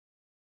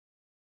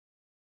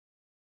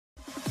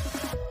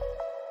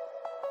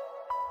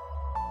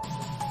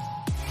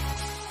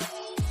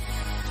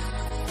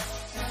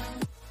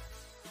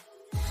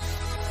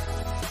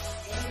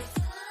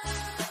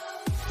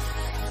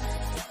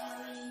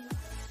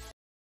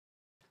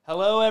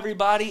Hello,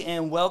 everybody,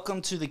 and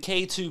welcome to the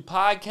K2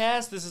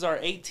 podcast. This is our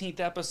 18th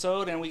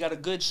episode, and we got a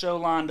good show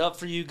lined up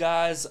for you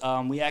guys.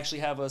 We actually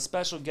have a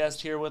special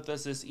guest here with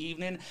us this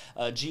evening,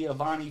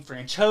 Giovanni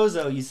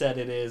Franchoso. You said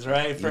it is,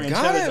 right? You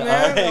got it,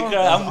 man.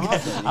 All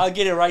right, I'll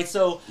get it right.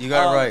 So you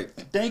got it right.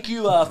 Thank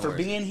you for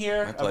being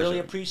here. I really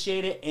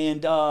appreciate it.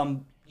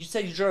 And you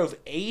said you drove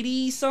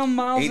 80-some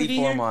miles to be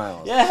here? 84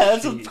 miles. Yeah,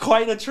 that's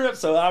quite a trip,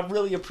 so I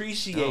really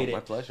appreciate it. My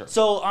pleasure.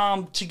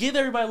 So to give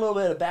everybody a little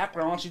bit of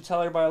background, why don't you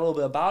tell everybody a little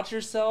bit about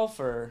yourself?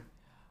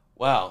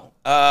 Wow.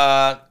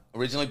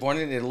 Originally born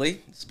in Italy.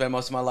 Spent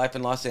most of my life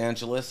in Los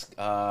Angeles.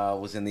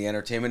 Was in the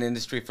entertainment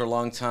industry for a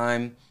long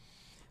time.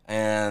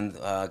 And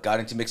got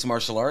into mixed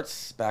martial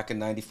arts back in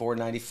 94,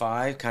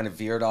 95. Kind of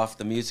veered off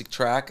the music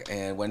track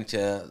and went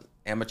into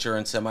amateur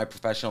and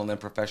semi-professional and then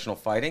professional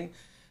fighting.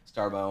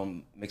 Started my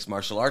own mixed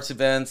martial arts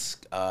events.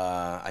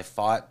 I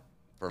fought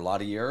for a lot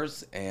of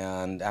years,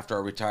 and after I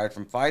retired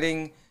from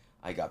fighting,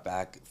 I got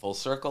back full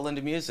circle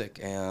into music,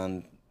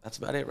 and that's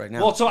about it right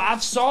now. Well, so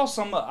I've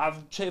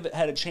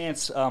had a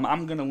chance.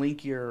 I'm gonna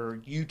link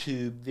your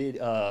YouTube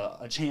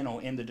a channel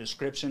in the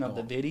description of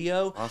the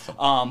video.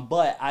 Awesome.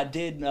 But I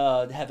did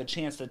have a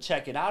chance to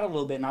check it out a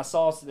little bit, and I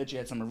saw that you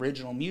had some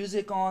original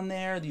music on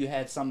there. You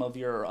had some of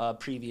your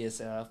previous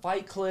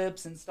fight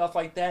clips and stuff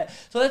like that.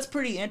 So that's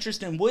pretty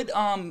interesting. What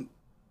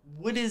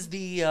is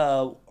the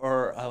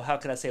how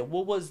could I say it?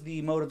 What was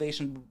the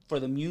motivation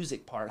for the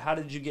music part? How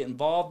did you get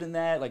involved in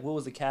that? Like, what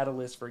was the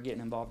catalyst for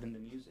getting involved in the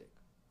music?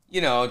 You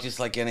know, just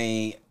like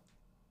any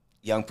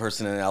young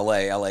person in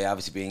LA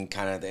obviously being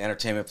kind of the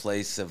entertainment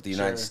place of the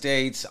United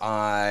States,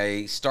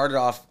 I started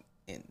off,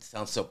 it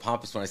sounds so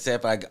pompous when I say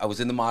it, but I was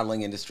in the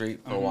modeling industry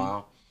for a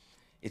while.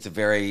 It's a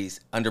very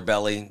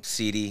underbelly,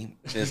 seedy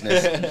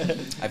business.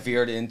 I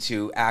veered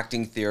into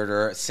acting,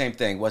 theater, same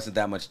thing, wasn't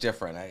that much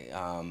different.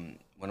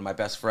 One of my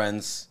best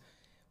friends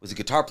was a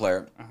guitar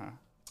player.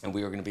 And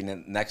we were going to be the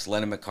next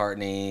Lennon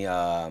McCartney,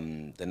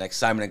 the next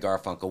Simon and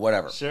Garfunkel,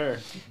 whatever. Sure.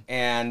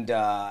 And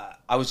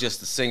I was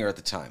just the singer at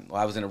the time.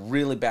 Well, I was in a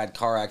really bad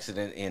car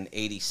accident in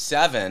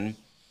 '87,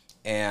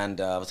 and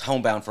I was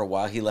homebound for a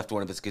while. He left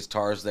one of his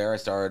guitars there. I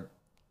started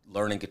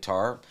learning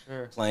guitar,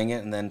 playing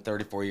it, and then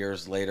 34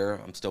 years later,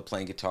 I'm still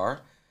playing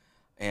guitar.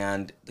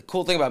 And the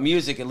cool thing about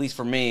music, at least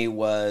for me,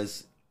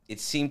 was it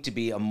seemed to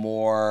be a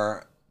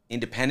more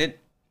independent.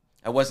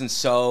 I wasn't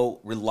so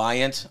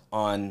reliant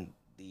on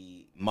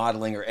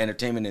modeling or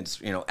entertainment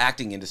industry,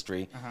 acting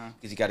industry,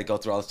 because you got to go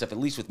through all this stuff. At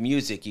least with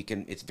music,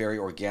 it's very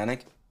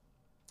organic.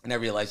 And I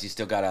realized you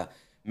still got to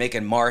make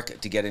a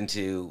mark to get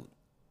into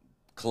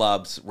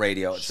clubs,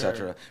 radio,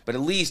 etc. But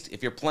at least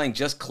if you're playing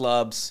just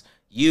clubs,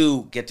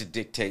 you get to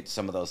dictate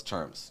some of those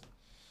terms.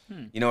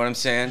 You know what I'm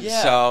saying?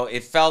 Yeah. So I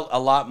felt a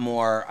lot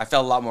more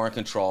in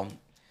control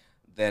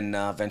than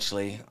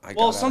eventually I got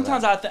Well, out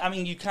sometimes of that. I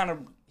mean, you kind of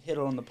hit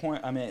on the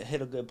point. I mean, it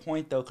hit a good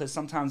point though, because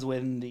sometimes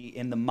when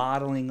in the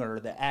modeling or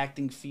the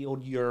acting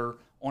field, you're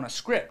on a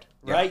script,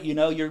 right? You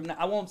know,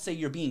 I won't say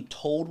you're being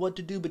told what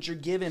to do, but you're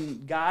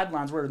given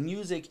guidelines. Where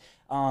music,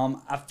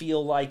 I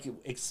feel like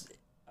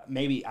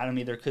maybe, I don't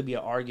know, there could be an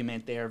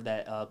argument there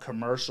that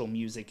commercial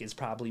music is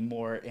probably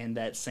more in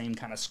that same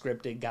kind of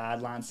scripted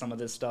guidelines. Some of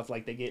this stuff,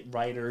 like they get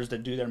writers to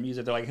do their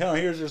music, they're like, oh,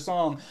 here's your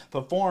song,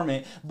 perform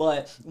it.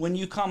 But when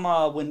you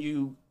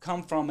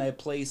come from a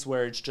place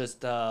where it's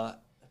just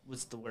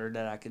what's the word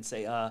that I could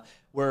say?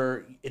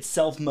 Where it's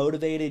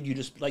self-motivated. You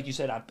just, like you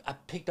said, I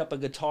picked up a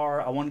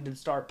guitar. I wanted to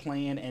start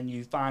playing, and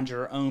you find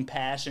your own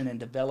passion and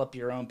develop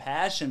your own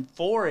passion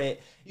for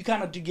it. You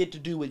kind of get to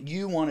do what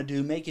you want to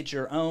do, make it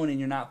your own, and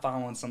you're not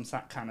following some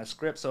kind of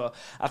script. So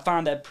I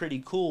find that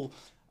pretty cool.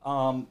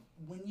 When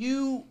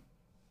you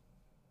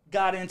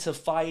got into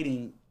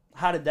fighting,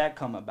 how did that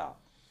come about?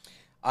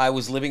 I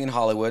was living in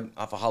Hollywood,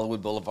 off of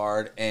Hollywood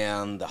Boulevard,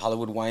 and the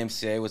Hollywood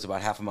YMCA was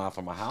about half a mile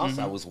from my house.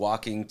 I was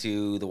walking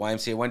to the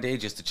YMCA one day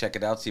just to check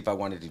it out, see if I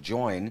wanted to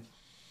join.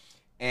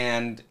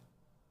 And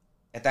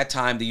at that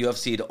time, the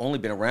UFC had only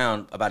been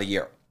around about a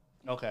year.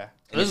 Okay.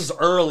 This is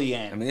early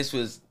in. I mean, this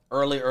was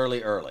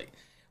early.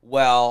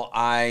 Well,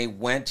 I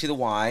went to the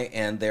Y,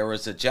 and there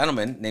was a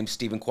gentleman named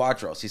Steven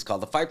Quadros. He's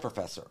called the Fight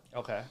Professor.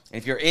 Okay. And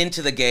if you're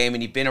into the game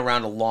and you've been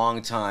around a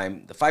long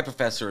time, the Fight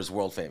Professor is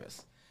world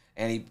famous.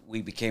 And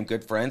we became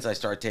good friends. I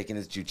started taking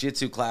his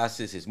jiu-jitsu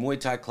classes, his Muay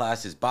Thai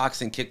classes, his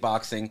boxing,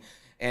 kickboxing,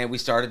 and we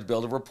started to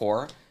build a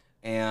rapport.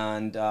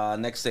 And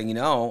next thing you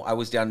know, I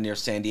was down near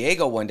San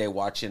Diego one day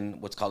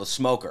watching what's called a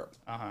smoker.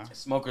 A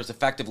smoker is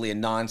effectively a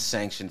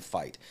non-sanctioned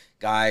fight.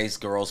 Guys,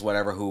 girls,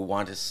 whatever, who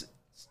want to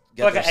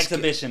get like an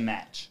exhibition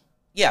match.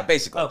 Yeah,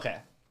 basically. Okay.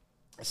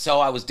 So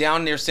I was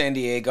down near San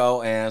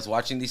Diego, and I was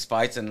watching these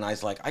fights, and I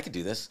was like, I could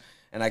do this.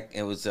 And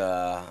it was 3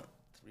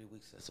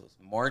 weeks, so it was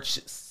March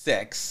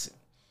 6th.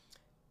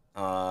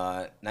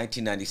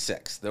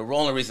 1996. The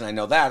only reason I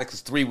know that is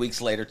because 3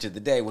 weeks later to the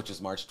day, which was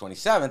March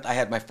 27th, I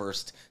had my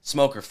first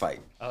smoker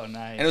fight. Oh,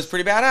 nice. And it was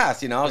pretty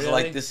badass, I was Really?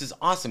 like, this is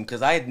awesome,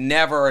 because I had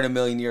never in a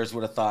million years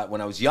would have thought when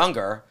I was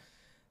younger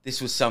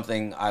this was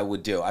something I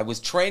would do. I was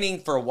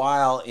training for a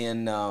while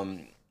in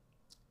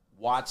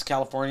Watts,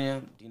 California.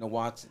 Do you know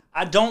Watts?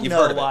 I don't You've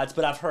know heard of it. Watts,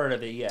 but I've heard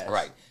of it. Yes.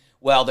 Right.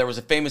 Well, there was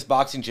a famous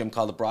boxing gym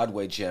called the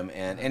Broadway Gym,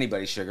 and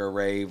anybody, Sugar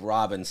Ray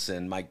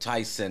Robinson, Mike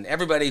Tyson,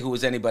 everybody who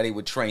was anybody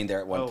would train there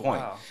at one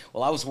point. Wow.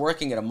 Well, I was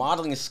working at a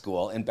modeling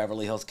school in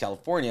Beverly Hills,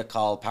 California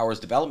called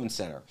Powers Development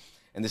Center.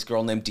 And this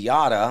girl named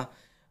Diada,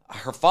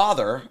 her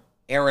father,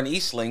 Aaron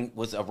Eastling,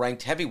 was a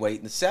ranked heavyweight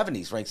in the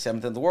 70s, ranked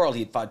 7th in the world.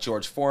 He had fought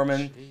George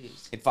Foreman.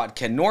 He'd fought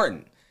Ken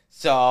Norton.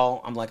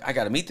 So I'm like, I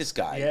got to meet this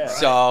guy. Yeah,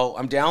 so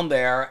I'm down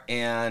there,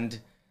 and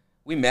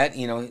we met.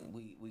 You know,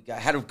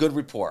 had a good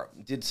rapport.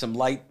 Did some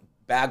light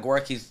bag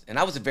work. And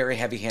I was a very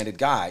heavy-handed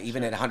guy,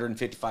 even at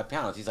 155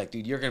 pounds. He's like,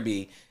 dude, you're going to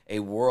be a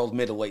world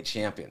middleweight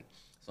champion.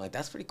 So I'm like,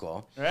 that's pretty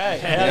cool. Right.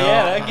 Hell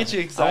yeah, that gets you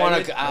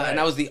excited. And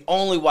I was the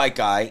only white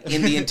guy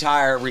in the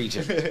entire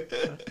region.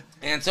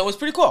 And so it was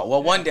pretty cool.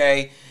 Well, one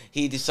day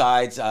he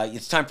decides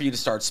it's time for you to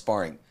start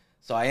sparring.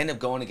 So I end up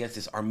going against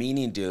this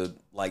Armenian dude,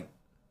 like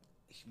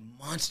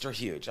monster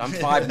huge. I'm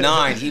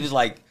 5'9". He was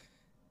like,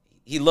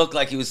 he looked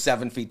like he was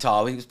 7 feet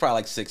tall. He was probably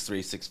like 6'3",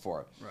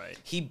 6'4". Right.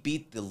 He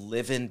beat the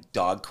living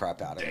dog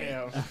crap out of me.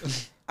 Damn.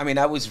 I mean,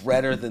 I was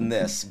redder than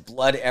this,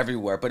 blood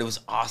everywhere, but it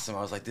was awesome.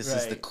 I was like, this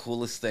is the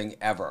coolest thing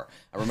ever.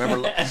 I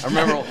remember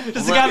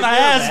Just got my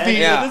ass beat.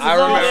 Yeah, This is I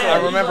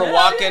awesome. remember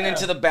walking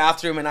into the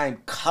bathroom and I'm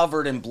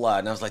covered in blood,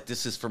 and I was like,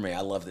 this is for me.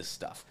 I love this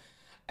stuff.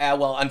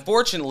 Well,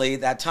 unfortunately,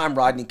 that time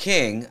Rodney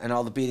King and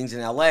all the beatings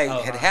in L.A.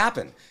 had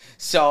happened.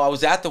 So I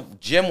was at the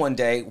gym one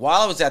day.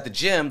 While I was at the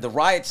gym, the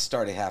riots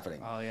started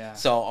happening. Oh yeah.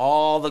 So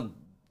all the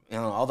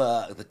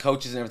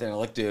coaches and everything are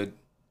like, dude,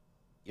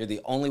 you're the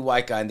only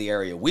white guy in the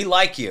area. We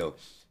like you,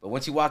 but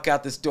once you walk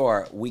out this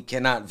door, we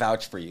cannot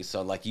vouch for you.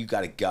 So like, you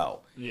got to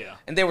go. Yeah.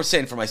 And they were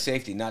saying for my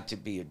safety, not to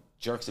be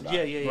jerks about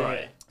it. Yeah.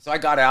 Right. So I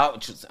got out,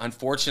 which was,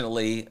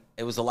 unfortunately,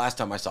 it was the last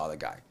time I saw the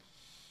guy.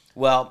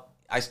 Well,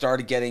 I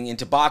started getting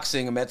into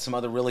boxing. I met some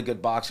other really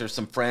good boxers,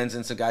 some friends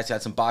and some guys who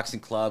had some boxing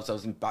clubs. I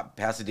was in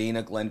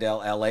Pasadena, Glendale,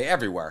 LA,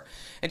 everywhere,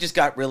 and just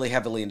got really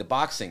heavily into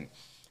boxing.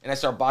 And I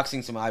started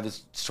boxing I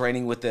was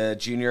training with the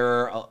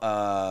Junior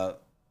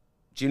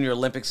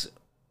Olympics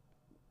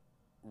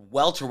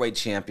welterweight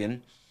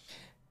champion.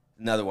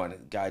 Another one,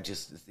 guy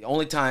just, the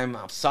only time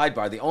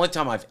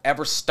I've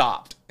ever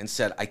stopped and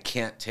said, I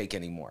can't take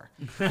anymore.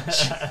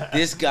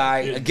 This guy,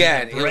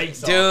 again,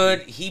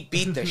 dude, he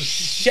beat the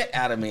shit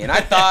out of me. And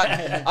I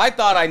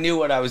thought I knew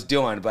what I was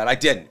doing, but I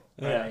didn't.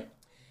 Right.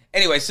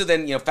 Anyway, so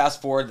then,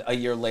 fast forward a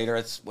year later,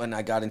 it's when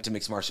I got into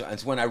mixed martial arts.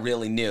 It's when I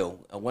really knew.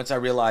 Once I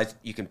realized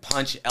you can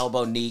punch,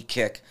 elbow, knee,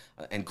 kick,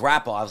 and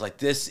grapple, I was like,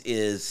 this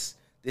is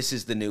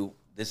the new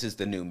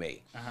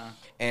me.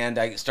 And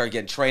I started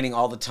getting training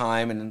all the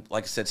time. And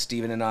like I said,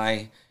 Steven and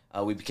I,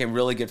 we became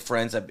really good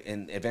friends.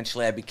 And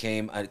eventually I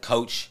became a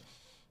coach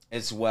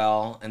as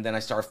well. And then I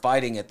started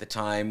fighting at the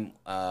time.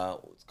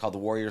 It's called the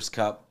Warriors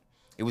Cup.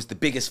 It was the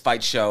biggest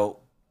fight show,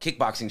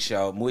 kickboxing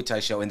show, Muay Thai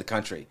show in the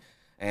country.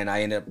 And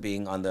I ended up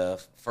being on the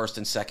first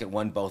and second,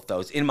 won both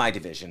those in my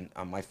division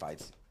on my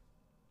fights.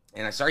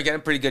 And I started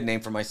getting a pretty good name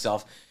for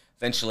myself.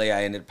 Eventually,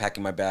 I ended up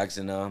packing my bags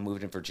and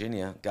moved to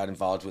Virginia. Got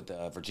involved with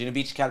the Virginia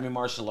Beach Academy of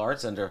Martial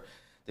Arts under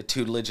the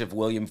tutelage of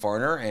William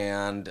Varner,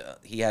 and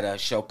he had a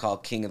show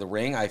called King of the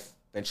Ring. I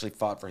eventually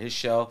fought for his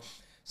show.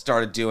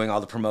 Started doing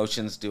all the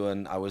promotions.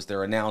 I was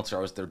their announcer.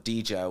 I was their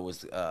DJ. I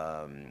was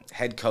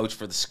head coach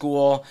for the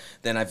school.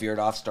 Then I veered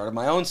off, started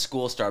my own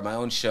school, started my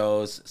own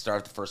shows,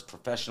 started the first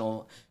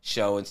professional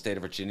show in the state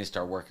of Virginia,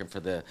 started working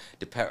for the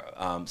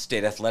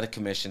State Athletic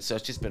Commission. So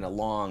it's just been a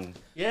long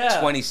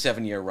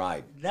 27-year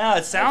ride. No,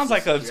 it sounds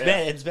like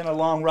it's been a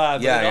long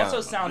ride, but it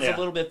also sounds a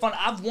little bit fun.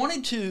 I've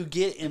wanted to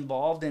get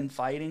involved in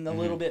fighting a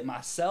little bit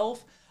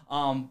myself.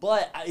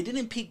 But it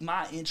didn't pique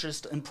my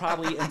interest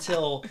probably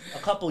until a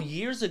couple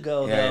years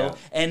ago, though. Yeah.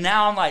 And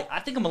now I'm like, I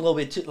think I'm a little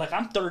bit too, like,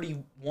 I'm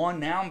 31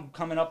 now. I'm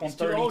coming up on It's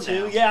too old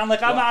 32. now. Yeah, I'm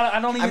like, I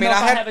don't even know if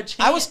I have a chance.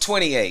 I was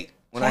 28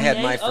 when I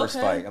had my 28? first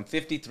Okay. fight. I'm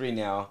 53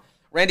 now.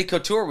 Randy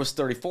Couture was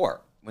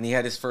 34 when he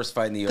had his first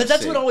fight in the UFC.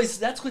 Because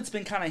that's what's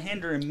been kind of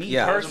hindering me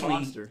personally.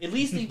 Monster. At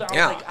least even,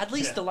 I was like, at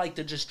least to like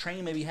to just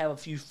train, maybe have a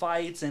few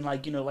fights and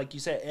like you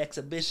said,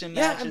 exhibition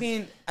matches. I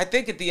mean, I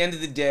think at the end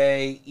of the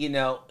day,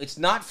 it's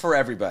not for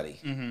everybody.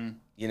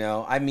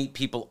 Mm-hmm. I meet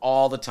people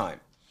all the time.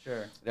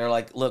 Sure. They're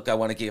like, look, I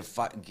want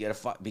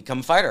to become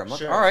a fighter. I'm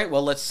like, all right,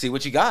 well, let's see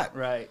what you got.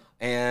 Right.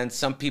 And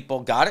some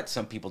people got it,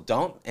 some people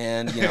don't,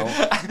 and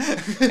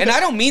and I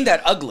don't mean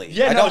that ugly.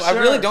 Yeah, I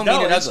really don't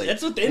mean it ugly.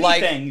 It's with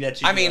anything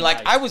that you. I mean,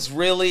 like I was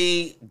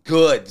really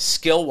good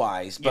skill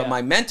wise, but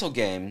my mental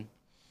game,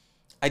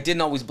 I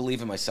didn't always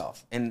believe in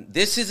myself. And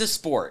this is a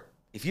sport.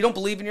 If you don't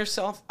believe in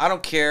yourself, I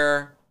don't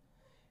care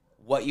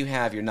what you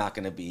have. You're not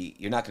going to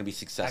be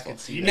successful.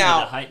 You need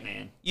a hype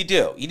man. You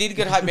do. You need a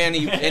good hype man.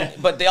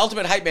 But the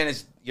ultimate hype man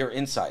is your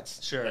insides.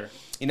 Sure.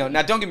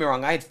 Now don't get me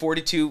wrong. I had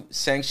 42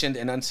 sanctioned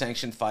and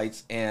unsanctioned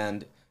fights,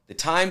 and the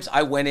times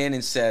I went in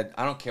and said,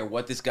 I don't care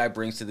what this guy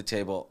brings to the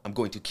table, I'm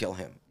going to kill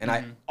him. And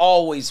I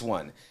always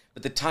won.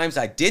 But the times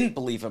I didn't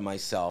believe in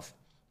myself,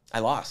 I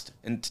lost.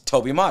 And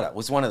Toby Mata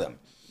was one of them.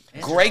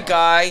 Great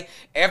guy.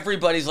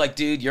 Everybody's like,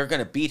 dude, you're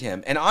going to beat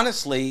him. And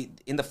honestly,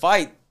 in the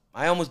fight,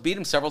 I almost beat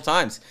him several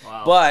times.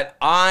 Wow. But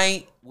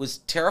I was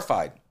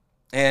terrified.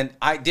 And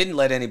I didn't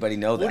let anybody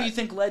know that. What do you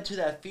think led to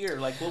that fear?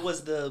 Like, what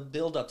was the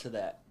build up to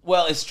that?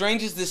 Well, as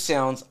strange as this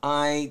sounds,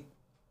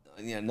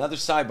 another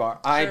sidebar,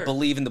 I Sure.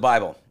 believe in the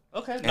Bible.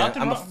 Okay, And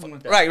nothing I'm wrong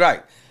with that.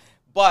 Right.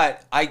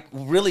 But I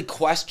really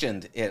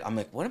questioned it. I'm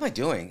like, what am I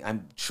doing?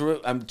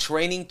 I'm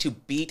training to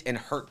beat and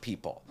hurt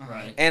people.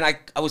 Right. And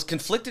I was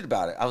conflicted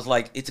about it. I was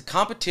like, it's a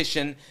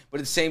competition,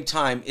 but at the same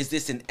time, is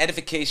this an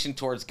edification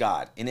towards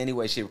God in any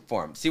way, shape, or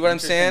form? See what I'm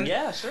saying?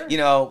 Yeah, sure. You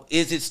know,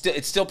 it's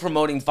still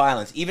promoting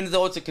violence, even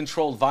though it's a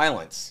controlled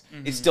violence.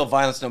 It's still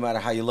violence, no matter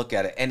how you look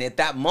at it. And at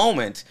that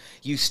moment,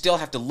 you still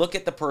have to look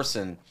at the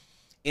person,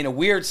 in a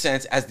weird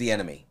sense, as the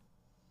enemy.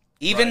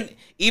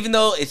 Even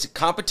though it's a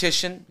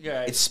competition,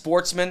 Right. it's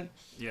sportsmen,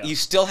 Yeah. you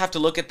still have to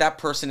look at that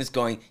person as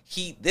going,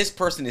 this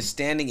person is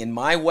standing in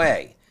my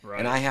way, Right.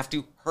 and I have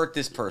to hurt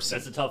this person.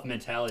 That's a tough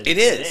mentality. It to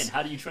get is. in.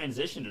 How do you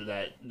transition to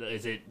that?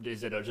 Is it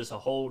just a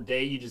whole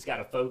day you just got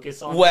to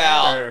focus on?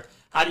 Well, that? Or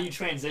how do you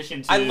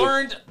transition to? I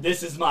learned-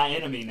 this is my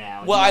enemy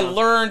now. Well, you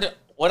know?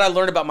 what I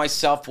learned about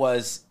myself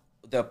was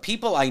the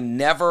people I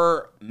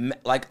never met,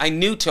 like I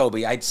knew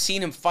Toby. I'd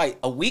seen him fight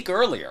a week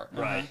earlier.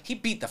 Right. He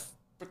beat the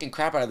freaking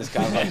crap out of this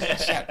guy. Like,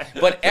 shit.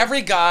 But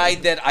every guy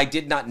that I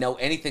did not know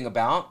anything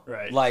about,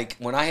 Right. like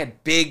when I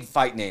had big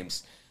fight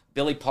names,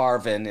 Billy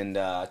Parvin and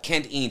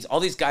Kent Eanes, all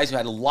these guys who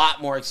had a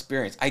lot more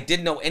experience, I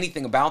didn't know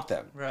anything about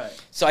them. Right.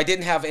 So I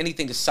didn't have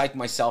anything to psych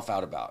myself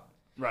out about.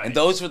 Right. And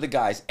those were the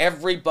guys.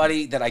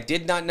 Everybody that I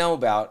did not know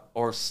about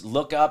or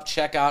look up,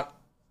 check out,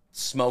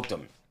 smoked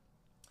them.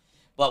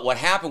 But what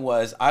happened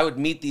was I would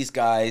meet these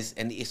guys,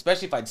 and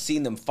especially if I'd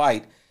seen them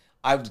fight,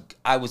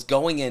 I was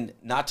going in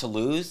not to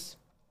lose,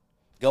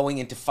 going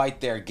in to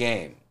fight their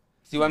game.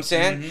 See what I'm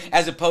saying?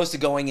 As opposed to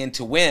going in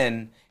to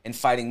win and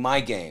fighting my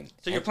game.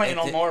 So you're playing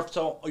on more,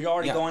 so you're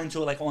already Yeah. going to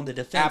like on the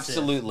defensive.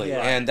 Absolutely,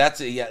 Yeah. and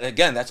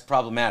again, that's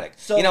problematic.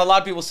 So- a lot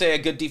of people say a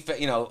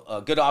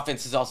good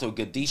offense is also a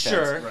good defense.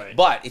 Sure. Right.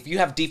 But if you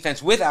have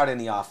defense without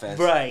any offense,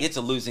 Right. it's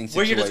a losing Where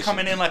situation. you're just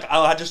coming in like,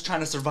 oh, I'm just trying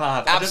to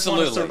survive. I just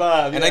want Absolutely, to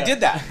survive. and I yeah. did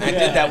that. I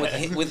did that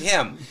with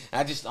him.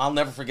 I'll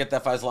never forget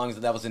that fight as long as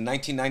that was in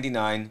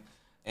 1999,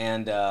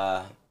 and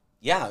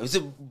it was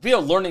a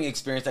real learning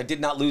experience. I did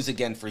not lose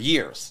again for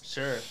years.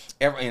 Sure.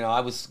 I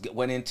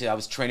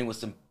was training with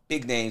some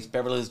big names,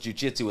 Beverly Hills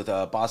Jiu-Jitsu with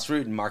Boss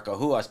Rutan, Marco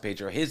Huas,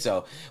 Pedro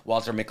Hizzo,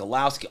 Walter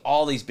Michalowski,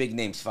 all these big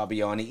names,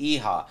 Fabiani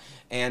Iha.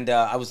 And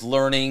I was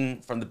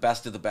learning from the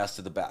best of the best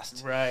of the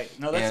best. Right.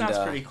 No, that sounds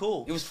pretty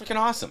cool. It was freaking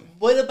awesome.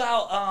 What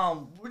about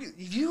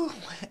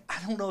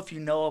I don't know if you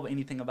know of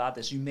anything about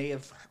this. You may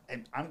have,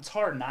 and it's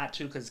hard not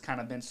to because it's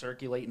kind of been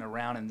circulating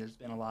around and there's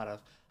been a lot of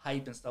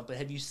hype and stuff. But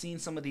have you seen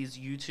some of these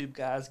YouTube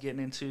guys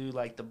getting into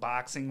like the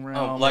boxing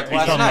realm? like He's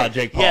last talking night. about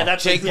Jake Paul. Yeah,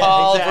 that's Jake yeah,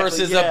 Paul exactly,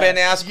 versus yeah. Ben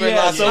Askren Yeah,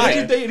 last so what night. do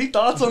you think? Any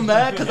thoughts on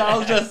that? Because I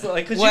was just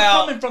like, because Well-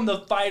 you're coming from the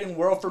fighting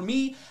world. For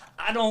me,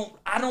 I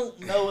don't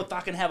know if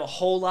I can have a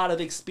whole lot of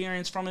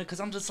experience from it because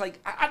I'm just like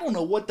I don't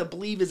know what to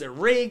believe. Is it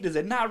rigged? Is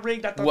it not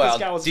rigged? I thought Well, this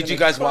guy was. did gonna you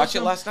guys crush watch it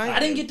him. last night? I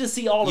didn't get to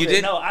see all of You it.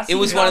 did? No, I It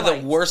was seen one of the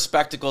highlights. worst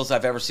spectacles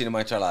I've ever seen in my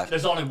entire life.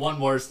 There's only one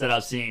worse that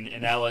I've seen,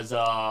 and that was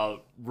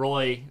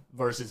Roy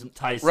versus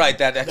Tyson. Right,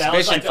 that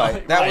exhibition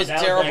fight. That was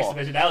terrible.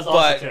 That was also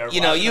But,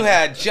 terrible. you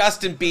had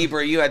Justin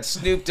Bieber, you had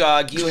Snoop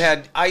Dogg, you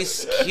had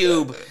Ice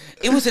Cube.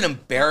 It was an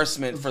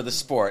embarrassment for the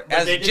sport. But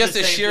As they did just the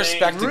a same sheer thing.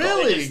 spectacle.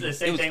 Really? They did the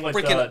same It was thing with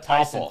freaking the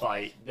Tyson awful.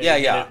 fight.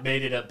 They Yeah.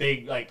 made it a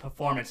big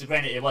performance.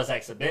 Granted, it was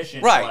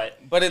exhibition. Right,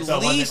 but at so it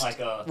wasn't least like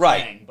a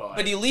right, thing, but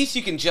at least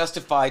you can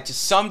justify to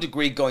some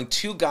degree going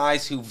two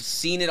guys who've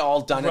seen it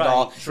all, done it Right,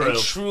 all, true. and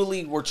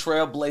truly were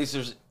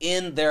trailblazers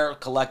in their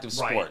collective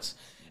Right. sports,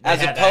 They as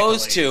had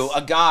opposed to accolades.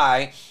 a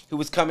guy who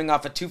was coming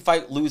off a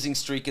 2-fight losing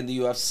streak in the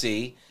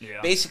UFC,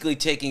 Yeah. basically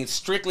taking it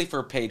strictly for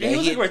a payday. He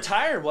was like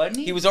retired, wasn't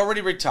he? He was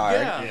already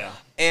retired, yeah.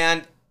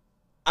 and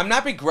I'm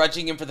not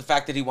begrudging him for the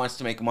fact that he wants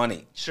to make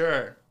money,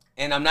 Sure.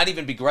 and I'm not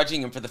even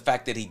begrudging him for the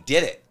fact that he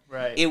did it.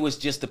 Right. It was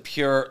just a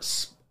pure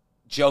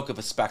joke of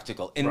a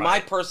spectacle, in my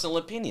Right. personal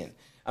opinion.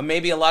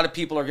 Maybe a lot of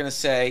people are going to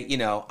say,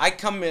 I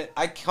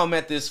come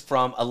at this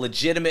from a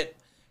legitimate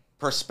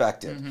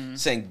perspective,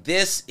 saying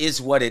this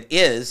is what it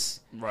is.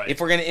 Right.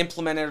 If we're going to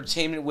implement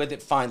entertainment with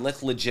it, fine,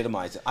 let's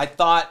legitimize it. I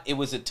thought it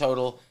was a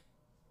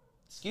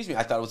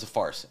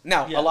farce.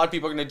 Now, Yeah. a lot of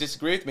people are going to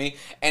disagree with me,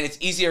 and it's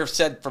easier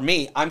said for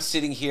me. I'm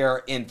sitting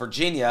here in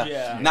Virginia,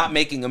 Yeah. not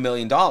making $1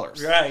 million.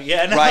 Right.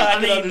 Yeah. No, Right. I, I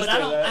can mean, but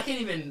understand that. I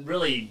can't even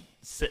really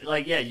say,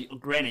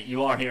 granted,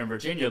 you are here in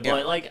Virginia,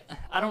 Yeah. but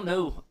I don't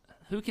know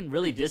who can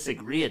really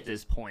disagree at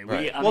this point.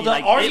 Right. I Well, mean,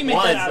 the argument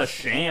it that was a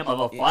sham of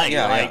a fight.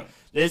 Yeah.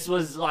 This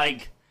was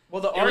like.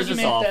 Well, the It was just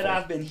argument that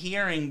awful. I've been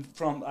hearing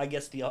from, I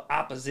guess, the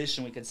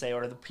opposition, we could say,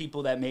 or the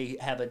people that may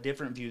have a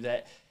different view,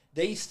 that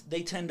they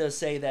tend to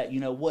say that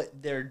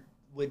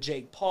what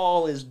Jake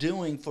Paul is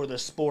doing for the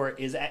sport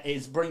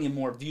is bringing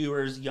more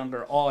viewers,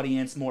 younger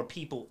audience, more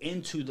people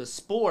into the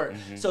sport,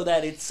 so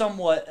that it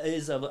somewhat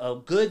is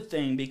a good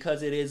thing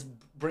because it is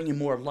bringing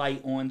more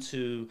light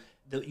onto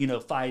the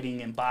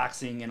fighting and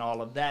boxing and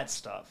all of that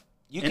stuff.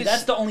 And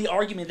that's the only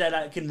argument that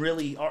I can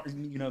really,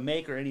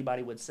 make or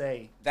anybody would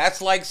say.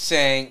 That's like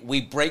saying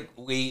we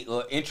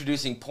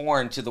introducing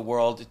porn to the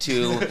world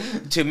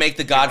to make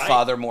The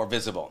Godfather more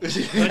visible.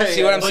 See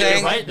what I'm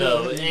saying? You're right,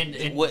 though.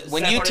 And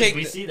when you take,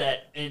 we see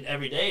that in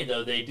every day,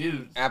 though they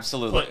do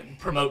absolutely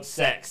promote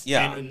sex.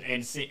 Yeah.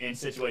 in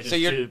situations so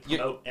to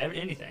promote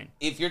anything.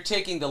 If you're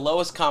taking the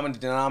lowest common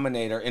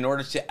denominator in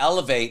order to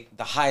elevate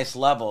the highest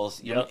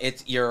levels,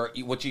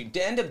 what you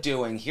end up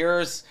doing.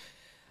 Here's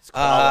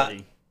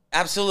quality.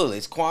 Absolutely.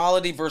 It's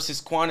quality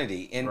versus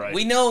quantity. And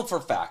we know for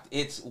a fact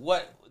it's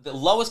what the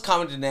lowest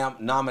common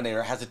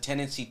denominator has a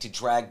tendency to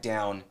drag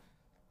down.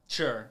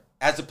 Sure.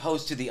 As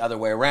opposed to the other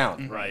way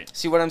around. Right.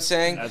 See what I'm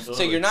saying?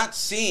 Absolutely. So you're not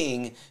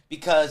seeing,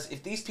 because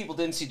if these people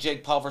didn't see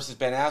Jake Paul versus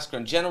Ben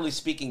Askren, generally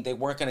speaking, they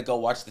weren't going to go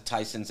watch the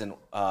Tysons, and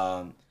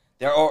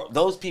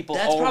those people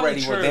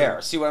already were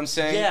there. See what I'm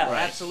saying? Yeah,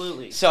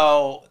 absolutely.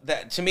 So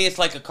that to me, it's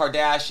like a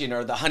Kardashian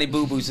or the Honey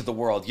Boo Boos of the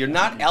world. You're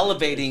not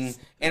elevating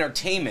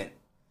entertainment.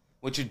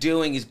 What you're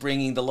doing is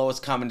bringing the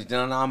lowest common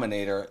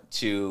denominator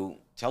to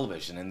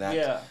television, and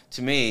that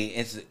to me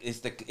it's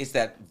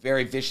that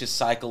very vicious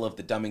cycle of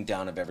the dumbing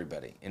down of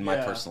everybody, in my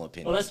personal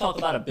opinion. Well, let's talk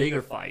about a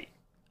bigger fight.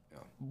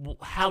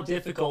 How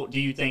difficult do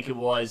you think it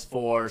was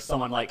for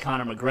someone like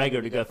Conor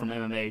McGregor to go from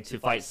MMA to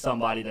fight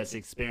somebody that's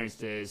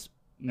experienced as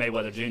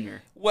Mayweather Jr.?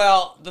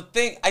 Well, the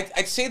thing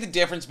I'd say the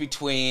difference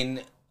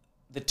between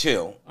the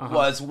two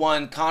was,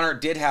 one, Conor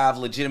did have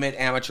legitimate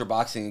amateur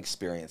boxing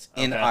experience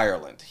in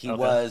Ireland. He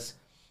was,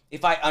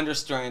 if I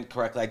understand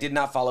correctly, I did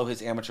not follow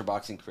his amateur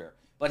boxing career,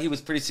 but he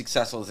was pretty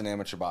successful as an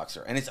amateur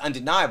boxer. And it's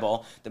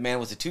undeniable the man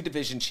was a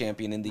 2-division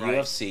champion in the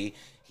UFC.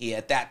 He,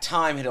 at that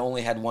time, had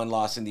only had one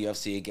loss in the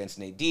UFC against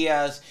Nate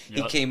Diaz.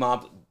 He came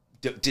up,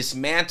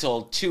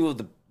 dismantled two of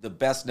the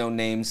best-known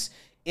names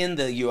in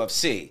the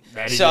UFC.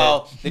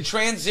 So the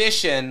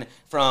transition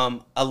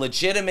from a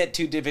legitimate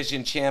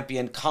 2-division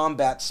champion,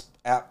 combat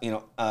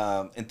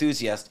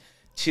enthusiast,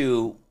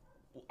 to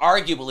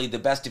arguably the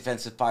best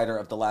defensive fighter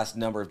of the last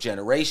number of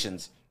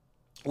generations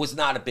was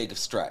not a big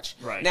stretch.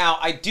 Right. Now,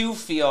 I do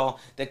feel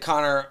that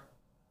Conor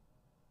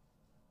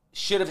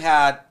should have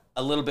had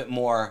a little bit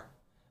more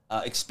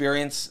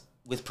experience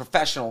with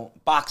professional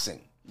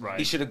boxing. Right.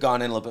 He should have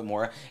gone in a little bit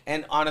more.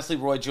 And honestly,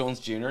 Roy Jones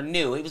Jr.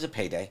 knew it was a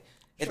payday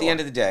at the end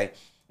of the day.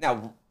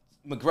 Now,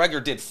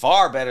 McGregor did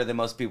far better than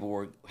most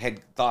people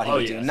had thought he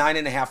would do.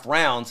 9.5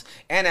 rounds,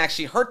 and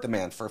actually hurt the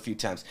man for a few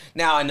times.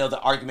 Now, I know the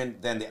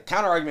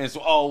counter argument is,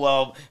 oh,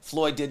 well,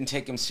 Floyd didn't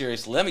take him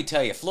seriously. Let me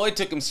tell you, Floyd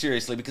took him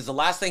seriously because the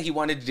last thing he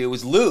wanted to do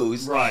was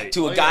lose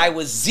to a guy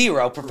with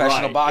zero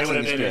professional boxing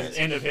experience.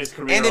 End of his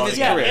career. End of his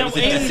career. It was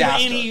a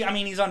disaster.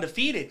 He's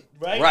undefeated,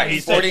 right? Right.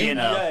 He's 40.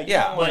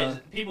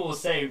 But people will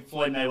say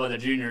Floyd Mayweather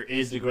Jr.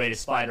 is the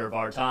greatest fighter of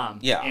our time.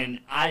 Yeah. And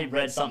I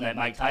read something that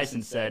Mike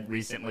Tyson said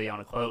recently on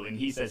a quote, and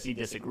he says he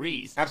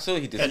disagrees.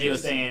 Absolutely, he disagrees. Because he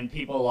was saying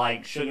people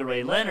like Sugar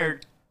Ray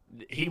Leonard,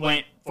 he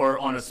went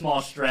on a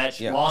small stretch,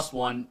 lost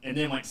one, and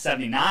then went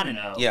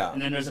 79-0. Yeah. And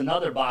then there's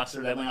another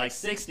boxer that went like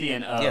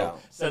 60-0. Yeah.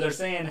 So they're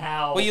saying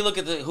how. Well, you look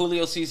at the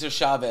Julio Cesar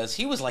Chavez.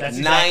 He was like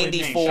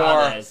 94.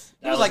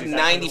 He was like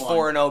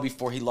 94-0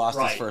 before he lost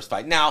his first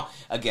fight. Now,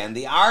 again,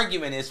 the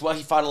argument is, well,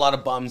 he fought a lot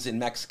of bums in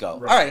Mexico. All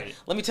right,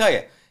 let me tell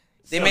you.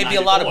 They may be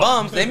a lot of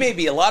bums. They may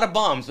be a lot of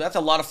bums. But that's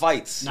a lot of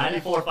fights.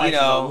 94 fights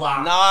is a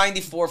lot.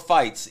 94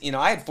 fights.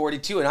 I had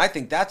 42, and I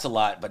think that's a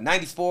lot. But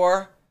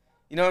 94,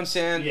 you know what I'm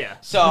saying? Yeah.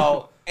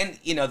 So, and,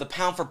 the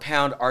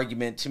pound-for-pound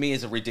argument, to me,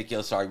 is a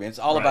ridiculous argument. It's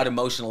all about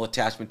emotional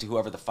attachment to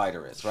whoever the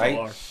fighter is, right?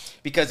 Sure.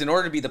 Because in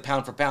order to be the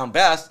pound-for-pound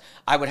best,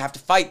 I would have to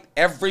fight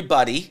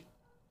everybody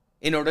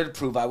in order to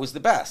prove I was the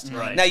best.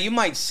 Right. Now, you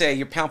might say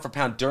you're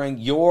pound-for-pound during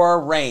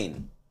your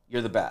reign,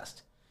 you're the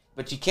best.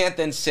 But you can't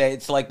then say,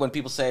 it's like when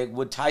people say,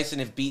 would Tyson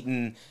have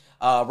beaten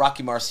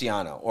Rocky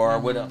Marciano? Or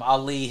would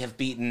Ali have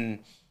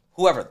beaten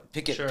whoever?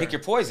 Pick your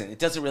poison. It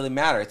doesn't really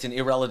matter. It's an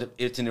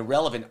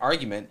irrelevant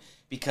argument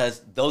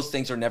because those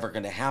things are never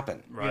going to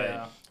happen. Right.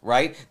 Yeah.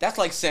 Right? That's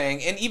like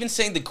saying, and even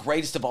saying the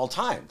greatest of all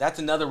time. That's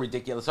another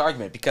ridiculous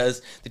argument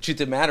because the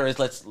truth of the matter is,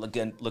 let's look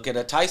at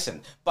a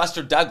Tyson.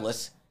 Buster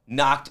Douglas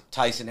knocked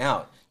Tyson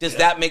out. Does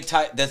that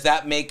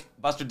make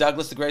Buster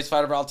Douglas the greatest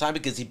fighter of all time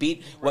because he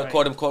beat what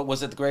quote unquote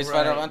was it the greatest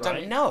fighter of all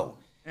time? No.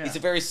 Yeah. It's a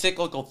very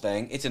cyclical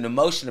thing. It's an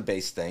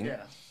emotion-based thing.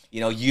 Yeah.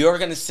 You're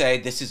going to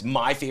say this is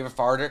my favorite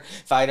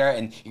fighter,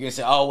 and you're going to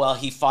say, oh well,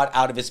 he fought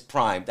out of his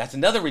prime. That's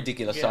another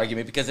ridiculous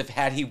argument because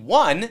had he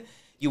won,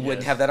 you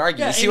wouldn't have that argument.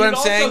 Yeah, you see what I'm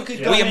saying?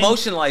 We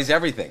emotionalize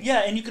everything.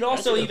 Yeah, and you could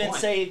also even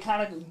say, it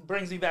kind of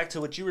brings me back to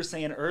what you were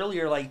saying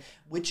earlier, like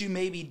what you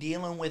may be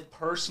dealing with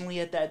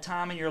personally at that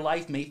time in your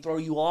life may throw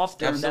you off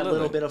during that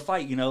little bit of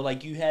fight.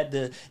 Like you had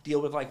to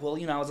deal with like, well,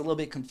 I was a little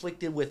bit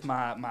conflicted with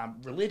my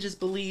religious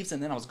beliefs,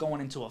 and then I was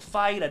going into a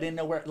fight. I didn't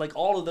know where, like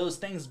all of those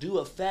things do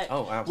affect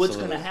what's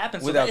going to happen.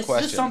 So it's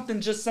just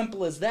something just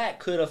simple as that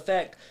could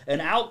affect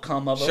an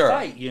outcome of a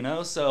fight,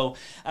 So,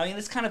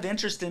 it's kind of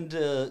interesting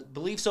to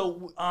believe.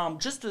 So,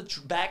 just to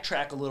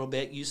backtrack a little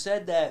bit, you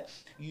said that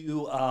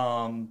you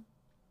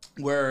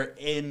were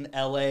in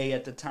LA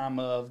at the time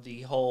of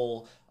the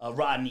whole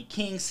Rodney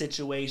King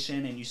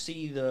situation, and you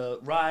see the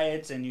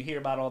riots and you hear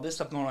about all this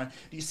stuff going on.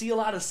 Do you see a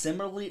lot of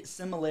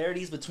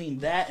similarities between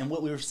that and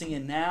what we were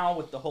seeing now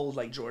with the whole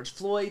like George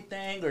Floyd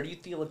thing, or do you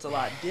feel it's a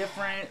lot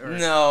different? Or?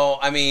 No,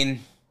 I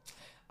mean,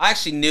 I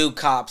actually knew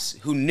cops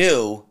who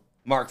knew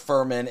Mark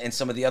Furman and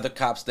some of the other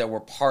cops that were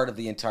part of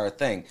the entire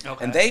thing.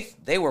 Okay. And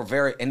they were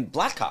very, and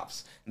black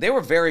cops, they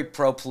were very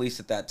pro-police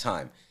at that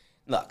time.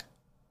 Look,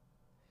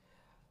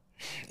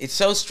 it's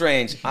so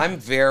strange. I'm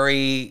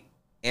very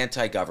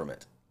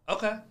anti-government.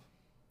 Okay.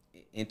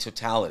 In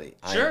totality.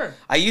 Sure.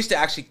 I used to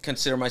actually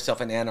consider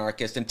myself an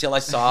anarchist until I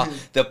saw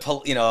the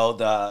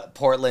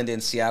Portland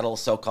and Seattle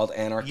so-called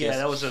anarchists. Yeah,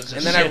 that was a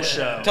shit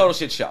show. Total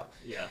shit show.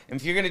 Yeah. And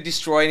if you're going to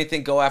destroy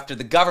anything, go after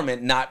the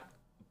government, not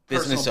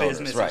business Personal owners.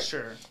 businesses, Right.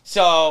 sure.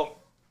 So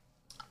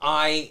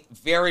I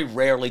very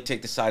rarely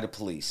take the side of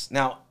police.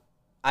 Now,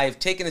 I've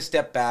taken a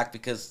step back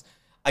because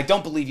I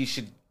don't believe you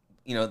should,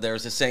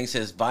 there's a saying that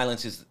says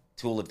violence is the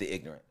tool of the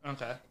ignorant.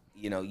 Okay.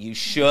 You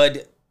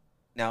should,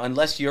 now,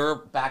 unless your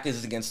back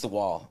is against the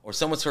wall or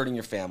someone's hurting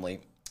your family,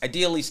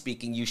 ideally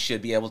speaking, you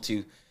should be able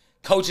to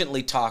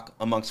cogently talk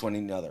amongst one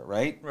another,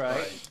 right?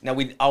 Right. Now,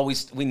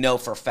 we know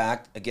for a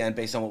fact, again,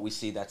 based on what we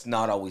see, that's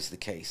not always the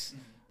case.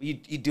 You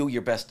do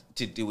your best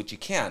to do what you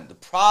can. The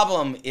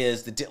problem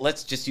is,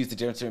 let's just use the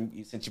difference,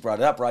 since you brought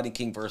it up, Rodney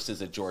King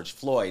versus a George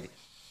Floyd.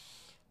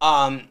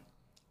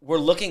 We're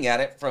looking at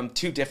it from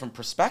two different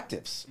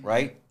perspectives,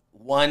 right?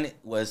 One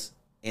was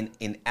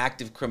in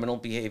active criminal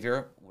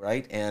behavior,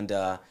 right? And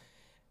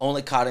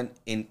only caught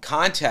in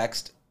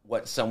context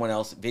what someone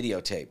else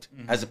videotaped,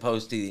 as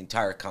opposed to the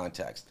entire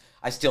context.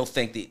 I still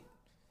think that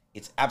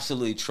it's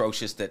absolutely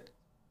atrocious that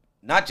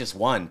not just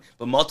one,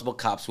 but multiple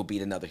cops will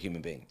beat another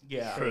human being.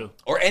 Yeah. True.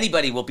 Or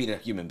anybody will beat a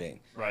human being.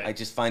 Right. I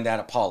just find that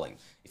appalling.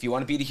 If you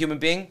want to beat a human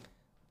being,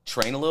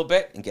 train a little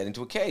bit and get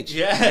into a cage.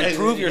 Yeah. And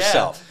prove yeah.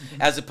 yourself,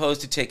 as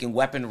opposed to taking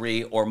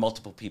weaponry or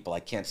multiple people. I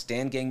can't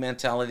stand gang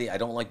mentality. I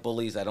don't like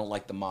bullies. I don't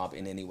like the mob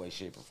in any way,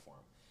 shape, or form.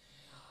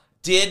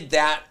 Did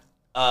that...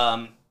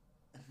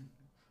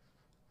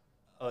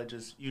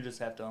 you just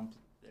have to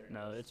there.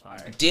 No, it's fine.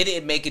 Did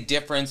it make a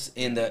difference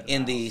in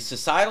the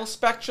societal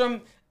spectrum?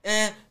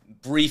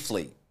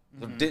 Briefly.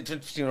 The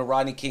difference between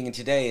Rodney King and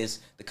today is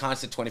the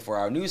constant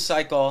 24-hour news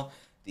cycle,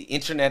 the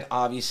internet,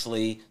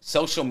 obviously,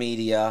 social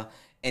media,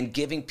 and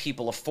giving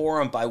people a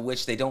forum by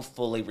which they don't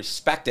fully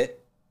respect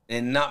it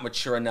and not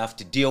mature enough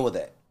to deal with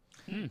it.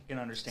 You can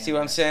understand. See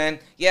what I'm saying?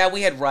 Yeah,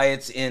 we had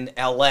riots in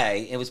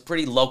L.A. It was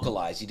pretty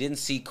localized. You didn't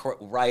see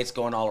riots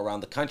going all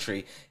around the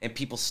country and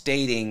people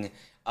stating...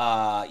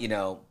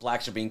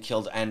 blacks are being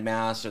killed en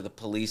masse or the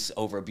police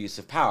over abuse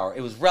of power.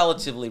 It was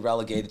relatively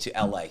relegated to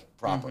L.A.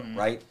 proper,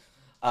 right?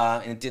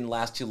 And it didn't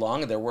last too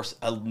long. And there were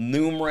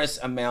numerous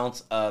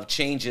amounts of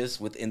changes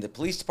within the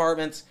police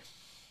departments.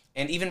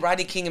 And even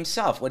Rodney King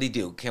himself, what did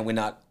he do? Can we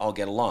not all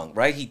get along,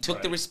 right? He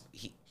took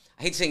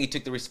I hate saying he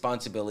took the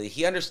responsibility.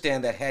 He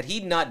understand that had he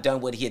not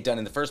done what he had done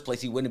in the first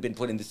place, he wouldn't have been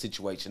put in this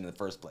situation in the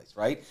first place,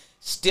 right?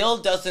 Still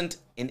doesn't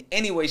in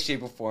any way,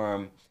 shape, or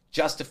form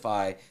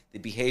justify the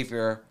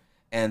behavior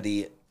and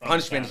the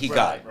punishment he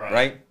got,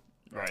 right?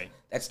 Right.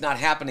 That's not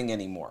happening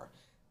anymore.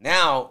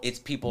 Now it's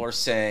people are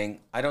saying,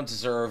 I don't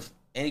deserve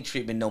any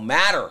treatment no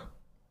matter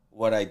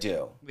what I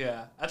do.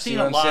 Yeah, I've See seen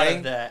what a I'm lot saying?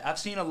 of that. I've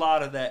seen a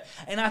lot of that,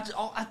 and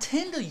I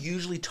tend to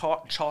usually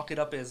chalk it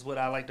up as what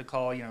I like to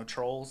call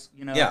trolls.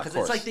 Yeah, of because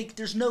course. it's like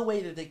there's no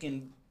way that they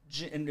can.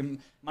 In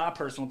my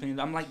personal opinion,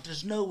 I'm like,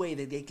 there's no way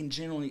that they can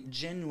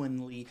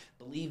genuinely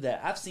believe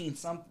that. I've seen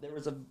there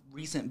was a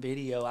recent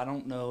video. I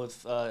don't know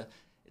if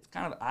it's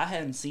kind of. I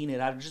hadn't seen it.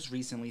 I've just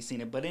recently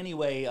seen it. But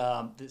anyway,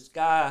 this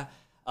guy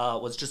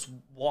was just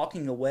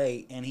walking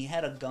away, and he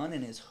had a gun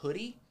in his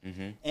hoodie,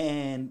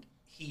 and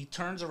he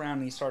turns around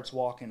and he starts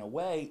walking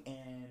away,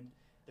 and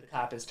the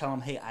cop is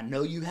telling him, hey, I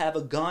know you have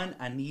a gun.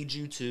 I need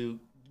you to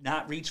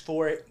not reach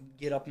for it,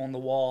 get up on the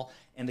wall,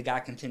 and the guy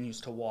continues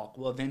to walk.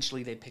 Well,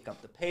 eventually they pick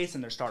up the pace,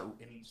 and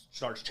he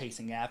starts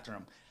chasing after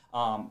him.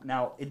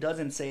 Now, it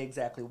doesn't say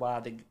exactly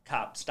why the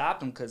cop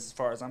stopped him, because as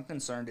far as I'm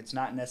concerned, it's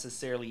not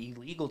necessarily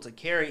illegal to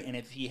carry, and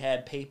if he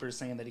had papers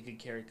saying that he could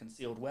carry a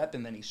concealed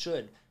weapon, then he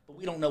should. But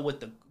we don't know what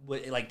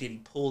did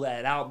he pull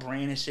that out,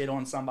 brandish it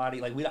on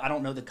somebody? I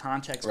don't know the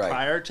context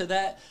prior to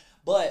that.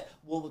 But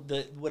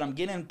what I'm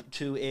getting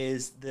to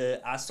is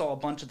I saw a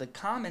bunch of the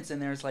comments in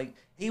there. It's like,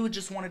 he would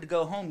just wanted to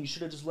go home. You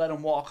should have just let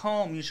him walk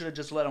home. You should have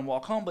just let him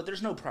walk home. But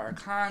there's no prior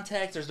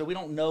context. We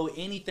don't know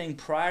anything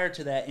prior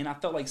to that. And I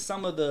felt like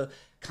some of the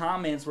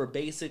comments were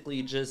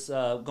basically just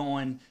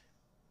going.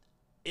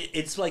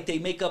 It's like they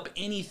make up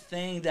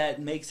anything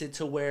that makes it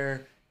to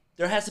where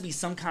there has to be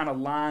some kind of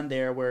line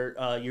there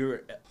where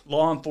your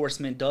law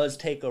enforcement does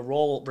take a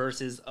role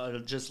versus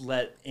just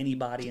let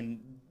anybody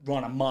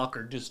run amok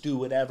or just do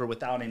whatever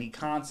without any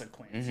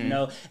consequence,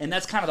 And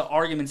that's kind of the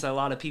arguments that a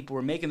lot of people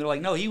were making. They're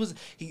like, no,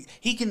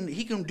 he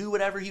can do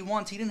whatever he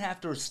wants. He didn't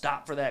have to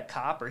stop for that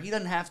cop, or he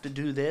doesn't have to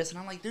do this. And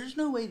I'm like, there's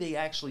no way they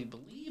actually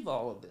believe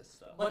all of this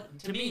stuff. But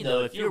to me,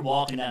 though, if you're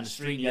walking down the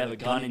street and you have a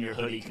gun in your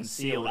hoodie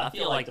concealed, I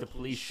feel like the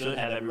police should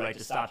have every right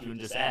to stop you and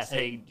just ask,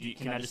 hey,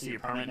 can I just see your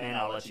permit, man?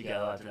 I'll let you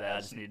go after that.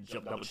 I just need to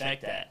double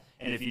check that.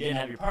 And if you didn't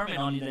have your permit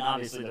on you, then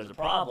obviously there's a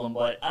problem.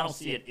 But I don't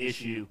see an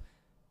issue,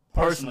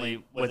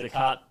 personally, with a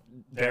cop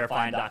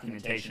verifying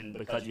documentation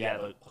because you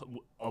have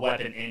a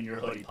weapon in your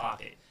hoodie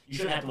pocket. You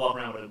shouldn't have to walk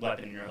around with a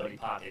weapon in your hoodie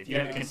pocket. If you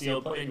have it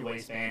concealed, put it in your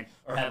waistband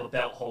or have a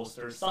belt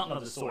holster, something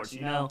of the sort,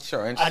 you know?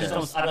 Sure, I just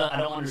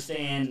don't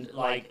understand,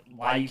 like,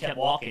 why you kept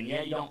walking.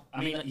 Yeah, you don't,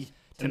 I mean,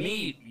 to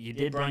me, you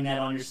did bring that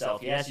on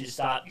yourself. He asked you to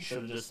stop. You should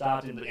have just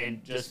stopped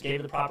and just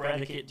gave the proper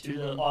etiquette to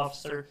the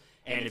officer.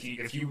 And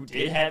if you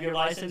did have your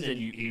license and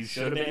you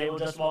should have been able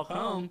to just walk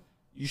home,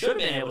 you should have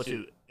been able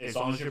to. As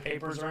long as your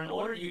papers are in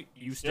order,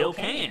 you still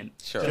can.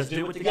 Sure. Just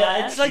do what the guy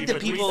it's asked like you the for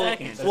people. 3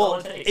 seconds. That's Well, all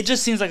it takes. it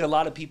just seems like a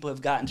lot of people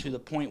have gotten to the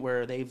point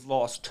where they've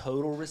lost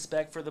total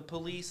respect for the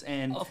police,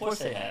 and Of course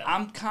they have.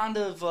 I'm kind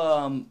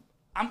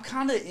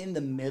of in the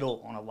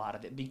middle on a lot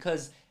of it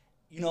because,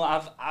 you know,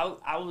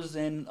 I was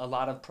in a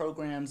lot of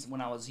programs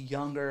when I was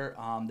younger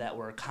that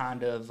were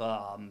kind of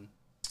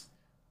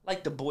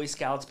like the Boy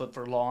Scouts, but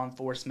for law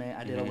enforcement.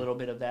 I did a little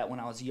bit of that when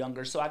I was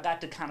younger, so I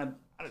got to kind of,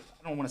 I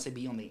don't want to say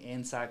be on the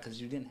inside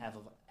because you didn't have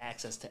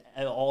access to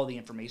all the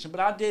information, but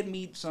I did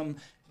meet some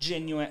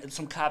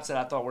cops that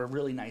I thought were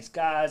really nice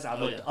guys. I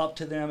looked up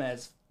to them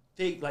as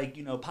big, like,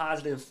 you know,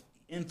 positive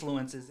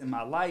influences in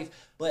my life.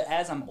 But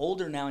as I'm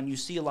older now and you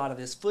see a lot of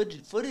this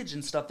footage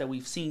and stuff that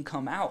we've seen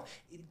come out,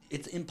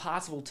 it's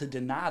impossible to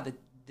deny that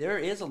there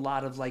is a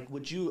lot of, like,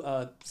 what you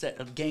said,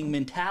 of gang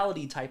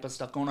mentality type of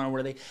stuff going on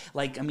where they,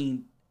 like, I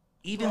mean,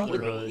 even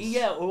Brotherhoods.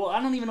 yeah, well,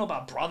 I don't even know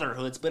about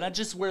brotherhoods, but I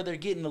just where they're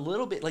getting a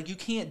little bit, like, you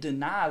can't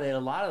deny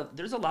that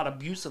there's a lot of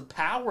abuse of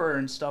power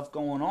and stuff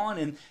going on,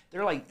 and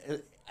they're like,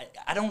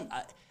 I don't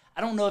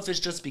know if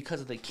it's just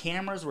because of the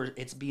cameras where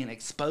it's being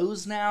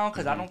exposed now,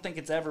 because I don't think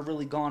it's ever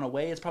really gone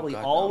away. It's probably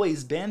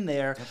always been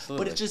there,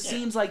 Absolutely. but it just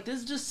seems like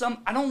this is just some.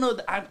 I don't know.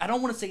 I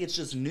don't want to say it's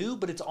just new,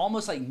 but it's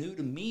almost like new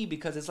to me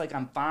because it's like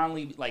I'm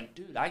finally like,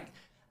 dude,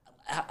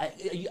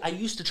 I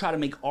used to try to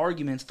make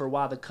arguments for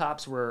why the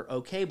cops were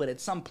okay, but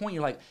at some point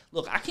you're like,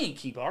 look, I can't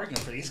keep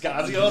arguing for these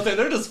guys. You know what I'm saying?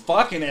 They're just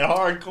fucking it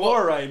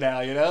hardcore right now,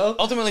 you know?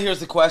 Ultimately,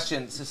 here's the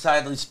question,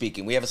 societally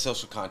speaking. We have a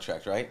social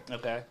contract, right?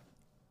 Okay.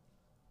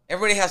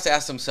 Everybody has to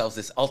ask themselves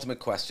this ultimate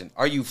question.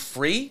 Are you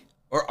free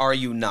or are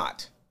you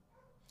not?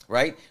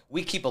 Right?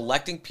 We keep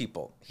electing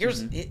people.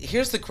 Here's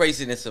the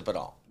craziness of it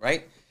all,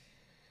 right?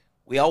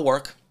 We all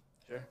work.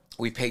 Sure.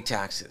 We pay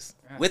taxes.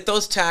 Right. With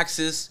those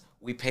taxes,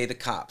 we pay the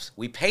cops.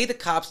 We pay the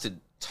cops to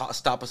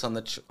stop us on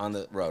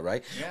the road,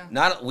 right?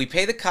 Yeah. We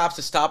pay the cops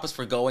to stop us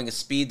for going a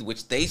speed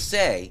which they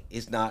say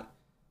is not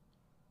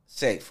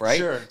safe, right?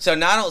 Sure.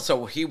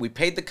 So here we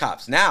paid the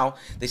cops. Now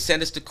they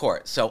send us to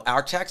court. So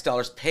our tax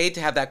dollars paid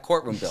to have that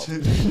courtroom built.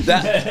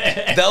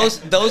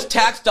 Those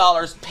tax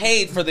dollars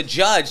paid for the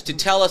judge to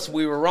tell us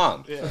we were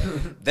wrong. Yeah.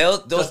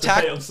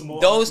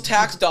 Those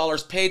tax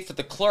dollars paid for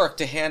the clerk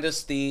to hand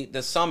us the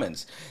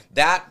summons.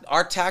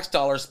 Our tax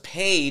dollars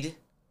paid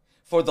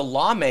for the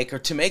lawmaker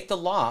to make the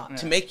law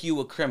to make you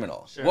a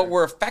criminal. Sure. What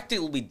we're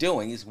effectively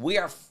doing is we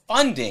are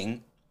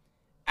funding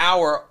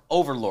our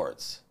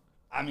overlords.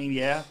 I mean,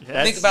 yeah.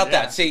 Think about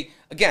that. See,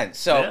 again,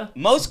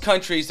 most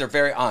countries are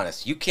very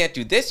honest. You can't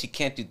do this, you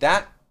can't do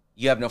that,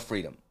 you have no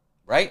freedom,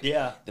 right?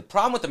 Yeah. The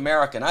problem with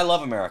America, and I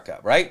love America,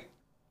 right?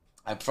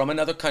 I'm from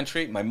another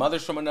country, my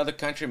mother's from another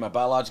country, my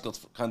biological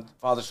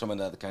father's from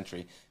another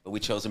country, but we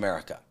chose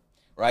America,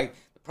 right?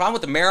 The problem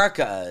with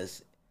America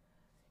is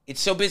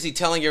it's so busy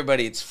telling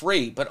everybody it's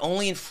free, but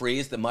only in free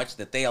is the much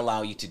that they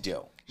allow you to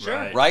do.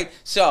 Sure. Right?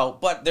 So,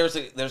 but there's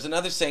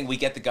another saying, we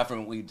get the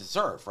government we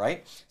deserve,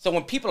 right? So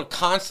when people are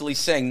constantly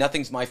saying,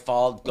 nothing's my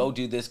fault, go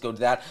do this, go do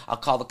that, I'll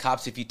call the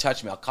cops if you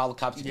touch me, I'll call the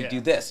cops if you do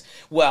this.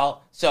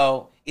 Well,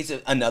 so it's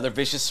another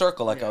vicious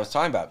circle like I was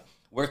talking about.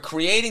 We're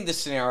creating the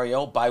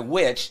scenario by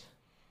which,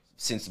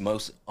 since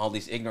all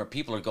these ignorant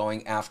people are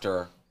going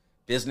after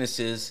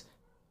businesses,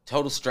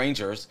 total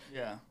strangers,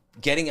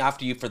 getting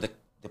after you for the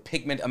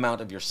pigment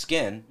amount of your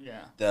skin,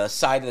 the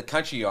side of the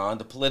country you're on,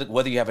 the political,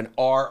 whether you have an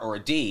R or a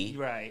D,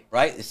 right?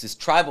 It's this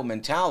tribal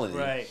mentality.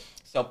 Right.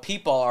 So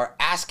people are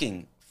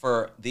asking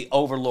for the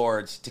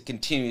overlords to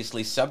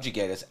continuously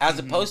subjugate us, as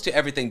opposed to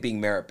everything being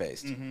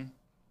merit-based.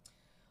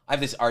 I have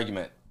this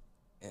argument,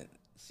 and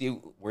see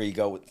where you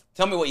go.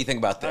 Tell me what you think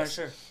about this.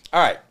 Sure.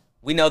 All right.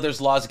 We know there's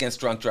laws against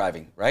drunk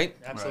driving, right?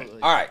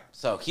 Absolutely. All right.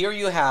 So here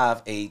you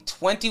have a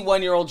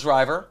 21-year-old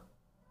driver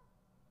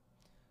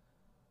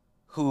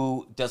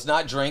who does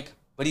not drink,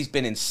 but he's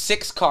been in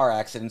 6 car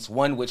accidents,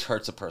 one which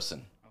hurts a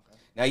person. Okay.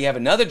 Now you have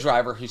another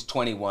driver who's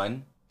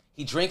 21.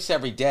 He drinks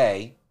every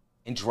day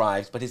and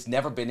drives, but has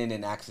never been in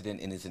an accident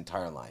in his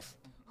entire life.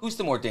 Who's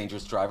the more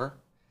dangerous driver?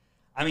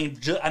 I mean,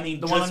 The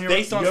one just on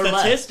based on your left.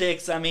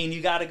 statistics, I mean, you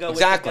got to go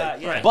Exactly.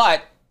 with the guy. Yeah.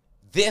 But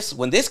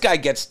when this guy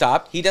gets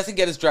stopped, he doesn't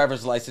get his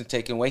driver's license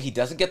taken away. He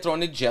doesn't get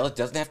thrown into jail. He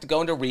doesn't have to go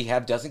into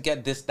rehab. Doesn't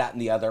get this, that,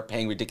 and the other,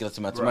 paying ridiculous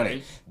amounts of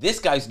money. This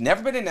guy's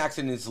never been in an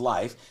accident in his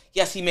life.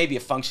 Yes, he may be a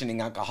functioning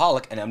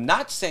alcoholic, and I'm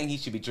not saying he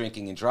should be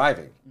drinking and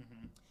driving.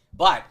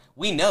 But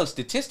we know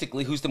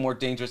statistically who's the more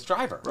dangerous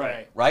driver.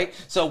 Right. Right?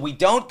 So we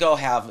don't go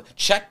have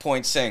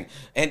checkpoints saying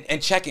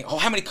and checking,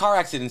 how many car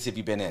accidents have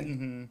you been in?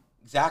 Mm-hmm.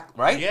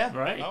 Exactly. Right? Yeah.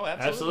 Right. Oh,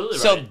 Absolutely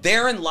So right.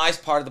 therein lies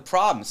part of the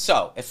problem.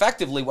 So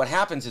effectively what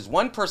happens is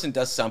one person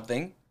does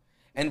something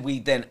and we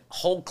then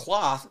whole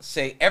cloth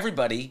say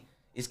everybody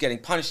is getting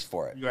punished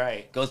for it.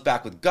 Right. Goes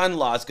back with gun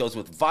laws, goes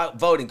with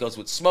voting, goes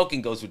with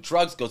smoking, goes with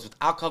drugs, goes with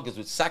alcohol, goes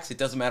with sex. It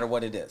doesn't matter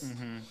what it is.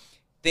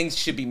 Things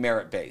should be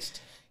merit-based.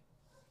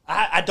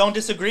 I don't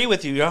disagree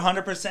with you. You're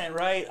 100%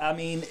 right. I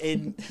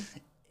mean,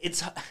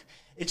 it's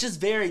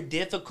just very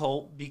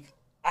difficult.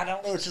 I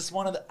don't know. It's just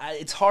one of the.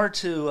 It's hard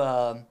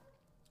to.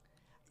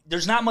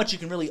 There's not much you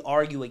can really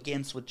argue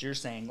against what you're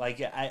saying.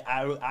 Like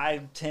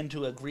I tend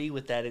to agree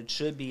with that. It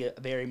should be a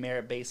very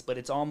merit based, but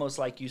it's almost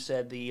like you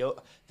said the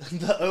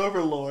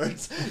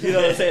overlords. You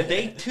know what I'm saying?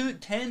 They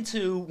tend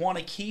to want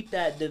to keep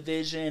that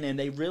division, and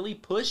they really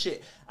push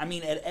it. I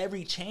mean, at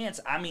every chance.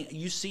 I mean,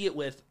 you see it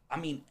with. I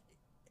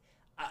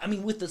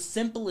mean, with the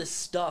simplest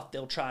stuff,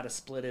 they'll try to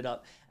split it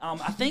up.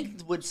 I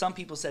think what some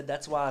people said,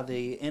 that's why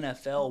the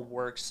NFL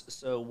works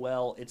so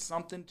well. It's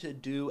something to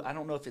do, I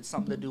don't know if it's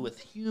something to do with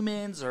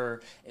humans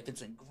or if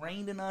it's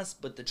ingrained in us,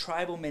 but the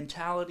tribal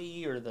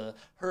mentality or the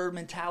herd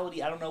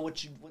mentality, I don't know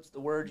what's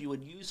the word you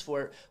would use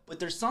for it, but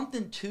there's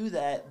something to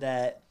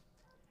that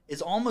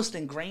is almost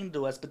ingrained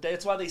to us, but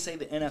that's why they say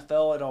the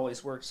NFL, it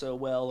always works so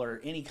well, or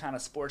any kind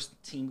of sports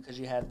team, because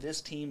you have this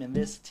team, and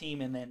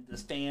then the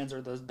fans or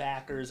those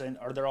backers,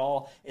 or they're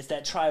all, it's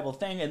that tribal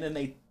thing, and then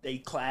they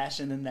clash,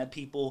 and then that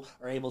people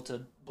are able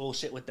to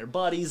bullshit with their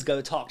buddies,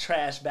 go talk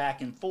trash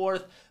back and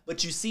forth,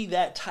 but you see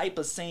that type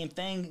of same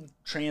thing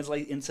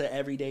translate into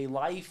everyday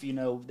life,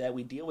 that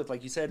we deal with.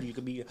 Like you said, you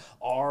could be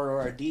R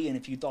or a D, and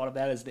if you thought of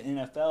that as the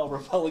NFL,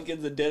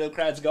 Republicans and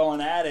Democrats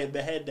going at it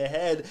head to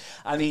head,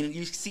 I mean,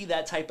 you see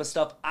that type of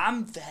stuff.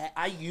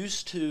 I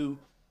used to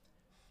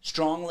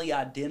strongly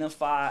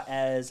identify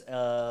as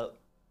a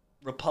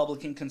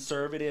Republican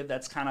conservative.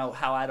 That's kind of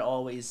how I'd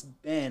always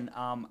been.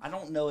 I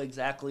don't know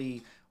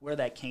exactly where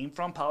that came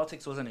from.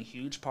 Politics wasn't a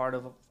huge part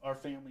of our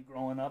family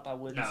growing up, I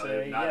wouldn't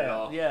say. Not at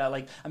all. Yeah,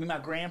 my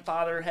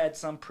grandfather had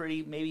some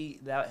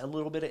a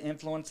little bit of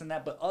influence in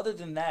that, but other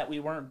than that, we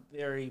weren't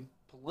very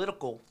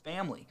political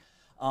family.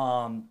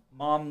 Mom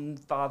and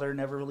father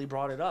never really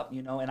brought it up,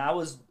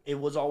 and it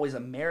was always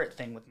a merit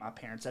thing with my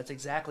parents. That's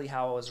exactly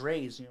how I was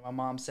raised. My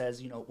mom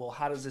says, well,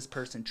 how does this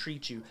person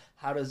treat you?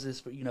 How does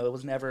this, it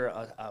was never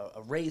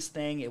a race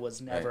thing. It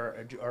was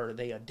never, are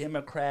they a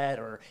Democrat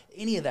or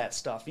any of that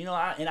stuff, and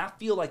I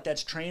feel like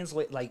that's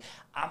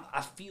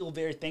I feel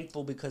very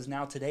thankful because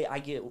now today I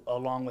get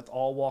along with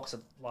all walks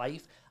of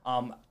life.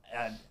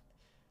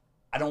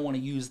 I don't want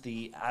to use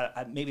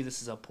maybe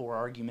this is a poor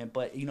argument,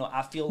 but,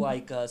 I feel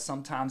like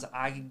sometimes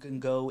I can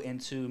go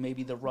into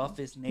maybe the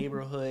roughest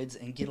neighborhoods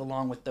and get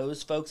along with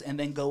those folks and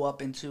then go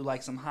up into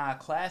like some high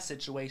class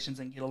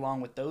situations and get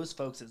along with those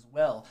folks as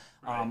well.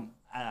 Right.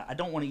 I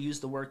don't want to use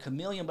the word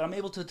chameleon, but I'm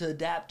able to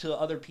adapt to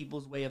other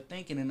people's way of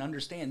thinking and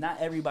understand not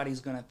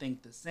everybody's going to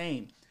think the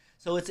same.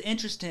 So it's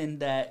interesting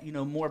that,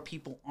 more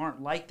people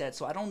aren't like that.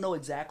 So I don't know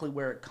exactly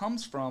where it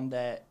comes from.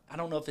 That I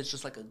don't know if it's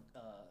just like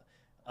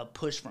a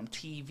push from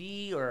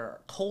TV or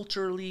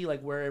culturally,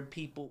 like where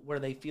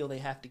they feel they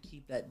have to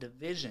keep that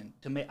division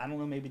to make, I don't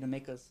know, maybe to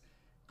make us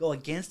go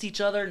against each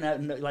other.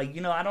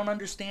 I don't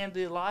understand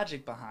the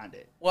logic behind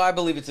it. Well, I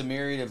believe it's a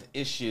myriad of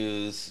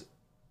issues,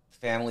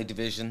 family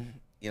division,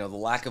 the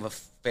lack of a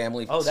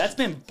family. Oh, that's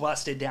been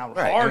busted down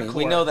right. hardcore. I mean,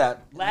 we know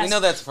that. We know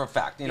that's for a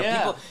fact.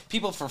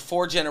 People for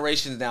 4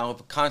 generations now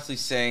have constantly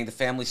saying the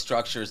family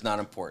structure is not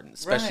important,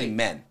 especially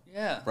men.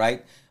 Yeah.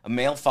 Right? A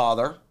male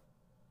father,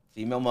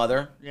 female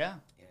mother. Yeah.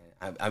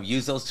 I've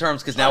used those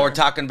terms because now we're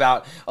talking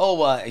about,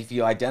 if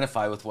you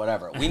identify with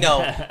whatever. We know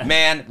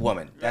man,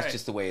 woman. That's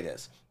just the way it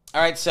is.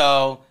 All right,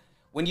 so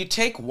when you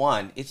take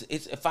one,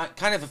 it's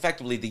kind of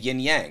effectively the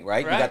yin-yang,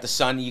 right? You got the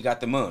sun, you got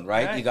the moon,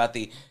 right? You got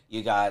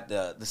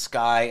the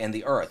sky and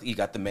the earth. You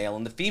got the male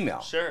and the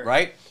female,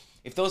 right?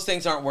 If those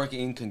things aren't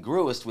working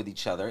incongruous with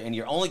each other and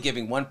you're only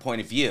giving one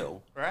point of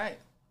view, right?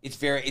 It's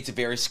a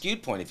very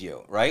skewed point of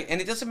view, right? And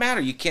it doesn't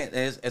matter. You can't,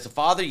 as a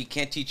father, you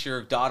can't teach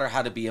your daughter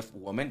how to be a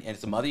woman, and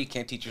as a mother, you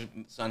can't teach your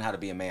son how to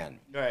be a man.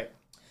 Right.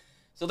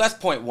 So that's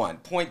point one.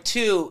 Point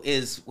two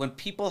is when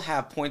people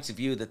have points of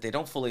view that they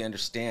don't fully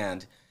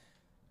understand,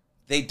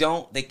 they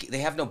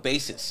have no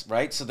basis,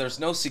 right? So there's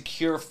no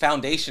secure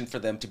foundation for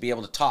them to be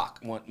able to talk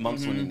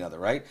amongst one another,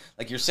 right?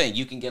 Like you're saying,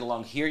 you can get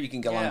along here, you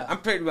can get along.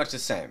 I'm pretty much the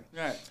same.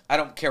 Right. I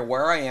don't care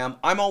where I am.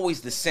 I'm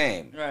always the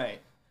same. Right.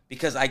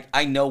 Because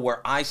I know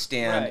where I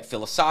stand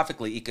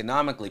philosophically,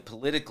 economically,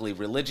 politically,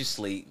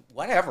 religiously,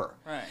 whatever.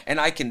 Right. And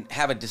I can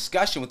have a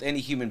discussion with any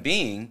human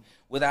being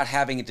without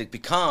having it to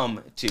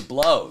become to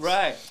blows.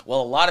 Right.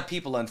 Well, a lot of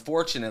people,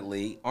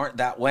 unfortunately, aren't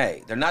that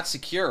way. They're not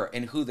secure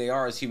in who they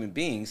are as human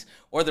beings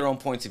or their own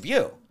points of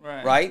view.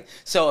 Right?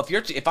 So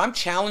if I'm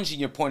challenging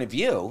your point of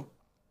view,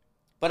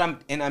 but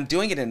I'm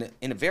doing it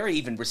in a very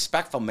even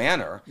respectful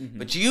manner,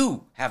 but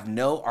you have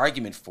no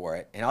argument for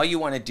it, and all you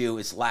want to do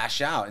is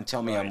lash out and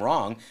tell me I'm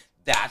wrong,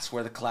 that's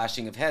where the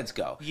clashing of heads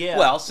go. Yeah.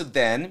 Well, so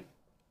then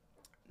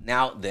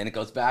it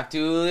goes back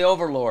to the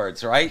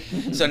overlords, right?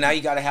 So now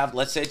you got to have,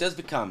 let's say it does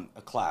become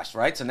a clash,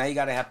 right? So now you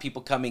got to have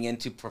people coming in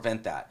to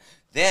prevent that.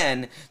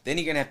 Then you're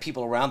going to have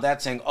people around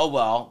that saying, oh,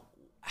 well,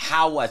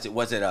 how was it?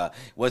 Was it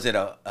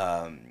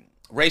a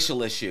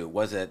racial issue?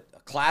 Was it a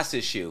class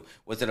issue?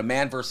 Was it a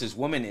man versus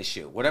woman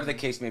issue? Whatever the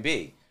case may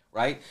be,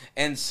 right?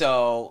 And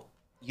so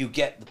you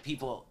get the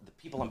people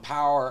in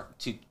power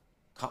to,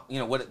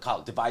 what it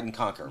called, divide and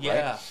conquer,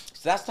 Yeah. right?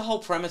 So that's the whole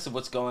premise of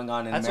what's going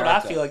on in That's America.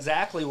 what I feel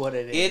exactly what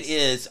it is. It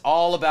is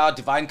all about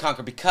divide and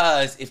conquer,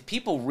 because if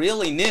people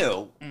really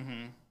knew,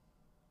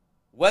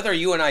 whether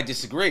you and I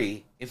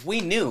disagree, if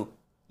we knew,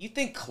 you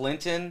think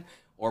Clinton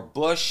or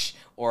Bush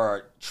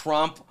or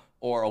Trump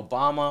or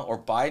Obama or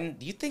Biden,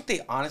 do you think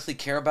they honestly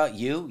care about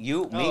you,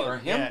 me, or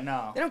him? Yeah,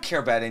 no. They don't care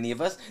about any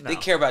of us. No. They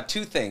care about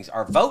two things: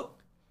 our vote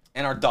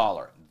and our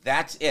dollar.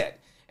 That's it.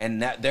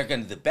 And that they're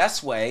going to, the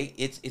best way,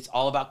 it's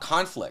all about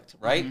conflict,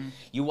 right?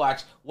 You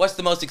watch, what's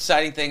the most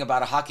exciting thing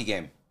about a hockey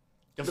game?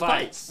 The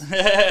fights.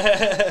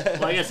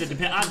 Well, I guess it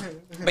depends.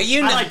 But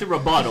you know, I like the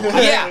rebuttal.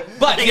 yeah, I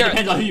but think it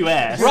depends on who you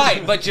ask.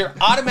 right, but your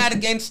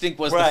automatic instinct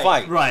was the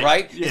fight,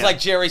 right, It's yeah. like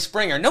Jerry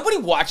Springer. Nobody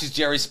watches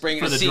Jerry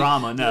Springer For to the see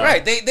drama, no.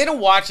 Right, they don't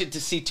watch it to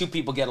see two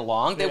people get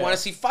along. They Yeah. want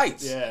to see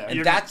fights, Yeah. and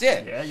You're- that's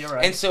it. yeah, you're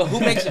right. And so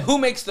who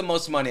makes the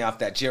most money off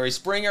that? Jerry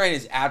Springer and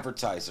his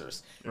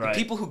advertisers. Right. The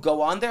people who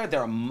go on there,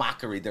 they're a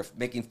mockery. They're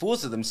making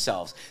fools of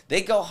themselves.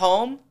 They go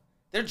home,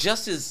 they're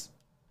just as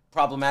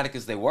problematic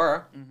as they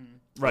were.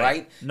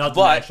 Right? Nothing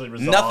but actually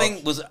resolved.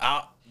 nothing was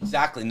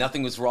exactly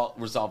nothing was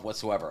resolved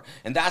whatsoever,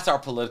 and that's our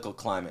political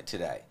climate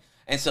today.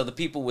 And so the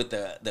people with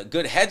the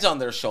good heads on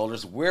their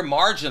shoulders, we're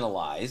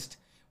marginalized.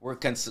 We're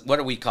what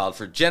are we called?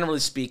 For generally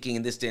speaking,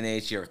 in this day and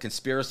age, you're a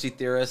conspiracy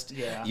theorist.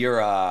 Yeah.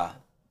 You're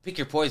pick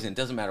your poison. It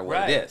doesn't matter what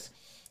Right. it is.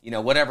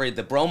 Whatever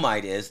the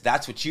bromide is,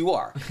 that's what you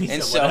are.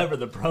 And So so whatever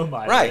the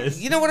bromide right,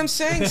 is. you know what I'm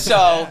saying?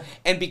 So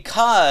and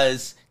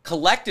because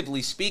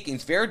collectively speaking,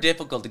 it's very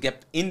difficult to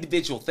get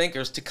individual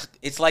thinkers to.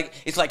 It's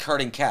like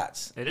herding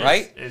cats, It is.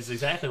 right? It's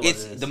exactly what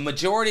It's it is. the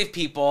majority of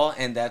people,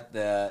 and that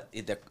they're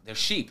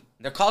sheep.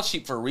 They're called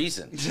sheep for a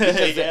reason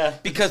because, Yeah.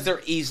 because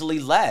they're easily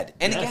led.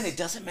 And Yes. again, it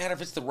doesn't matter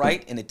if it's the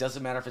right and it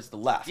doesn't matter if it's the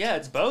left. Yeah,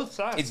 it's both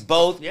sides. It's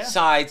both Yeah.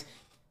 sides,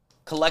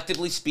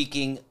 collectively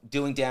speaking,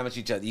 doing damage to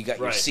each other. You got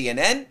your Right.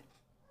 CNN,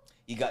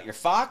 you got your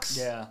Fox,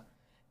 Yeah.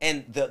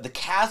 and the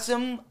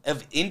chasm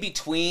of in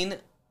between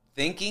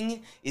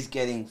thinking is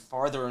getting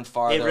farther and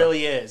farther It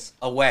really is.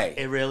 away.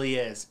 It really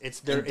is. It's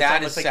And it's that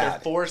almost is like they're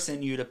sad.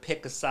 forcing you to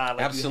pick a side.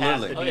 Like Absolutely. You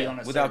have to Oh, be yeah. on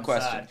a Without certain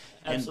question. side.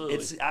 And Absolutely.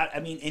 it's I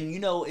mean,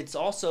 and it's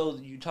also,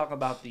 you talk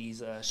about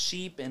these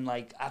sheep, and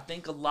like I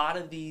think a lot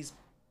of these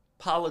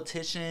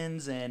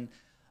politicians and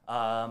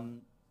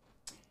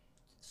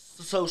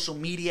social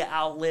media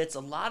outlets, a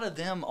lot of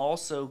them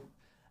also,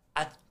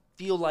 I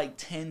feel like,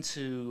 tend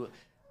to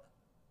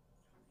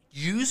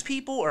use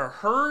people or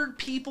herd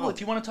people. If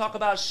you want to talk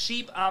about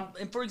sheep,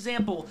 and for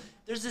example,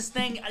 there's this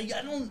thing.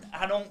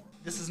 I don't.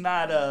 This is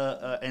not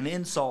an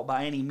insult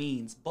by any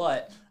means,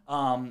 but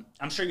I'm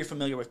sure you're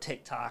familiar with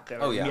TikTok.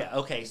 Oh, yeah.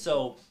 Okay.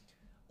 So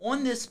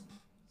on this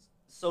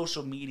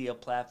social media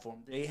platform,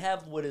 they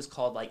have what is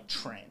called like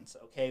trends.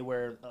 Okay,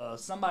 where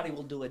somebody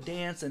will do a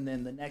dance, and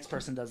then the next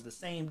person does the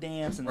same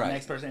dance, and the Right.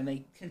 next person, and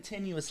they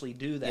continuously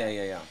do that.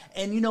 Yeah.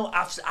 And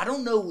I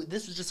don't know.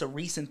 This was just a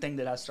recent thing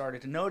that I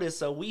started to notice.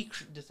 So we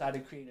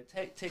decided to create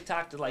a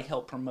TikTok to like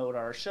help promote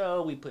our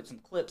show. We put some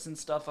clips and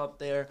stuff up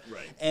there.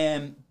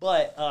 Right.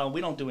 But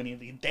we don't do any of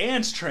the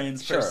dance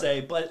trends per Sure.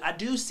 se. But I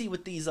do see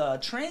with these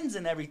trends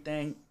and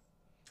everything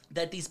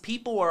that these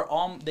people are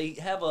on. They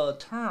have a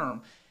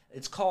term.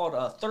 It's called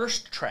a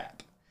thirst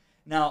trap.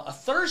 Now, a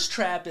thirst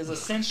trap is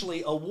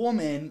essentially a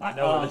woman. I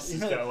know where this is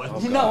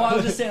going. No, I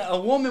was just saying a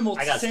woman will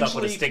I got stuck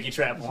with a essentially. sticky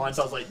trap once.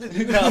 I was like,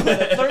 No,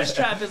 but a thirst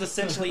trap is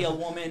essentially a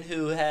woman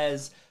who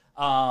has,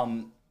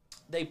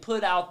 they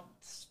put out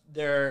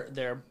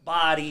their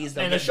bodies.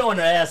 and they're showing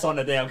their ass on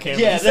the damn camera.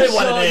 Yeah, You say they're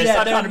what showing- it is. yeah,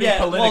 Stop they're- trying to be yeah,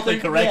 well, politically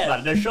they're- correct yeah. about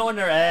it. They're showing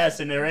their ass,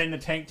 and they're in the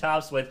tank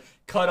tops with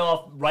cut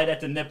off right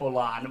at the nipple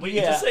line. We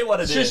can just say what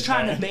it is. Just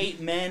trying man. to bait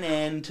men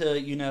into,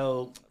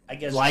 I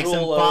guess, likes and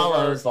drool over-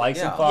 follows, likes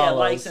Yeah. and follows. Yeah,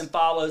 likes and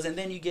follows, and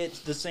then you get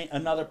the same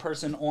another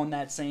person on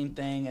that same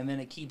thing, and then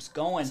it keeps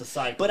going. It's a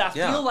cycle. But I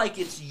Yeah. feel like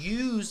it's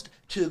used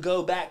to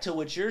go back to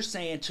what you're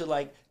saying, to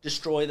like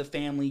destroy the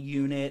family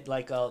unit.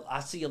 Like I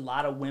see a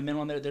lot of women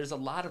on there. There's a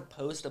lot of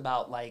posts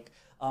about like.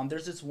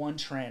 There's this one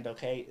trend,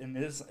 okay, and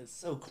it's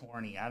so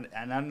corny, and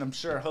I'm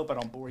sure, I hope I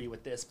don't bore you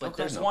with this, but Okay,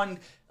 there's no. one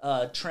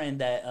trend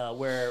that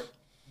where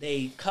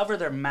they cover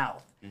their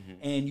mouth, Mm-hmm.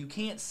 and you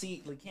can't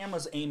see, the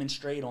camera's aiming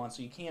straight on,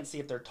 so you can't see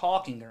if they're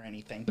talking or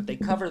anything, but they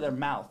cover their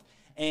mouth.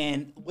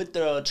 And what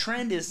the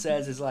trend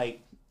says is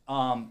like,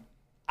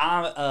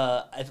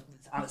 I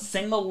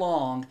sing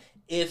along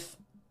if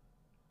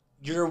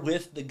you're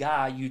with the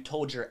guy you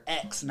told your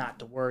ex not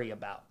to worry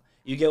about.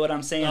 You get what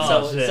I'm saying?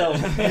 Oh, shit. So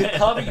you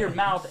cover your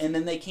mouth, and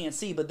then they can't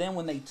see. But then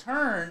when they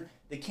turn,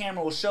 the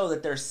camera will show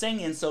that they're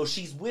singing, so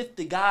she's with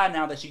the guy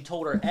now that she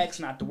told her ex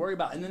not to worry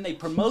about, and then they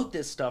promote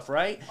this stuff,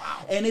 right? Wow.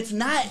 And it's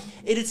not,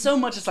 it is so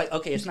much, it's like,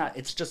 okay, it's not,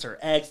 it's just her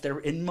ex,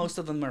 and most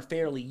of them are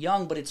fairly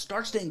young, but it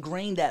starts to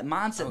ingrain that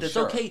mindset that's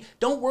okay,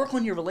 don't work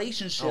on your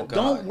relationship,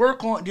 don't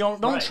work on,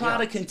 don't try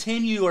to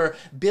continue or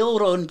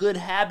build on good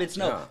habits,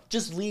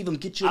 just leave them,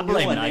 get you a new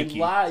one. Nike.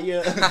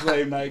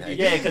 Blame Nike.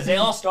 Yeah, because they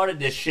all started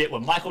this shit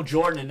with Michael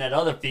Jordan and that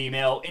other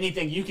female,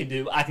 anything you can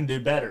do, I can do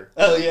better.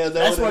 Oh yeah,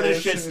 that's where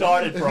this shit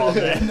started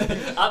from.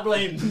 I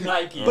blame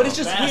Nike. But it's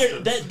just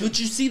weird. But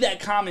you see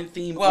that common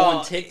theme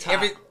on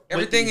TikTok.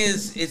 Everything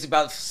is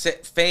about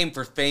fame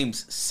for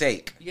fame's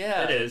sake.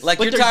 Yeah, it is. Like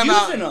but they're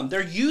using them.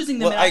 They're using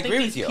them. Well, and I agree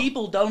think with these you.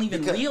 people don't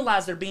even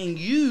realize they're being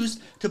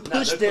used to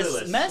push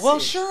this message. Well,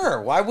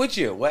 sure. Why would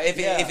you? Well, if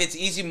it's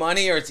easy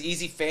money or it's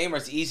easy fame or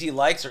it's easy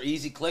likes or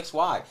easy clicks,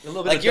 why?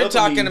 Like you're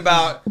talking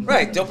about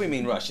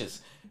dopamine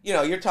rushes. You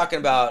know, you're talking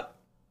about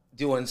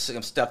doing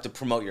some stuff to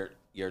promote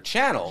your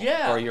channel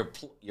or your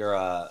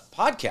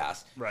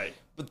podcast. Right.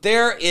 But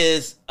there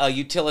is a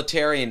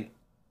utilitarian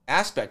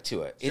aspect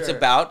to it. Sure. It's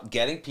about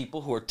getting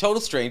people who are total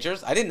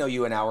strangers. I didn't know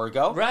you an hour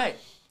ago. Right.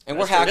 And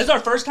we're having this is our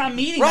first time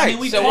meeting. Right. I mean,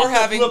 we've we're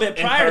having a little bit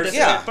prior to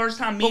this first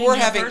time meeting. But we're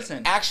having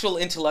person. actual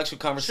intellectual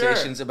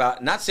conversations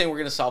about not saying we're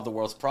going to solve the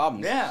world's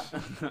problems. Yeah.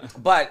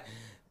 But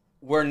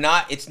we're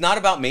not. It's not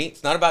about me.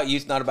 It's not about you.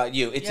 It's not about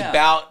you. It's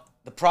about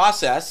the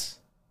process,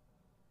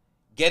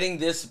 getting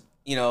this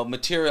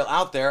material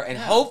out there, and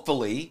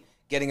hopefully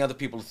getting other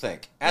people to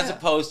think, as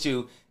opposed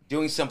to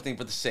doing something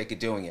for the sake of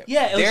doing it.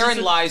 Yeah,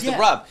 therein lies the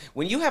rub.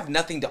 When you have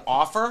nothing to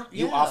offer,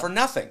 you offer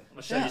nothing.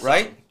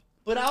 Right?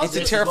 But it's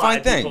a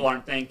terrifying thing. People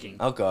aren't thinking.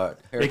 Oh God!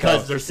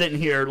 Because they're sitting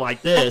here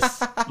like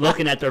this,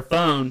 looking at their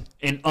phone,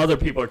 and other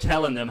people are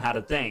telling them how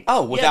to think.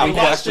 Oh, without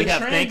question. We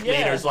have think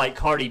leaders like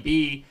Cardi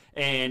B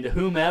and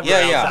whomever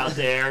else out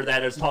there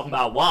that is talking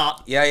about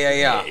WAP.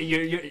 Yeah.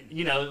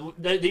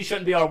 These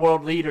shouldn't be our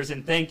world leaders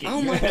in thinking.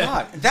 Oh my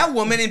God! That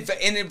woman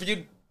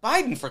interviewed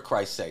Biden, for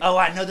Christ's sake. Oh,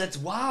 I know, that's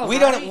wild. We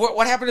don't.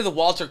 What happened to the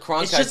Walter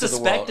Cronkite of the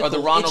world, or the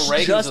Ronald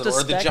Reagans of the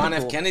world, or the John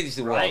F. Kennedys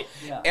of the world?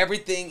 Yeah.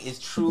 Everything is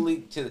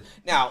truly to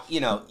now.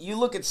 You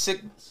look at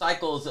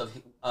cycles of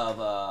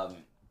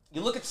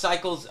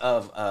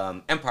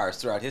empires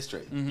throughout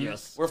history. Mm-hmm.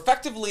 Yes, we're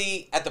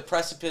effectively at the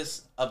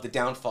precipice of the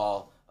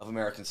downfall of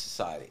American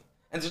society.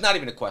 And there's not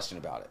even a question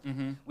about it.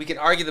 Mm-hmm. We can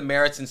argue the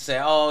merits and say,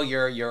 "Oh,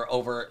 you're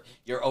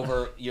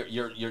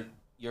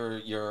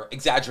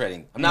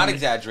exaggerating." I'm not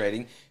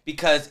exaggerating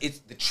because it's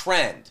the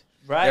trend.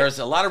 Right. There's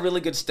a lot of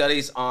really good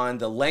studies on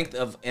the length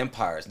of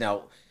empires.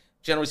 Now,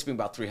 generally speaking,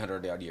 about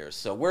 300 odd years.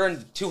 So we're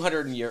in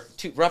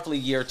roughly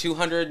year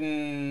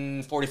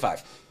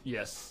 245.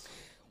 Yes.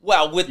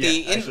 Well, with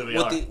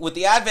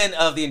the advent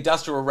of the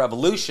Industrial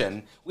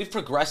Revolution, we've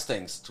progressed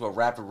things to a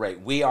rapid rate.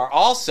 We are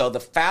also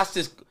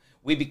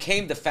we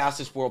became the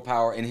fastest world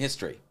power in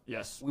history.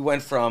 Yes. We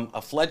went from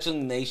a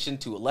fledgling nation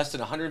to less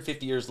than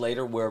 150 years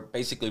later, we're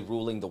basically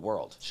ruling the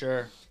world.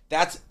 Sure.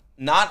 That's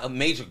not a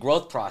major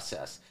growth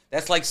process.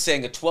 That's like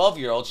saying a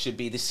 12-year-old should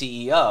be the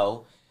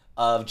CEO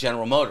of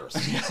General Motors.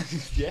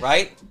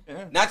 Right?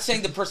 Yeah. Not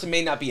saying the person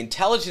may not be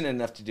intelligent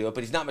enough to do it,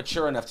 but he's not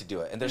mature enough to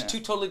do it. And there's two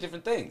totally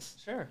different things.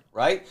 Sure.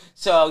 Right?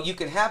 So you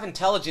can have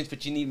intelligence,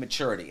 but you need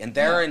maturity. And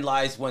therein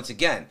lies, once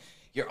again,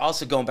 you're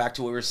also going back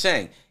to what we were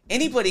saying.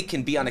 Anybody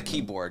can be on a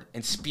keyboard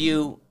and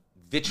spew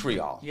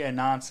vitriol. Yeah,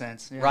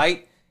 nonsense. Yeah.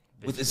 Right?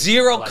 With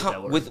zero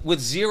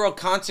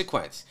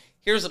consequence.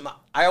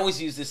 I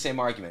always use this same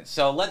argument.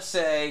 So let's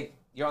say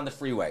you're on the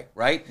freeway,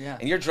 right? Yeah.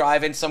 And you're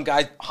driving, some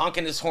guy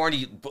honking his horn,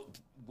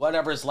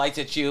 his lights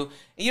at you,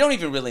 and you don't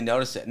even really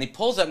notice it. And he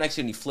pulls up next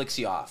to you and he flicks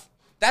you off.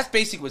 That's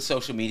basically what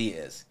social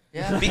media is.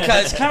 Yeah.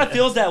 Because it kind of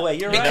feels that way.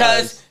 You're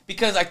right.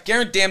 Because I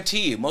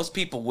guarantee you, most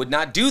people would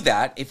not do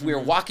that if we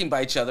were walking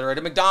by each other at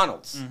a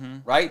McDonald's,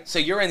 right? So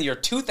you're in your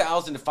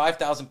 2,000 to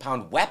 5,000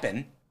 pound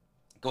weapon,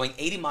 going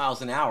 80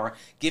 miles an hour,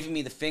 giving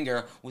me the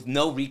finger with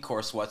no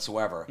recourse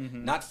whatsoever,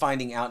 not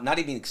finding out, not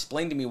even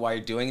explaining to me why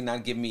you're doing it,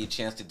 not giving me a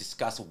chance to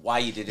discuss why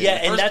you did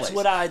it in the first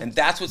place. And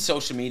that's what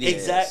social media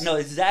is. No,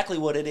 exactly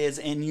what it is.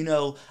 And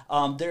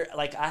there,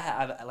 like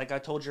I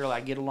told you, I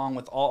get along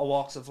with all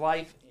walks of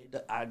life.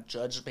 I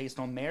judge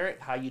based on merit,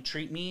 how you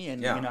treat me,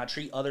 and I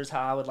treat others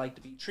how I would like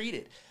to be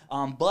treated.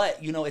 But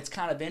it's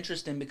kind of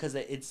interesting because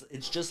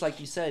it's just like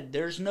you said.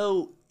 There's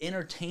no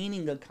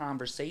entertaining a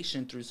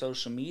conversation through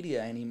social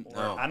media anymore.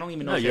 No. I don't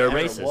even know if you're it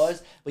racist. ever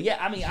was. But yeah,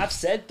 I mean, I've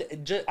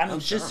said,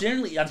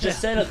 generally, I've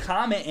just said a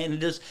comment,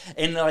 and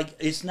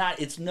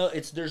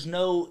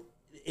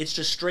it's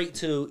just straight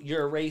to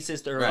you're a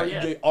racist or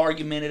you're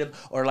argumentative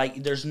or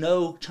like there's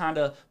no trying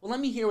to let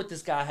me hear what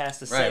this guy has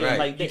to say. Right.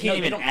 Like you can't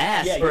even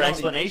ask for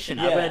explanation.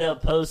 I read a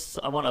post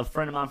a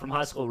friend of mine from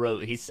high school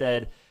wrote. He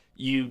said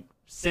you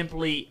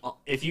simply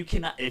you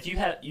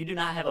do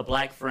not have a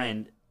black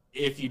friend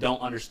if you don't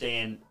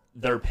understand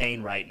their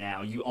pain right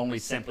now. You only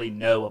simply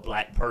know a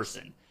black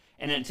person.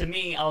 And then to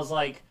me, I was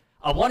like,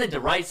 I wanted to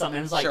write something.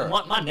 And it's like, Sure.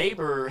 my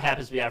neighbor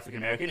happens to be African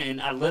American,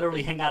 and I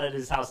literally hang out at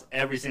his house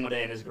every single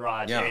day in his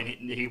garage. Yeah. And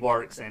he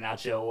works, and I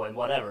chill and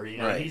whatever. You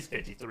know, Right. he's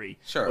 53,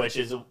 Sure. which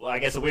is, I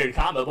guess, a weird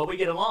combo, but we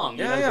get along.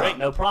 You Yeah, know, yeah. great,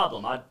 no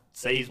problem. I'd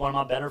say he's one of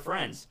my better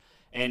friends.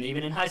 And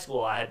even in high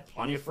school, I had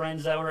plenty of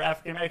friends that were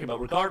African American. But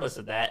regardless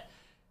of that,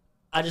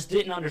 I just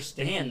didn't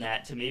understand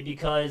that to me,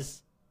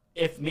 because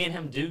if me and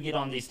him do get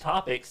on these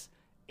topics,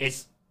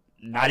 it's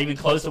not even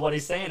close to what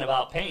he's saying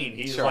about pain.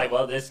 He's Sure. like,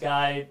 well, this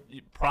guy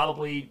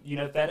probably,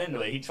 fed into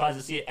it. He tries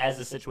to see it as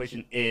the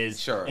situation is,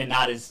 Sure. and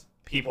not as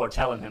people are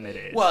telling him it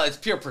is. Well, it's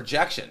pure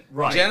projection.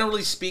 Right.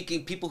 Generally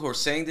speaking, people who are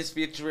saying this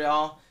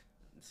vitriol,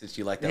 since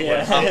you like that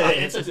yeah, word,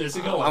 it's a good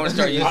one. I'm gonna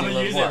start using I'm it a gonna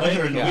little use it more.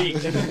 later in Yeah.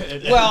 the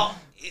week. well,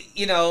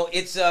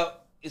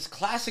 it's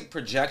classic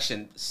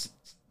projection,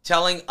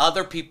 telling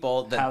other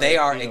people that How they they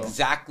are feel.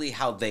 exactly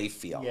how they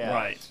feel. Yeah.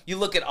 Right. You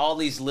look at all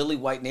these lily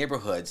white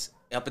neighborhoods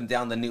up and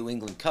down the New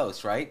England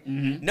coast, right?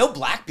 Mm-hmm. No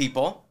black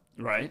people.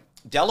 Right.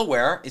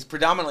 Delaware is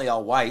predominantly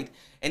all white,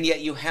 and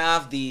yet you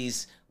have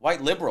these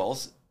white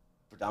liberals,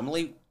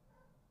 predominantly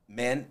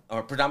men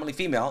or predominantly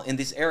female in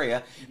this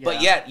area, but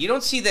Yeah. yet you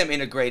don't see them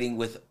integrating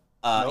with.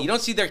 You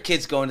don't see their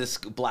kids going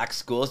to black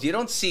schools. You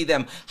don't see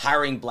them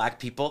hiring black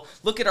people.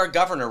 Look at our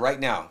governor right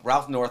now,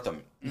 Ralph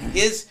Northam.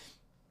 His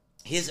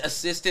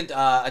assistant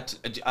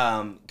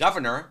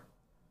governor,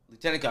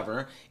 lieutenant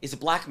governor, is a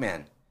black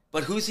man.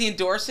 But who's he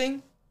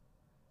endorsing?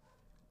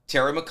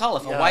 Terry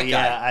McAuliffe, a white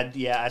guy.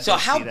 I So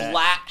did how see that.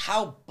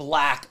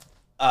 black,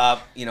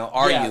 are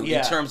Yeah, you yeah.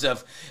 in terms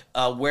of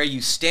where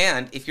you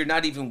stand if you're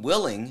not even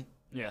willing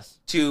Yes.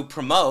 to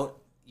promote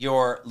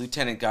your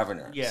lieutenant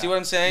governor? Yeah. See what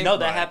I'm saying? No,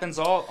 that Right. happens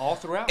all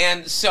throughout.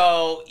 And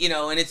so,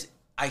 and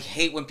I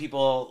hate when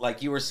people,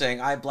 like you were saying,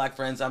 I have black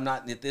friends, I'm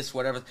not this,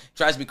 whatever. It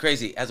drives me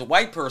crazy. As a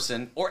white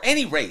person, or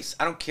any race,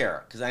 I don't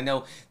care. Because I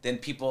know then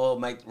people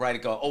might write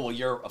it, go, oh,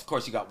 well, of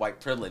course you got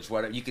white privilege.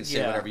 Whatever, you can say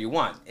Yeah. whatever you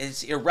want.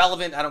 It's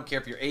irrelevant. I don't care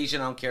if you're Asian.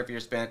 I don't care if you're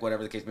Hispanic,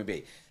 whatever the case may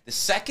be. The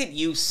second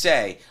you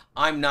say,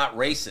 I'm not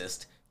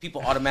racist,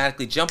 people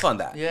automatically jump on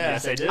that. Yeah.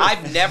 Yes, I do.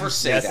 I've never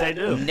said Yes, that. I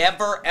do.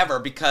 Never, ever.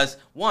 Because,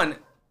 one,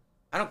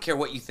 I don't care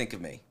what you think of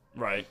me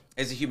Right.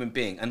 as a human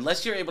being.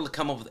 Unless you're able to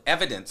come up with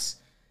evidence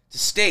to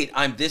state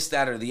I'm this,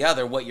 that, or the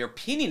other, what your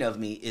opinion of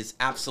me is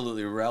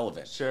absolutely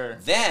irrelevant. Sure.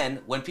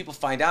 Then, when people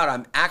find out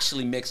I'm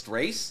actually mixed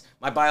race,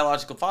 my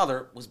biological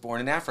father was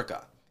born in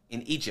Africa,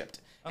 in Egypt.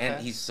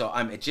 And Okay.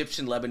 I'm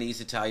Egyptian, Lebanese,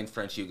 Italian,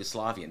 French,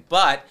 Yugoslavian.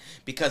 But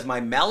because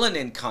my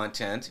melanin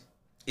content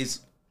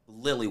is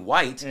lily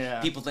white, Yeah.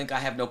 people think I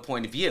have no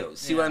point of view.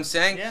 See Yeah. what I'm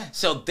saying? Yeah.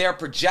 So they're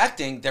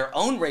projecting their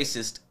own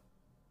racist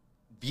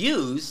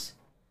views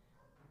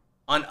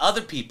on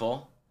other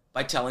people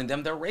by telling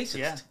them they're racist.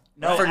 Yeah.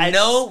 For No,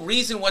 no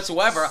reason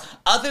whatsoever,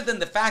 other than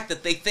the fact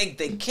that they think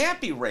they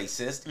can't be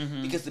racist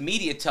Mm-hmm. because the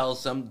media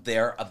tells them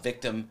they're a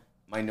victim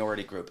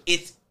minority group.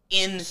 It's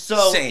insane.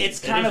 So it's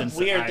kind It of is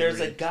weird. insane. I There's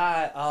a agree.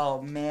 guy.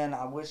 Oh man,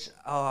 I wish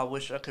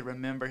I could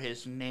remember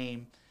his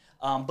name.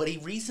 But he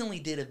recently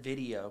did a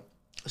video.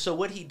 So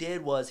what he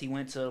did was he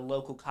went to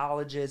local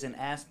colleges and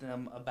asked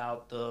them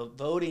about the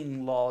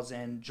voting laws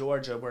in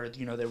Georgia, where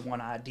they're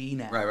one ID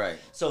now. Right.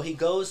 So he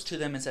goes to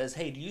them and says,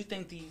 "Hey, do you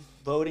think these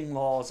voting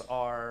laws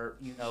are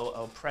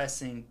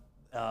oppressing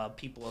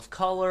people of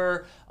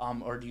color,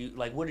 or do you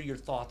what are your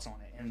thoughts on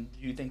it? And do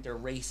you think they're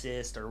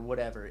racist or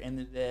whatever?"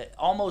 And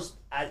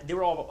they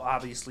were all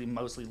obviously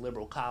mostly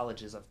liberal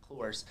colleges, of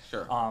course.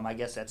 Sure. I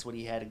guess that's what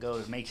he had to go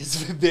to make his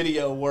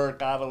video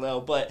work. I don't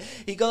know, but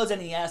he goes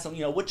and he asks them,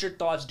 what's your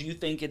thoughts? Do you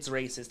think it's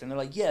racist? And they're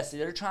like, yes,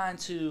 they're trying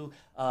to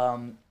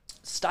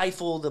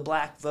stifle the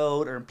black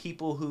vote or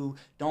people who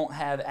don't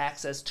have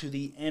access to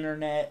the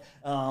internet.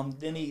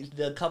 Then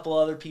a couple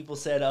other people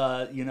said,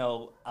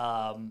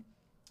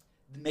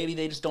 maybe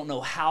they just don't know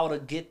how to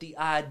get the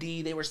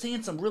ID. They were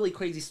saying some really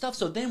crazy stuff.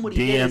 So then what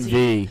he did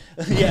is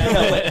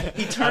but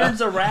he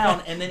turns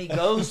around and then he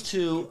goes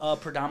to a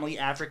predominantly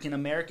African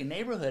American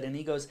neighborhood and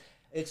he goes,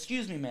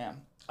 "Excuse me,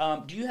 ma'am,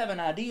 do you have an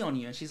ID on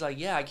you?" And she's like,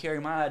 "Yeah, I carry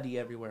my ID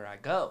everywhere I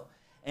go."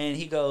 And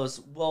he goes,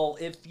 "Well,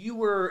 if you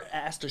were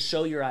asked to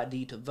show your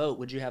ID to vote,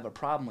 would you have a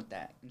problem with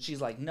that?" And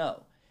she's like,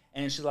 "No."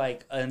 And she's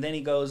like, and then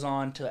he goes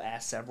on to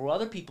ask several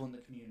other people in the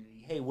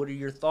community, "Hey, what are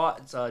your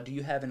thoughts? Do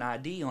you have an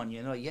ID on you?"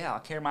 And they're like, "Yeah, I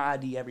carry my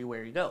ID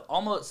everywhere you go."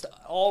 Almost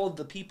all of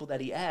the people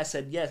that he asked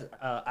said, "Yes,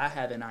 I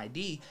have an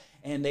ID."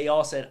 And they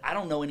all said, "I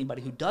don't know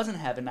anybody who doesn't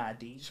have an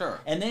ID." Sure.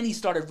 And then he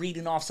started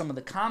reading off some of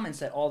the comments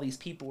that all these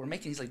people were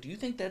making. He's like, "Do you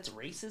think that's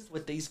racist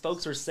what these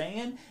folks are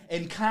saying?"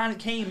 And kind of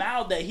came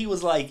out that he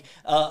was like,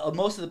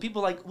 most of the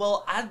people like,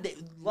 well,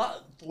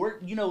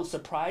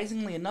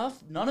 surprisingly enough,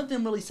 none of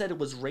them really said it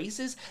was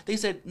racist. They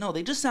said, no,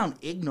 they just sound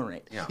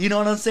ignorant. Yeah. You know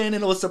what I'm saying?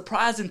 And it was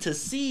surprising to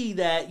see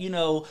that,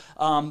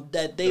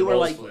 that they The were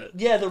roles like, flip.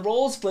 yeah, the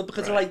roles flip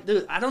because they're Right. like,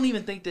 dude, I don't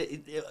even think that,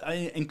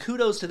 and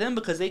kudos to them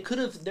because they could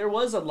have, there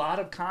was a lot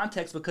of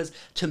context because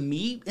to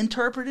me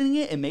interpreting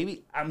it, and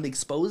maybe I'm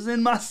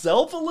exposing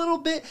myself a little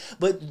bit,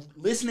 but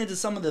listening to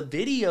some of the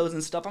videos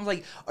and stuff, I'm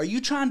like, are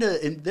you trying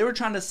to, and they were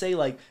trying to say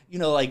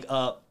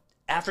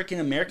African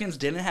Americans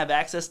didn't have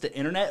access to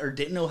internet or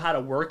didn't know how to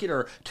work it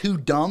or too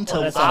dumb to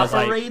That sounds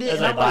operate like, it.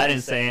 That's like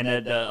Biden saying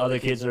that the other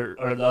kids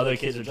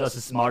are just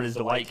as smart as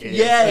the white kids.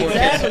 Yeah,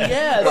 exactly.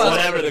 Yeah. Or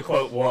whatever the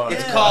quote was.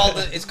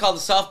 It's called the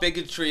soft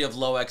bigotry of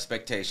low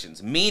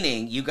expectations,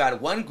 meaning you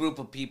got one group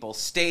of people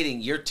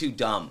stating you're too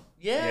dumb.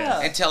 Yeah.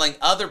 And telling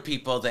other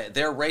people that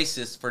they're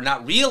racist for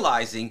not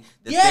realizing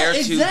that Yeah,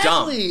 they're too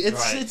dumb.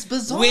 It's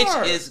bizarre. Which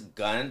is,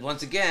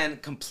 once again,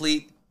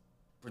 complete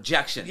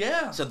projection.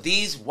 Yeah. So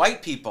these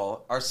white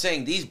people are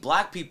saying these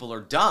black people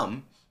are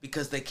dumb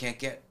because they can't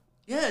get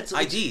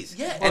IDs.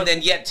 Yeah. And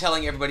then yet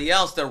telling everybody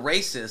else they're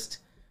racist.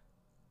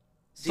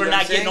 For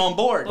not getting on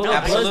board. But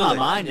what blows my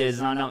mind is,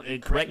 and I know,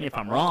 correct me if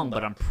I'm wrong,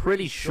 but I'm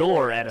pretty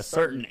sure at a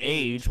certain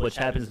age, which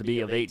happens to be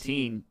of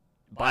 18,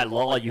 by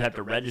law, you have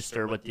to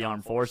register with the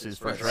armed forces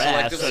for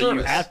draft. So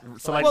you have,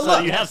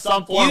 you have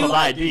some form of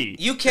ID.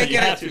 You can't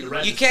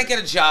get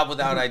a job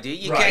without ID.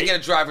 You can't get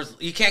a driver's.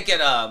 You can't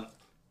get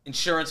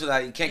insurance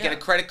without. You can't get a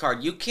credit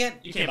card. You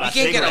can't get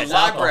a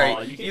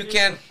library. You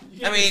can't.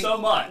 I mean, so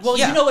much. Well,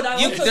 you know what?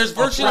 There's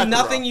virtually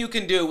nothing you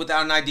can do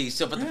without an ID.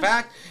 So, but the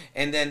fact,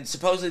 and then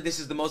supposedly this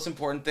is the most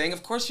important thing.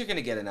 Of course, you're going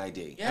to get an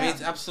ID. Yeah. I mean,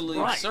 it's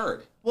absolutely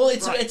absurd. Well,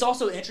 it's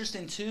also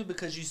interesting too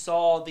because you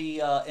saw the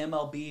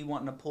MLB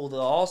wanting to pull the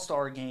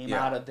All-Star game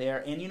out of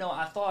there, and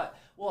I thought,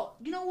 well,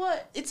 you know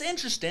what? It's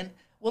interesting.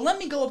 Well, let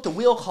me go up to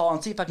Wheel Call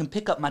and see if I can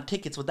pick up my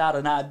tickets without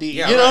an ID.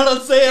 Yeah, you know what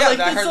I'm saying? Yeah, like,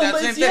 I heard that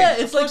same thing. Yeah,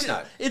 it's of course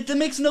like not. It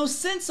makes no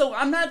sense. So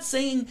I'm not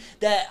saying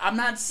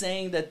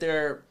that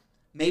there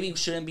maybe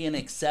shouldn't be an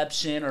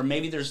exception or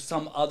maybe there's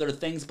some other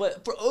things,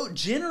 but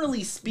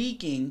generally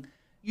speaking,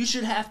 you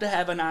should have to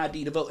have an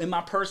ID to vote, in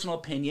my personal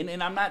opinion.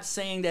 And I'm not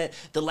saying that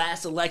the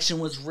last election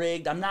was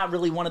rigged. I'm not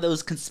really one of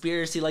those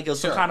conspiracy, like it was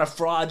some kind of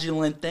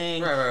fraudulent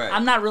thing. Right.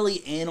 I'm not really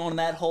in on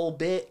that whole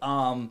bit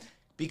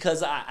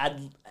because I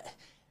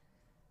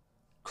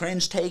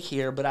cringe take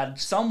here, but I'd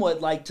somewhat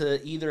like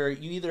to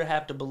either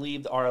have to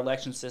believe our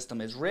election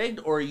system is rigged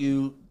or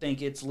you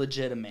think it's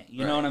legitimate.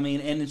 You know what I mean?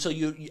 And so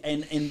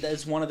and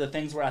that's one of the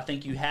things where I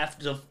think you have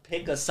to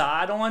pick a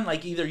side on.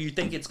 Like either you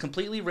think it's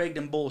completely rigged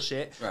and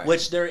bullshit,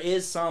 which there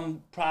is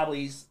some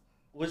probably.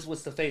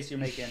 What's the face you're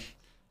making?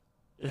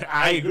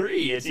 I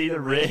agree. It's either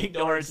rigged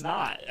or it's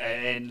not.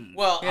 And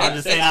I'm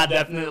just saying I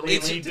definitely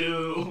lean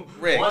to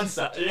one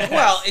side. Yes,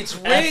 well, it's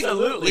rigged.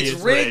 Absolutely,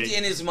 it's rigged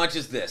in as much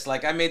as this.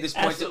 Like I made this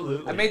point.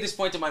 I made this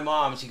point to my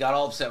mom, and she got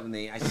all upset with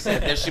me. I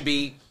said there should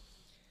be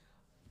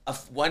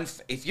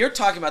if you're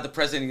talking about the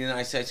president of the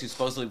United States who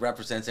supposedly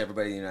represents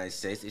everybody in the United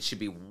States, it should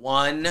be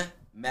one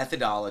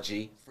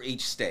methodology for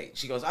each state.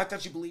 She goes, I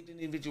thought you believed in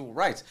individual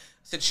rights.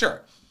 I said,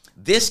 sure.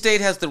 This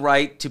state has the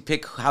right to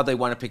pick how they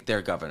want to pick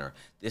their governor.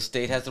 This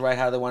state has the right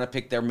how they want to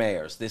pick their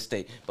mayors. This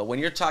state. But when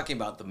you're talking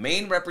about the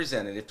main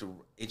representative,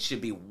 it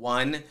should be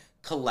one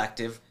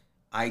collective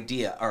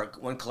idea or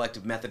one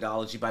collective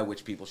methodology by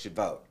which people should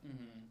vote.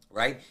 Mm-hmm.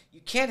 Right?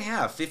 You can't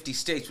have 50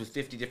 states with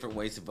 50 different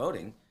ways of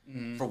voting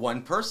for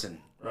one person.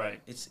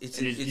 Right.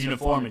 It's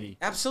uniformity.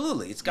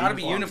 Absolutely. It's got to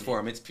be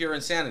uniform. It's pure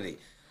insanity.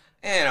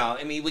 And,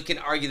 I mean, we can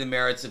argue the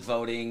merits of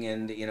voting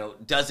and,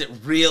 does it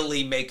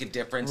really make a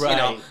difference?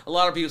 Right. A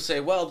lot of people say,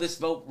 well, this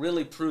vote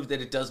really proved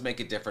that it does make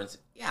a difference.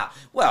 Yeah,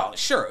 well,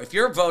 sure. If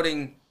you're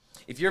voting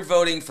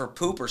for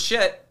poop or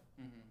shit,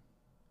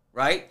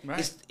 right?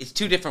 It's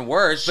two different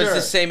words, but it's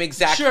the same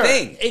exact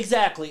thing.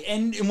 Exactly.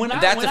 And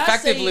that's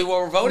effectively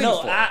what we're voting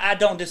for. No, I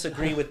don't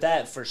disagree with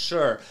that for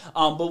sure.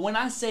 But when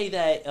I say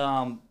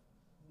that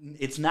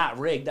it's not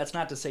rigged, that's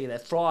not to say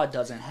that fraud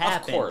doesn't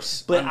happen. Of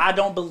course. But I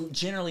don't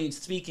generally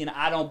speaking,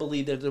 I don't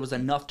believe that there was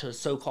enough to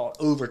so-called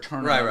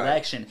overturn an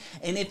election.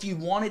 And if you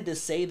wanted to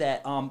say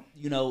that,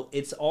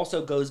 it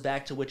also goes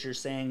back to what you're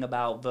saying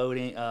about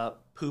voting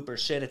poop or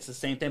shit. It's the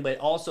same thing. But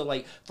also,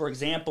 like, for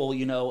example,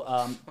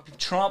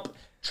 Trump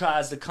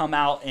tries to come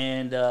out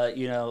and,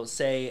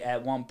 say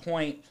at one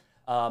point,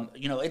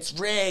 it's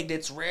rigged,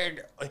 it's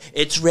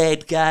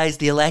rigged, guys,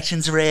 the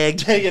election's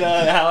rigged,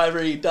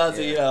 however he does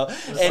it,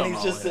 and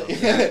he's just,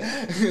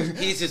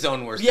 he's his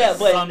own worst. Yeah,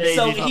 but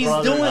so he's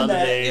doing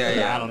that.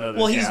 I don't know.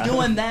 Well, he's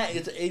doing that,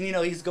 and,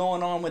 he's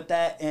going on with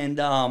that,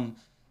 and,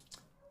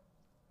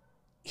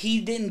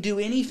 he didn't do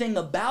anything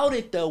about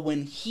it, though,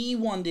 when he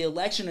won the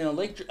election, and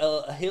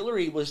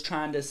Hillary was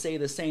trying to say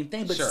the same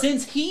thing. But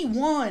since he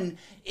won,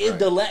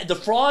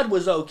 the fraud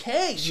was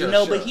okay,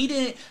 but he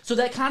didn't. So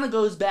that kind of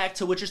goes back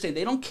to what you're saying.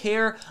 They don't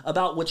care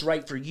about what's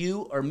right for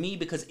you or me,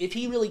 because if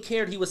he really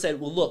cared, he would say,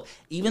 well, look,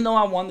 even though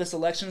I won this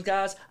election,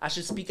 guys, I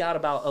should speak out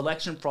about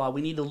election fraud.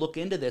 We need to look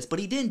into this. But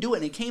he didn't do it,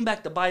 and it came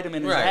back to bite him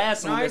in his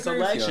ass on this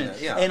election.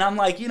 And I'm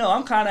like,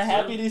 I'm kind of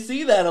happy to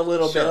see that a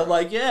little bit. I'm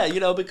like,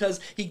 because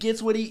he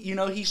gets what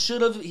he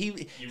should have.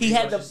 He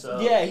had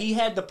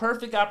the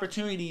perfect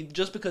opportunity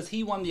just because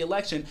he won the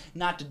election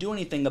not to do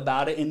anything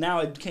about it, and now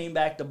it came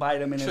back to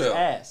bite him in his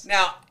ass.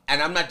 Now,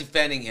 and I'm not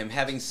defending him.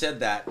 Having said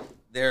that,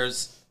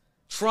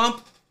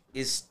 Trump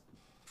is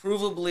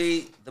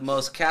provably the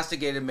most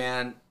castigated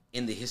man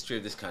in the history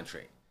of this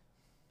country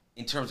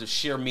in terms of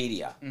sheer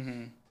media.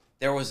 Mm-hmm.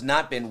 there was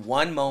not been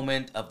one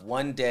moment of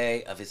one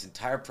day of his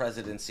entire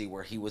presidency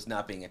where he was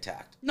not being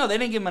attacked. No, they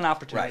didn't give him an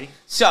opportunity. Right.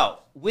 So,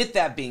 with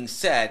that being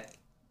said,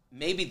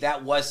 maybe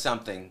that was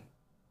something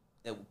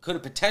that could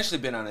have potentially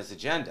been on his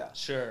agenda.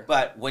 Sure.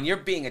 But when you're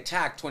being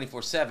attacked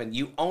 24/7,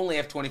 you only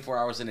have 24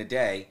 hours in a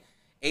day,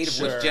 8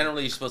 of which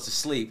generally you're supposed to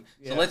sleep.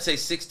 So let's say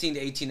 16 to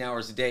 18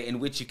 hours a day in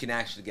which you can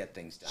actually get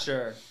things done.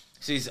 Sure.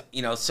 So he's,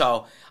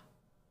 so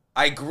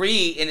I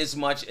agree in as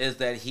much as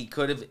that he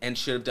could have and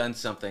should have done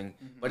something.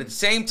 But at the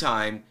same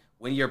time,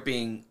 when you're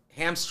being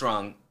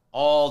hamstrung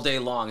all day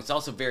long, it's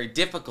also very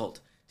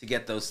difficult to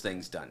get those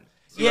things done.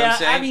 See what I'm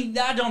saying? I mean,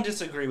 I don't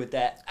disagree with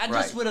that. I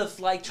just would have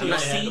liked to You have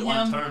only had seen the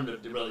one him. term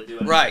to really do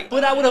it. Right.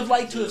 But I would have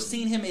liked to have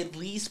seen him at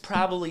least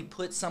probably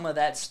put some of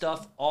that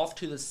stuff off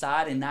to the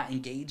side and not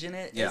engage in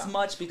it as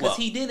much because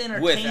he did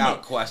entertain without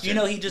it. question. You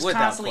know, he just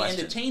Without constantly question.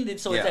 entertained it.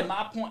 So it's at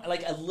my point,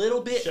 like a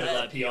little bit. Should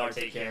have let PR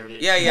take care of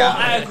it. Yeah, yeah. Well,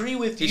 I agree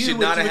with He you should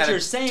with not have what had a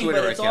you're saying,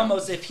 Twitter but it's account.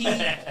 almost if he,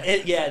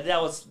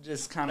 that was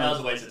just kind of. That was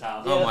a waste of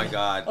time. Oh my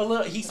God. A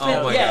little, he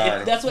spent, my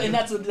God. that's what, and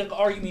that's the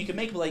argument you can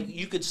make. But like,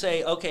 you could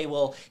say, okay,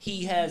 well,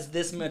 he has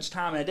this much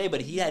time in a day, but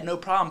he had no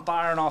problem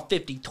firing off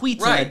 50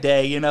 tweets in a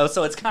day,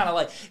 So it's kind of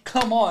like,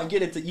 come on,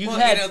 get it to you.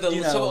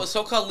 The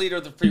so-called leader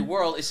of the free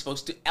world is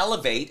supposed to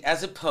elevate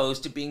as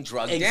opposed to being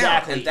drugged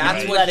down, and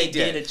that's what he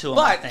did. It to him,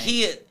 but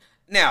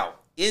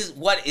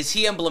is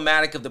he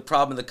emblematic of the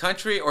problem in the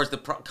country, or is the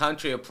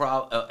country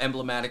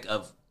emblematic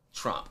of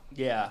Trump?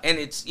 Yeah, and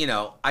it's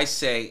I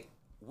say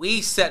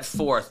we set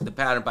forth the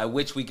pattern by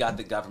which we got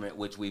the government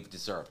which we've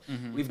deserved.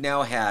 We've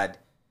had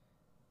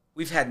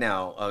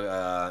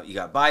you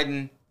got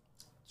Biden,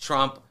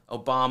 Trump,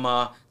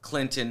 Obama,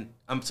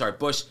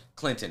 Bush,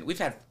 Clinton. We've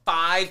had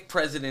 5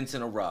 presidents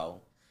in a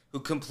row who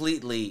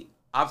completely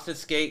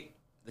obfuscate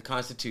the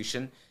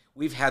Constitution.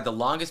 We've had the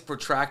longest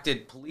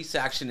protracted police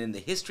action in the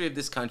history of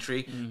this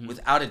country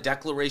without a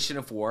declaration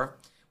of war.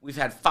 We've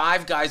had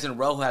 5 guys in a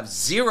row who have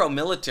 0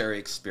 military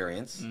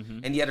experience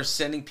and yet are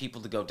sending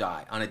people to go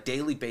die on a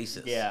daily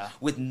basis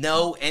with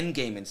no end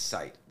game in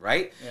sight,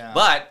 right? Yeah.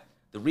 But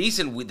the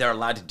reason they're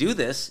allowed to do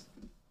this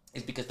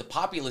is because the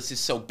populace is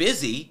so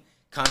busy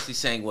constantly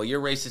saying, well, you're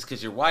racist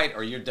because you're white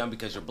or you're dumb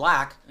because you're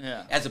black,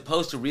 as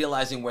opposed to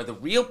realizing where the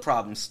real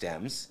problem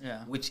stems,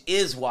 which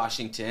is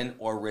Washington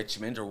or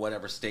Richmond or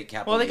whatever state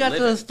capital. Well, they got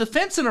the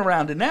fencing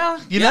around it now,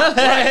 you know?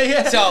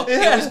 Right. So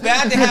it was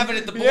bad to have it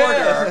at the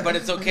border, but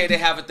it's okay to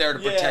have it there to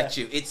protect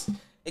you. It's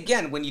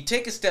again, when you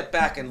take a step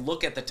back and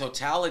look at the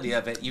totality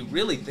of it, you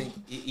really think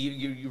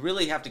you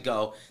really have to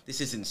go, this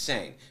is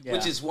insane.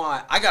 Which is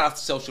why I got off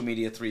social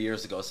media 3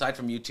 years ago. Aside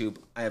from YouTube,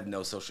 I have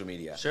no social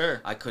media.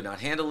 Sure. I could not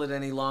handle it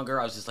any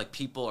longer. I was just like,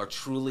 people are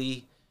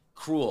truly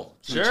cruel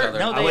to each Sure. other.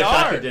 No, I they wish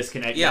I are. could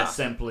disconnect that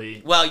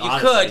simply. Well, you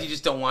honestly. could, you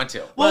just don't want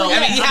to. Well,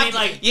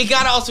 you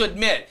got to also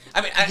admit.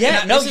 I mean,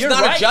 this is you're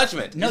not right. a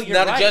judgment. No, it's you're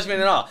not right. a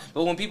judgment at all.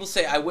 But when people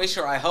say, I wish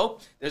or I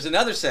hope, there's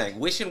another saying,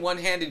 wish in one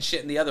hand and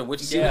shit in the other,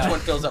 see which one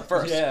fills up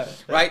first.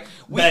 Right?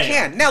 We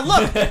can. Now,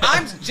 look,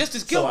 I'm just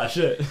as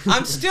guilty.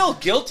 I'm still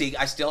guilty.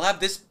 I still have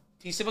this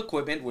piece of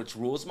equipment which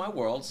rules my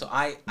world, so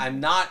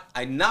I'm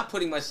not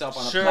putting myself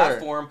on a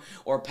platform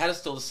or a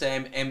pedestal to say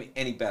I'm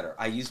any better.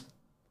 I use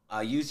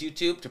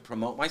YouTube to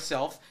promote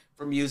myself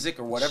for music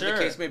or whatever the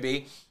case may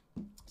be.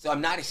 So I'm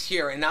not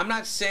here, and I'm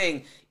not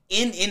saying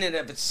in and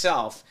of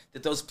itself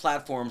that those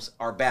platforms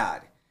are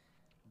bad,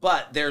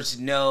 but there's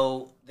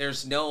no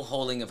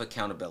holding of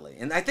accountability,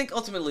 and I think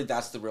ultimately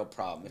that's the real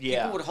problem. If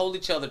people would hold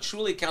each other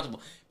truly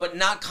accountable, but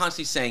not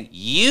constantly saying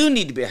you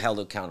need to be held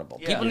accountable.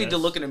 People need to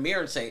look in the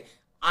mirror and say,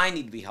 I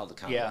need to be held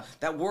accountable. Yeah.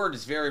 That word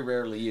is very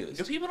rarely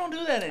used. People don't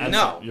do that anymore.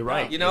 No, you're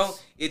right. You know,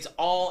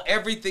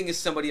 everything is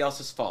somebody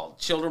else's fault.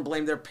 Children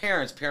blame their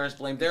parents. Parents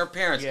blame their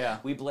parents. Yeah.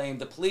 We blame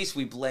the police.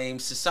 We blame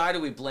society.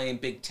 We blame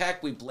big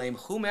tech. We blame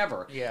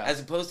whomever. Yeah.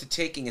 As opposed to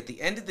taking, at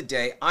the end of the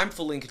day, I'm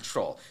fully in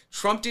control.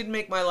 Trump didn't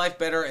make my life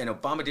better, and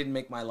Obama didn't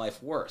make my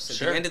life worse.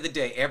 At the end of the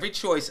day, every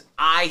choice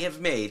I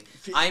have made,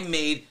 I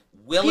made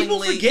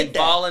willingly and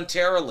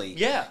voluntarily.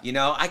 Yeah. You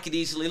know, I could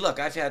easily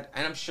look. I've had,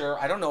 and I'm sure,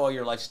 I don't know all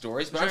your life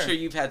stories, but I'm sure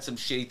you've had some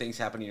shitty things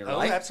happen in your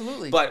life. Oh,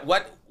 absolutely. But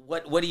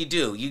what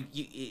do? You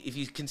if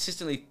you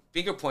consistently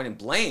finger point and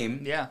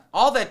blame, Yeah.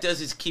 all that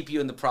does is keep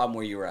you in the problem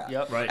where you're at.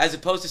 Yep. Right. As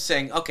opposed to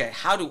saying, okay,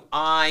 how do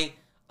I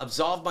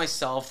absolve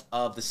myself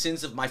of the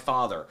sins of my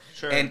father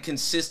and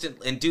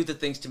do the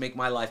things to make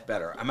my life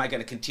better? Am I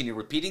going to continue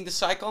repeating the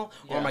cycle,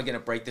 or am I going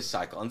to break the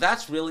cycle? And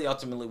that's really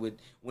ultimately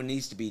what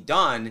needs to be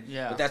done.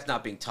 But that's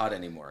not being taught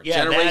anymore.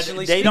 Yeah,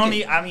 generationally they don't.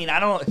 speaking. I mean, I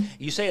don't.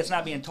 You say it's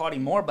not being taught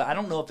anymore, but I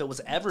don't know if it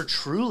was ever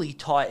truly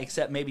taught,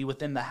 except maybe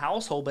within the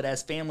household. But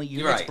as family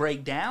units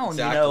break down,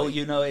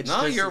 you know, it's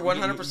no. just, You're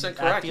 100%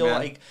 correct. I feel man.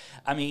 like,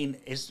 I mean,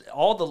 it's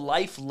all the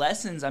life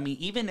lessons. I mean,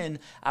 even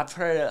I've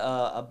heard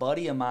a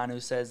buddy of mine who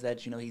says that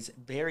he's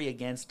very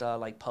against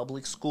like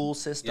public school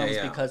systems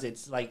because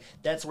it's like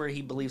that's where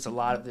he believes a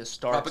lot of this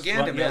starts.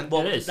 Propaganda, man.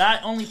 Well, it is.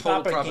 not only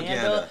Total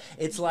propaganda.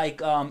 It's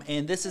like,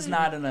 and this is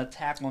not an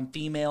attack on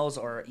females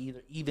or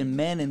even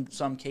men in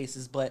some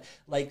cases, but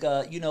like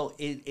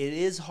it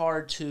is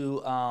hard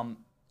to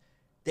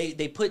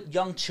they put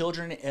young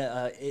children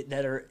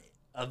that are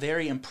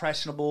very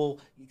impressionable,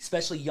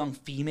 especially young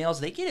females.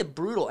 They get it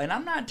brutal, and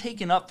I'm not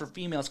taking up for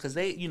females because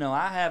they,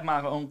 I have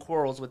my own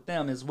quarrels with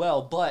them as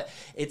well. But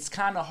it's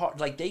kind of hard.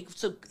 Like they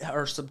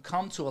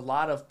succumb to a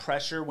lot of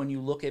pressure when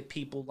you look at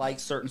people like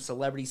certain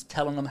celebrities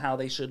telling them how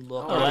they should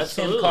look. Oh, or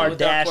absolutely. Kim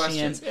Without Kardashians.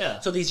 question. Yeah.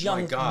 So these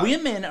young God.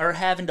 women are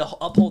having to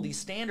uphold these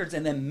standards,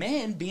 and then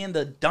men, being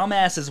the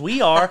dumbasses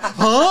we are,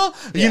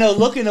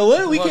 looking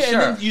away. Well, And sure.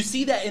 then you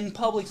see that in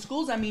public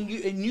schools. I mean,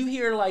 you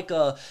hear like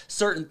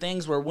certain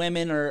things where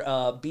women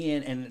are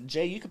being, and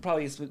Jay, you could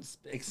probably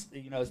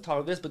talk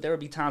about this, but there would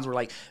be times where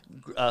like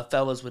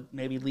fellas would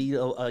maybe lead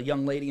a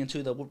young lady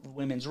into the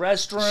women's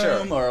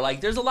restroom, Sure. or like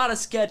there's a lot of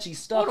sketchy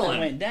stuff Hold that on.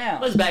 went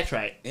down. Let's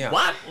backtrack. Yeah.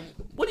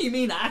 What do you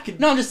mean I could?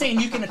 No, I'm just saying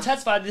you can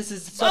testify. This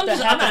is stuff I'm that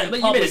just, I'm happened not, in but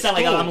you made it public sound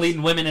like I'm schools.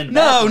 leading women in.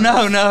 No,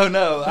 bathrooms.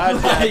 no.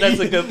 That's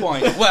a good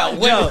point. Well,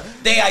 No.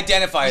 they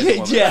identify as a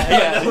woman.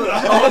 Yeah.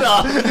 Hold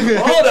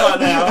on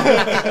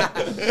now.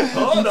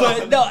 Hold on.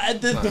 But no,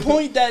 at the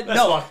point that That's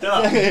no,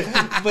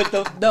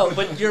 fucked up.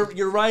 but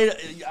you're right.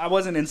 I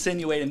wasn't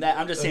insinuating that.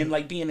 I'm just saying,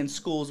 like being in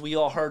schools, we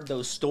all heard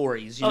those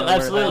stories. You know, where,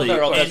 like, Absolutely. a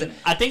girl And doesn't-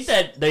 I think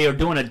that they are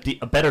doing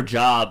a better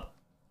job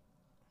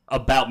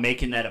about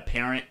making that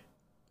apparent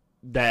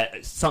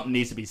that something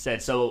needs to be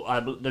said.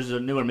 So there's a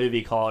newer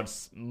movie called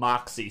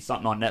Moxie,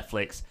 something on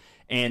Netflix.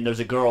 And there's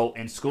a girl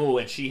in school,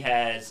 and she's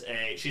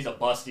a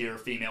bustier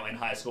female in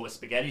high school with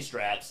spaghetti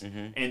straps,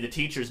 and the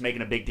teacher's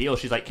making a big deal.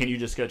 She's like, "Can you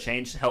just go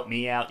change? Help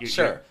me out."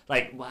 Sure.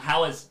 Like,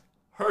 how is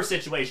her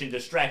situation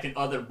distracting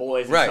other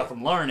boys and Right. stuff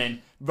from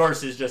learning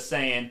versus just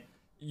saying,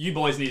 "You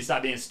boys need to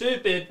stop being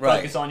stupid. Right.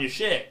 Focus on your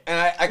shit." And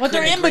I But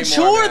they're couldn't agree more,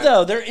 immature man.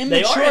 though. They're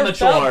immature. They are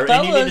immature,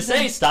 and you need to fellas,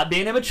 say, "Stop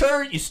being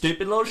immature, you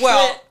stupid little shit."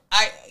 Well,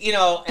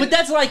 But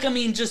that's like, I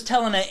mean, just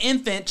telling an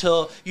infant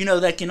to,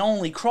 that can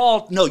only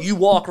crawl. No, you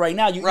walk right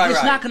now. It's Right.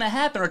 not going to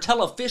happen. Or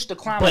tell a fish to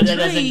climb But a that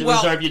doesn't tree.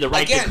 Well, reserve you the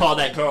right again- to call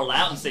that girl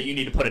out and say you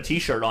need to put a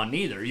T-shirt on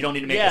neither. You don't need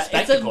to make a Yeah, it's a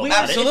spectacle weird-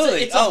 about it.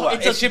 Absolutely. It's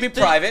a- it should be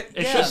private.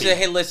 It You should should be. say,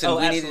 hey, listen, Oh,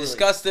 we need to absolutely.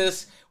 discuss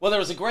this. Well, there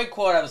was a great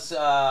quote. I was,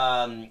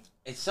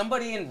 it's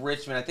somebody in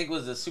Richmond. I think it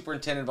was the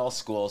superintendent of all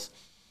schools.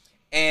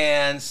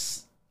 And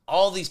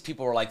all these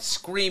people were like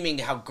screaming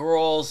how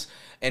girls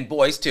and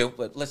boys too,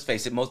 but let's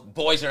face it, most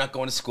boys are not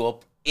going to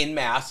school in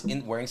mass,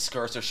 wearing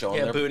skirts or showing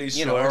their booty or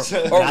shorts.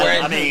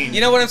 wearing. I mean,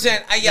 you know what I'm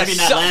saying? Maybe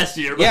not last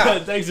year, but yeah.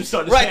 things are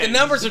starting to Right, change. the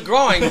numbers are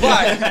growing,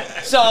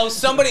 but so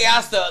somebody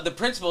asked the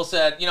principal,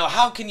 said,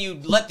 how can you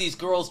let these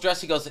girls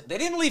dress? He goes, they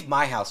didn't leave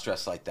my house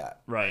dressed like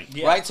that. Right.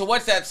 Yeah. Right? So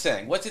what's that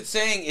saying? What's it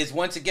saying is,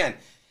 once again,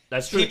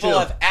 That's true, people too.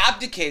 have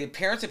abdicated,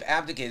 parents have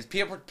abdicated.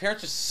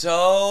 Parents are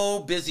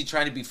so busy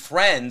trying to be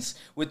friends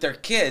with their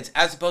kids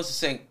as opposed to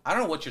saying, I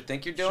don't know what you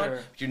think you're doing, Sure.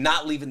 but you're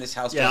not leaving this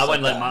house Yeah, dressed I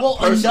wouldn't like let that. my- Well,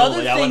 Personally,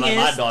 another I wouldn't thing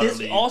let my is daughter this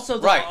leave. also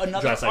Right.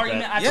 another Dress like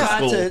argument that. I Yeah. try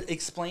School. to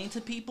explain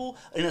to people,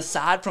 and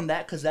aside from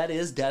that, because that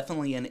is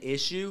definitely an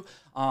issue.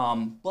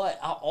 But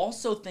I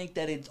also think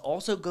that it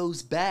also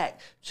goes back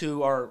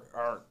to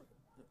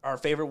our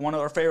favorite, one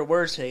of our favorite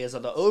words today is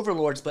the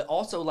overlords, but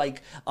also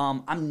like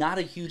I'm not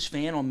a huge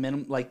fan on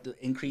the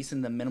increase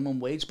in the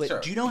minimum wage, but Sure.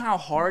 do you know how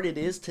hard it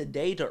is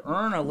today to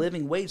earn a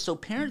living wage? So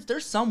parents,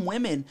 there's some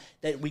women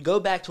that we go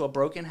back to a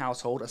broken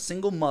household, a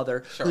single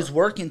mother Sure. who's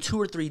working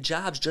 2 or 3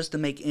 jobs just to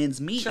make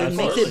ends meet. Sure, It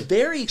makes absolutely. it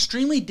very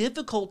extremely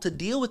difficult to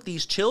deal with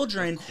these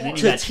children And then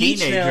you to got teach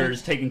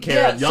teenagers them. taking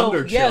care of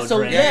younger So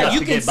children yeah, just you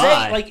to can get say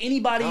by. like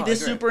anybody, Oh, I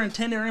this agree.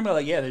 superintendent or anybody,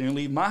 like, yeah, they didn't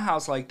leave my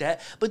house like that.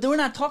 But then we're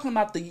not talking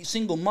about the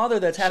single mother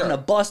that's having Sure.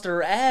 to bust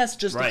her ass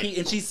just Right. to keep,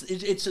 and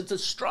it's a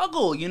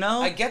struggle,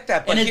 I get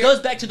that, but and it here- goes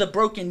back to the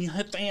broken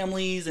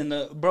families and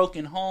the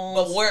broken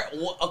homes.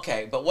 But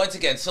okay, but once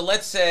again, so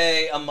let's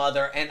say a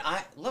mother, and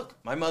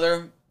my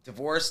mother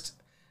divorced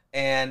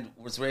and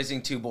was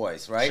raising 2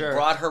 boys, right? Sure.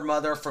 Brought her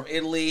mother from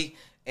Italy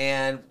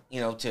and,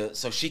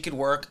 so she could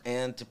work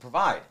and to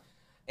provide.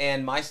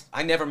 And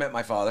I never met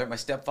my father. My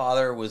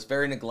stepfather was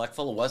very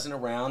neglectful, wasn't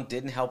around,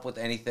 didn't help with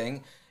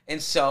anything.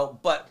 And so,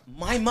 but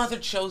my mother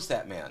chose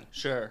that man.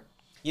 Sure.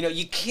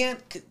 You can't,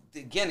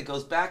 again, it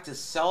goes back to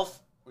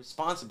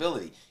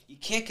self-responsibility. You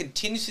can't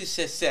continuously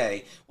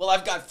say, well,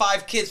 I've got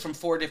 5 kids from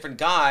 4 different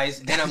guys,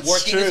 and I'm That's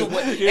working as a true.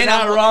 waitress. You're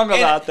not wrong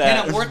about that.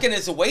 And I'm working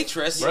as a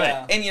waitress.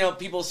 Right. And,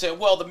 people say,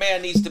 well, the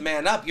man needs to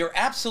man up. You're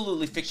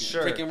absolutely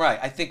freaking right.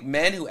 I think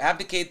men who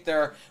abdicate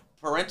their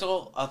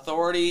parental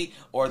authority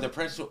or their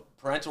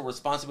parental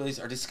responsibilities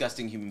are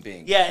disgusting human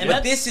beings. Yeah, and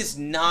but that's- this is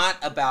not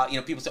about,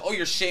 people say, oh,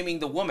 you're shaming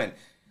the woman.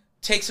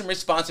 Take some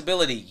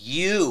responsibility.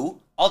 You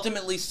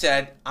ultimately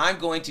said, I'm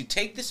going to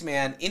take this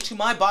man into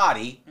my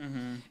body,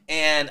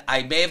 and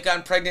I may have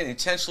gotten pregnant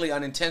intentionally,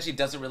 unintentionally,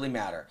 doesn't really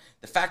matter.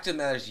 The fact of the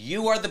matter is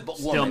you are the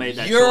woman. made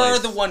that You're choice.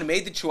 the one who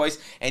made the choice,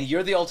 and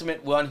you're the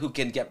ultimate one who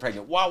can get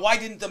pregnant. Why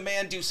didn't the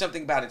man do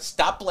something about it?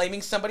 Stop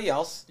blaming somebody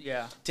else.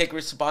 Yeah. Take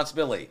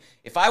responsibility.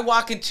 If I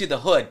walk into the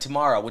hood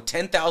tomorrow with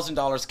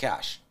 $10,000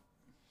 cash,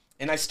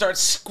 and I start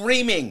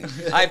screaming,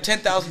 I have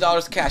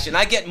 $10,000 cash, and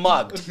I get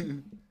mugged,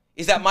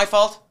 is that my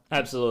fault?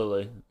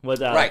 Absolutely,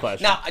 without a Right.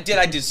 question. Now, did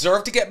I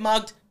deserve to get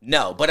mugged?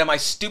 No. But am I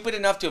stupid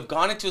enough to have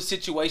gone into a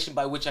situation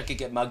by which I could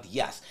get mugged?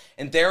 Yes.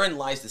 And therein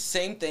lies the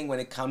same thing when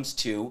it comes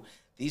to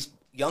these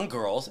young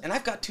girls, and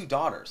I've got 2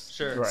 daughters.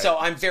 Sure. Right. So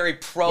I'm very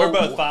pro. We're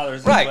both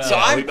fathers as Right. well. So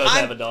Yeah, I'm, we both I'm-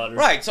 have a daughter.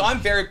 Right. So I'm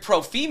very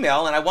pro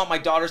female, and I want my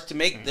daughters to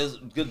make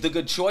the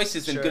good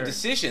choices and Sure. good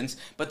decisions.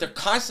 But they're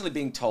constantly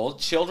being told,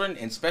 children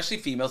and especially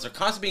females, are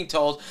constantly being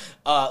told.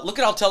 Look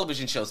at all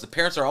television shows. The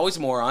parents are always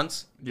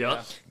morons.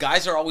 Yep.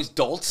 Guys are always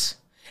dolts.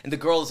 And the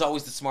girl is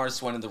always the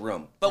smartest one in the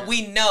room. But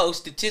we know,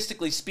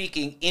 statistically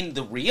speaking, in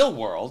the real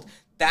world,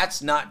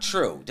 that's not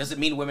true. Does it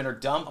mean women are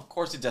dumb? Of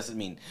course it doesn't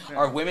mean. There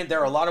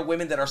are a lot of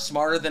women that are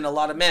smarter than a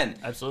lot of men.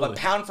 Absolutely. But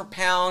pound for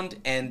pound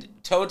and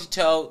toe to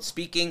toe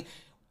speaking,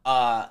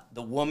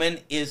 the woman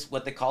is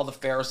what they call the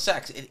fairer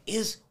sex. It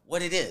is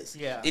what it is.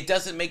 Yeah. It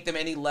doesn't make them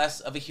any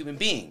less of a human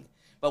being.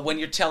 But when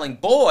you're telling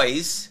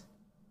boys,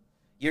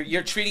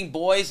 you're treating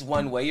boys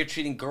one way, you're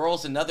treating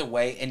girls another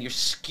way, and you're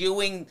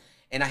skewing,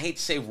 and I hate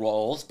to say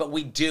roles, but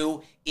we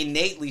do,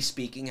 innately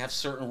speaking, have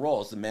certain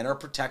roles. The men are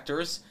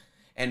protectors,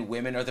 and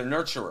women are the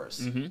nurturers.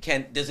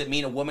 Does it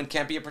mean a woman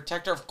can't be a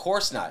protector? Of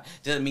course not.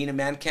 Does it mean a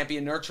man can't be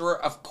a nurturer?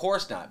 Of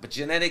course not. But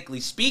genetically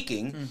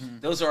speaking,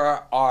 those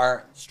are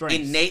our Strengths.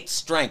 innate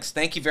strengths.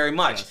 Thank you very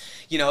much. Yes.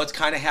 You know, it's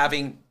kind of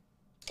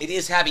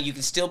you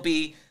can still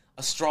be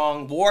a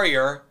strong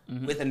warrior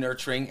with a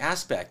nurturing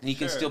aspect. And you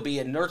can Sure. still be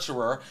a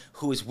nurturer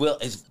who is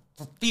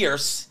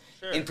fierce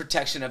Sure. in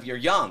protection of your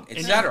young, And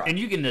etc.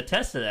 you can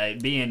attest to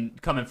that,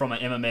 coming from an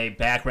MMA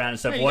background and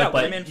stuff. Yeah, you got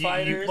but women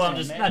fighters well, I'm and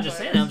just men not just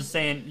saying. fighters. I'm just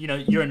saying.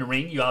 You're in the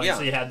ring. You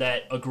obviously have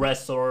that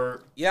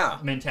aggressor Yeah.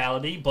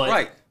 mentality. But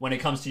Right. when it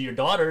comes to your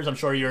daughters, I'm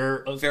sure you're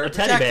a Very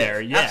teddy protective.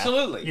 bear. Yeah,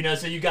 Absolutely.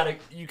 So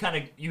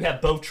you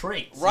have both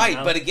traits. you Right,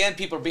 know? but again,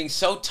 people are being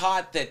so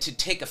taught that to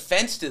take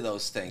offense to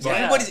those things.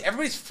 Right.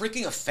 Everybody's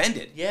freaking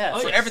offended Yeah.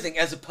 for Oh, yes. everything,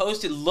 as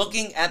opposed to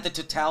looking at the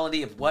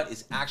totality of what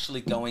is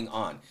actually going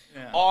on.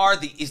 Yeah.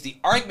 Is the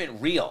argument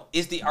real?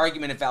 Is the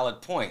argument a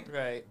valid point?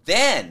 Right.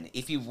 Then,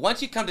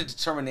 once you come to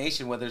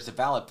determination whether it's a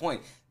valid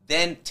point,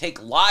 then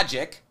take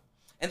logic,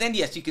 and then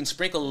yes, you can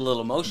sprinkle a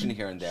little emotion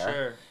here and there.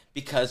 Sure.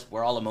 Because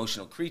we're all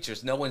emotional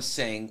creatures. No one's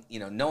saying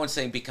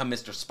become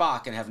Mr.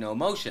 Spock and have no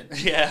emotion.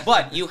 Yeah.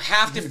 But you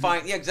have to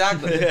find,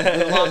 exactly,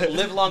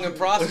 live long and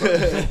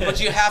prosper. But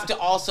you have to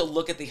also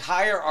look at the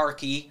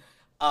hierarchy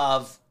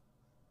of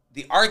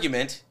the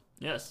argument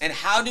yes. and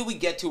how do we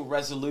get to a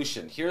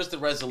resolution? Here's the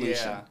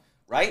resolution, Yeah.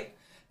 right?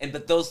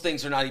 But those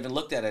things are not even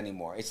looked at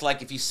anymore. It's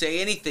like if you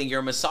say anything, you're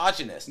a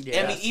misogynist. I mean,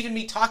 Yes. even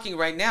me talking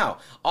right now,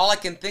 all I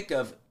can think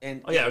of,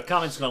 and Oh yeah,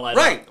 comments gonna light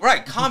up.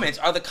 right. Comments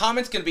are the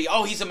comments going to be,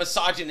 oh, he's a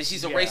misogynist,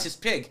 he's a Yeah. racist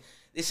pig.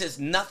 This has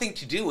nothing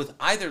to do with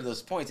either of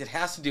those points. It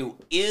has to do,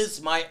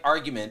 is my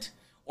argument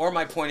or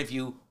my point of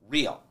view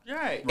real?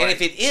 Right. And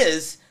if it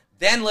is,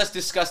 then let's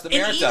discuss the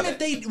And merits even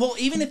of if it.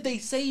 even if they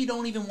say you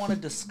don't even want to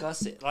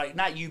discuss it, like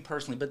not you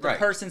personally, but the Right.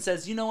 person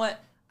says, you know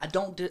what, I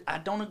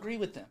don't agree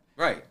with them.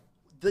 Right.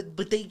 But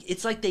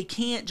it's like they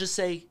can't just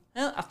say,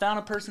 I found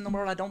a person in the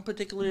world I don't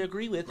particularly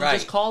agree with, and Right.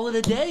 just call it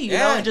a day, you know,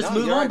 Yeah, and just no,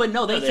 move you're on. right. But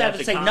no, they they have have to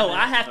to say, no, comment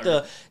I have or-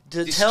 to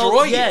Destroy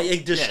tell, you. yeah,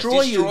 Yeah,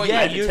 destroy you. destroy you. Yeah,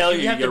 I have to tell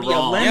you have to you're be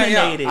wrong. Yeah, yeah.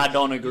 eliminated. I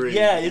don't agree.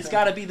 Yeah, it's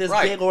got to be this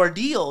Right. big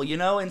ordeal, you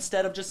know,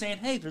 instead of just saying,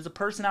 hey, there's a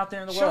person out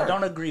there in the world I Sure.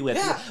 don't agree with.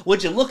 Yeah.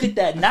 Would you look at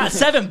that? Not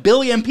 7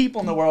 billion people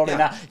in the world, and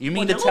Yeah. now you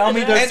mean Well, to tell look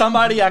me at there's that.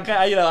 somebody And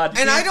I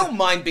can't- don't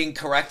mind being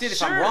corrected if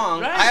I'm Sure,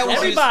 wrong. right. I always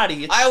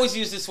Everybody. I always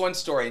use this one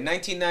story. In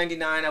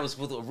 1999, I was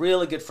with a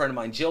really good friend of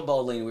mine, Jill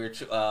Bowling.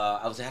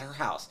 I was at her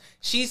house.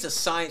 She's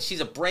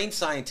a brain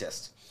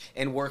scientist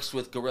and works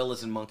with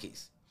gorillas and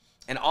monkeys.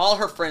 And all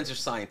her friends are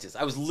scientists.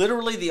 I was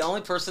literally the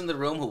only person in the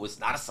room who was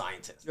not a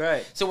scientist.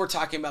 Right. So we're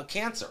talking about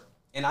cancer.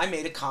 And I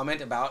made a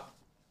comment about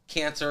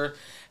cancer,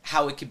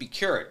 how it could be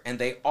cured. And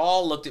they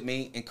all looked at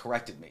me and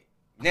corrected me.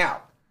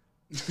 Now,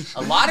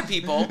 a lot of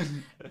people,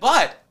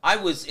 but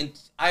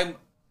I'm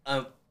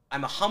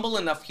a humble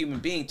enough human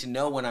being to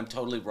know when I'm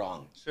totally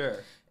wrong. Sure.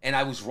 And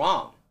I was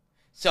wrong.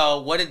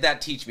 So what did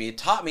that teach me? It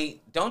taught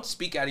me, don't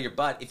speak out of your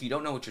butt if you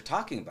don't know what you're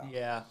talking about.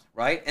 Yeah.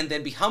 Right? And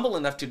then be humble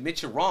enough to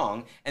admit you're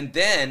wrong, and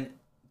then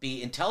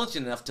be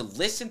intelligent enough to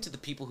listen to the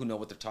people who know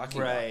what they're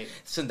talking Right. about.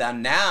 So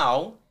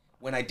now,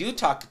 when I do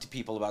talk to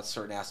people about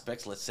certain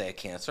aspects, let's say a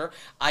cancer,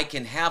 I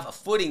can have a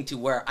footing to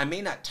where I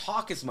may not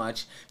talk as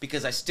much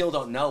because I still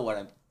don't know what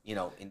I'm,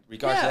 in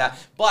regards to Yeah. that,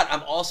 but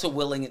I'm also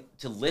willing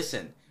to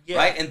listen. Yeah.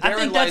 Right? And I therein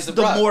think lies that's the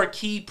the rub. more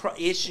key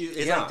issue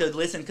is Yeah. like to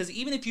listen, because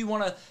even if you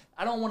want to,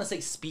 I don't want to say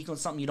speak on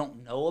something you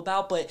don't know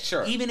about, but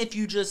Sure. even if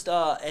you just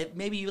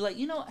maybe you're like,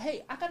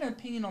 hey, I got an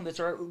opinion on this,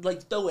 or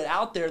like throw it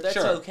out there, that's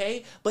Sure.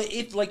 okay. But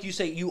if, like you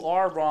say, you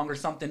are wrong or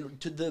something,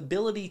 to the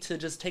ability to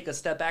just take a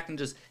step back and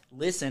just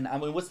listen. I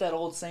mean, what's that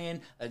old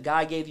saying? A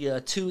guy gave you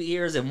 2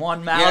 ears and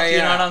 1 mouth. Yeah, You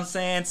know yeah. what I'm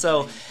saying?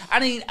 So I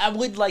mean, I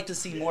would like to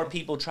see more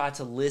people try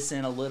to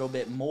listen a little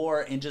bit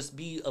more and just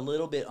be a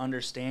little bit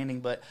understanding.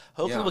 But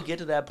hopefully Yeah. we'll get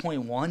to that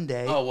point one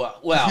day. Oh,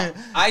 well,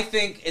 I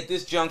think at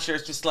this juncture,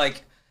 it's just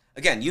like,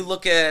 again, you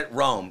look at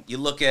Rome, you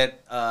look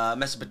at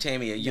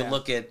Mesopotamia, you Yeah.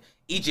 look at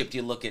Egypt,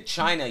 you look at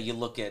China, you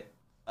look at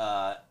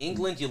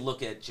England, you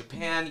look at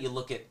Japan, you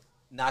look at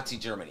Nazi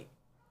Germany.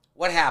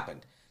 What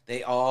happened?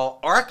 They all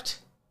arced,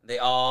 they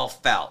all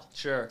fell.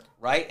 Sure.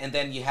 Right? And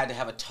then you had to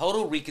have a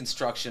total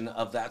reconstruction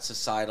of that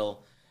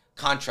societal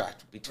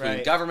contract between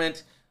Right.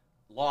 government,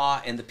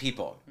 law, and the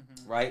people.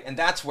 Right? And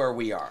that's where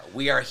we are.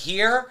 We are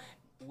here.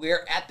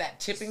 We're at that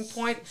tipping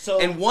point. So-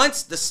 and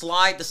once the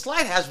slide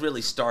has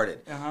really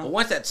started. Uh-huh. But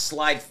once that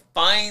slide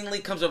finally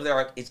comes over the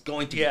arc, it's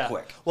going to be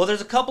quick. Well,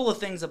 there's a couple of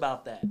things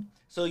about that.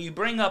 So you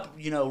bring up,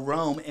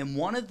 Rome, and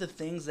one of the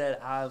things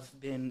that I've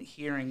been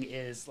hearing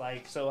is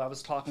like, so I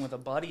was talking with a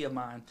buddy of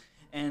mine,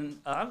 and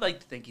I like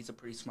to think he's a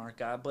pretty smart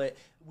guy, but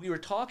we were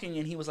talking,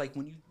 and he was like,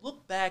 when you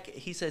look back,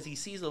 he says he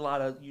sees a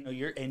lot of,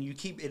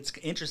 it's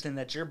interesting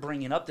that you're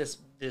bringing up this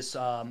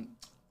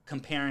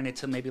comparing it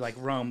to maybe like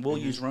Rome. We'll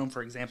use Rome,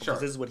 for example, because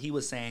Sure. this is what he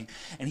was saying.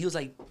 And he was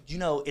like,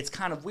 it's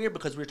kind of weird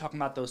because we were talking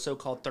about those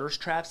so-called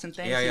thirst traps and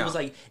things. Yeah, He yeah. was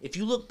like, if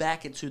you look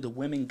back into the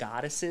women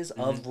goddesses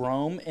of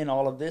Rome and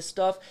all of this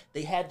stuff,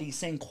 they had these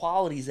same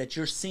qualities that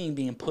you're seeing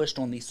being pushed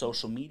on these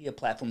social media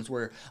platforms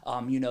where,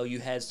 you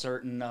had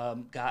certain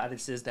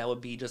goddesses that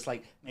would be just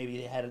like, maybe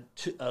they had,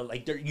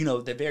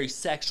 the very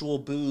sexual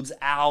boobs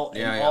out and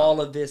Yeah, yeah.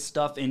 all of this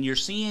stuff. And you're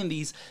seeing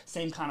these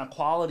same kind of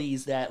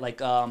qualities that like,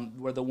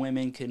 where the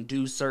women can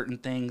do certain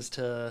things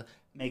to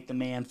make the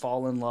man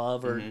fall in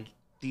love or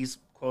these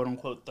quote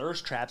unquote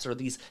thirst traps or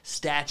these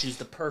statues,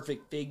 the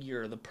perfect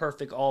figure, the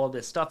perfect all of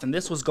this stuff. And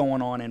this was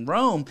going on in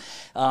Rome.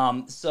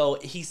 So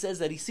he says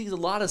that he sees a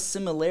lot of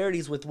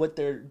similarities with what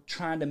they're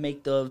trying to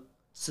make the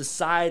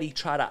society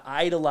try to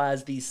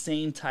idolize these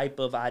same type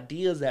of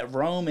ideas that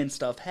Rome and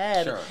stuff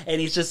had. Sure.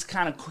 And he's just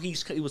kind of,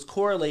 he was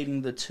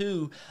correlating the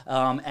two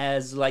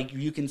as like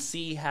you can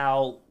see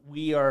how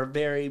we are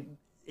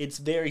it's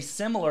very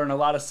similar and a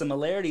lot of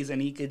similarities, and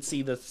he could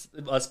see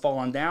us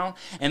falling down.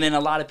 And then a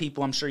lot of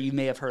people, I'm sure you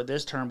may have heard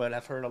this term, but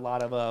I've heard a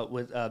lot of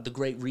with the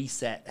Great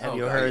Reset. Have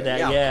you heard that?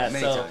 Yeah,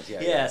 many times.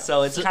 Yeah.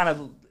 So it's kind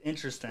of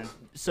interesting.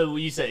 So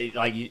you say,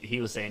 like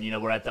he was saying,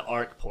 we're at the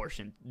arc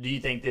portion. Do you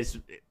think this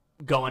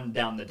going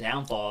down the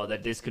downfall,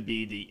 that this could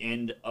be the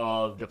end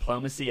of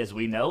diplomacy as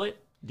we know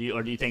it? Do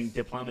you think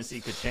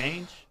diplomacy could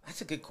change?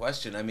 That's a good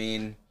question. I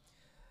mean,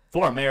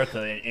 For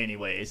America,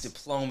 anyways.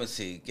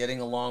 diplomacy,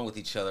 getting along with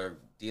each other,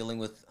 dealing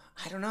with,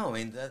 I don't know. I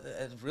mean,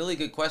 that's a really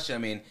good question. I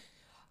mean,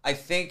 I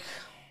think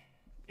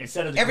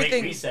Instead of the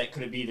Great Reset,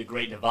 could it be the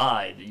Great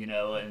Divide,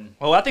 and...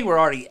 Well, I think we're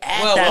already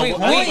at Well, that we-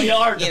 point. We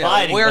are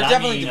dividing. we're but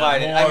definitely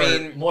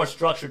divided. More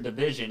structured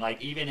division.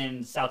 Like, even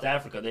in South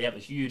Africa, they have a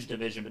huge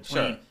division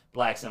between Sure.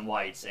 blacks and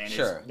whites. And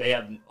Sure. they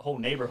have whole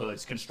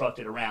neighborhoods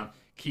constructed around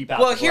keep out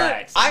well, the here,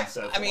 blacks and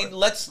so forth. I mean,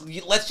 let's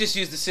just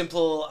use the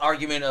simple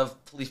argument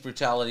of police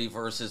brutality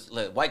versus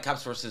white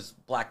cops versus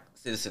black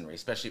citizenry,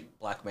 especially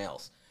black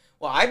males.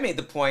 Well, I made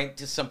the point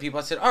to some people.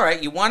 I said, all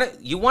right, you want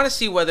to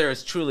see whether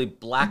it's truly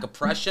black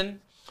oppression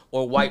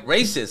or white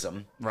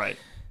racism. Right.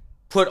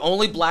 Put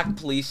only black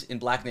police in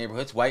black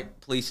neighborhoods, white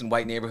police in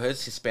white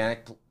neighborhoods,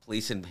 Hispanic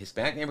police in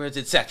Hispanic neighborhoods,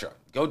 etc.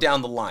 Go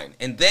down the line.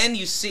 And then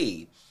you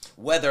see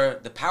whether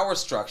the power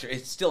structure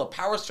is still a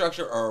power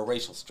structure or a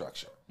racial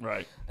structure.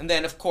 Right. And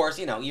then, of course,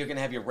 you're going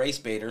to have your race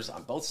baiters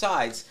on both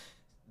sides.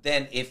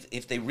 Then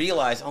if they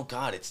realize, oh,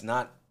 God, it's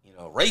not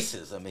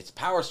racism, it's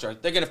power structure,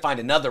 they're going to find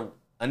another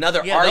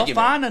argument. They'll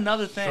find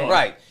another thing.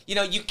 Right.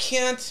 You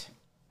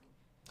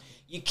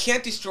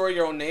can't destroy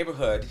your own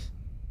neighborhood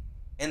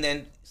and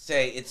then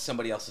say it's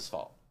somebody else's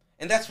fault.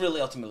 And that's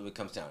really ultimately what it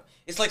comes down.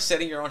 It's like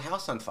setting your own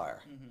house on fire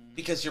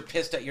because you're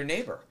pissed at your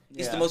neighbor.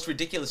 It's the most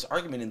ridiculous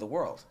argument in the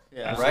world.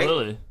 Yeah. Right?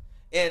 Absolutely.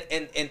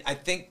 And I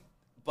think,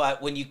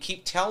 but when you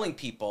keep telling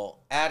people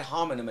ad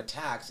hominem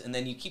attacks and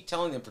then you keep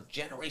telling them for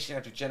generation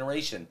after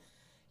generation,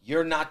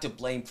 you're not to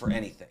blame for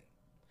anything.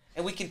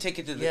 And we can take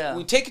it to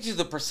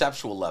the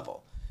perceptual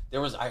level.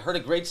 I heard a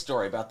great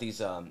story about these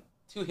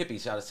two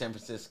hippies out of San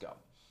Francisco.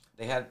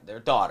 They had their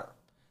daughter.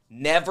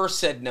 Never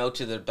said no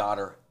to their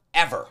daughter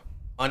ever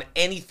on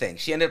anything.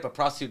 She ended up a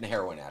prostitute and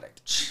heroin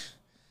addict.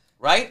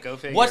 Right? Go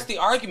figure. What's the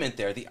argument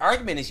there? The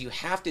argument is you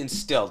have to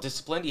instill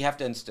discipline. You have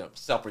to instill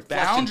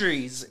self-reflection.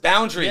 Boundaries.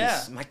 Boundaries.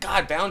 Yeah. My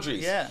God,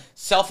 boundaries. Yeah.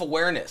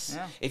 Self-awareness.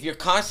 Yeah. If you're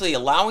constantly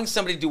allowing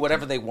somebody to do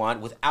whatever they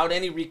want without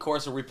any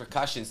recourse or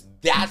repercussions,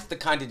 that's the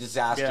kind of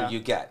disaster you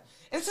get.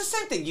 And it's the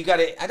same thing.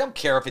 I don't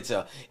care if it's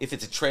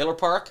a trailer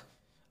park.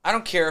 I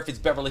don't care if it's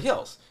Beverly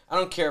Hills. I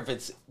don't care if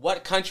it's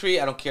what country.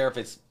 I don't care if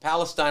it's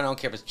Palestine. I don't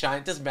care if it's China.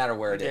 It doesn't matter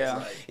where it is. Yeah.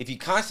 Right. If you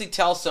constantly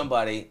tell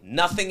somebody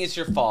nothing is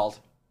your fault,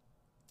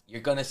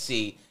 you're going to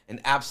see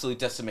an absolute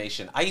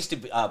decimation. I used to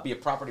be a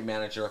property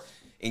manager.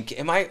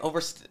 Am I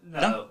over?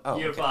 No, Oh,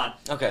 you're okay. fine.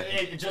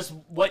 Okay. Just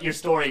what your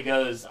story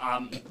goes,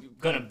 I'm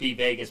going to be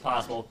vague as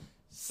possible.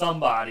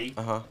 Somebody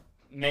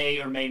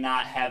may or may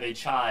not have a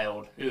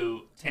child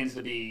who tends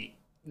to be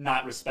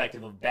not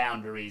respective of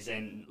boundaries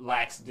and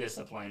lacks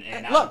discipline.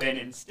 And I've been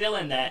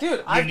instilling that.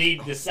 Dude, you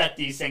need to set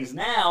these things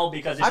now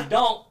because if you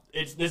don't,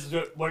 this is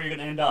where you're going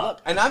to end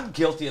up. And I'm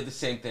guilty of the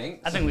same thing.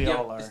 I think we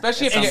all are.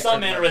 Especially if In you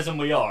some mannerism,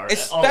 we are.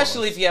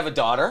 Especially if you have a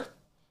daughter.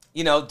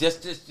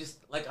 Just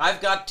like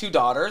I've got two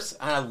daughters,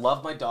 and I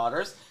love my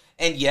daughters.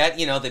 And yet,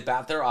 you know, they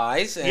bat their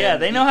eyes. And Yeah,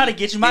 they know how to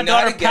get you. My they know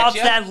how daughter to get pouts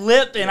you. that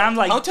lip, and I'm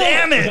like, I'll tell you,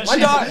 damn it. my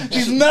daughter-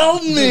 she's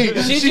melting me.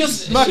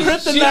 She's my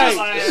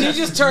kryptonite. She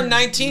just turned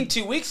 19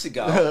 2 weeks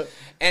ago,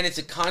 and it's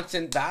a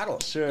constant battle.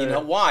 Sure. You know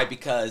why?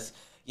 Because,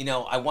 you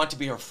know, I want to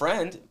be her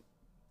friend,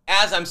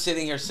 as I'm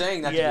sitting here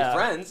saying not to be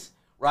friends,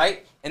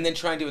 right? And then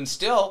trying to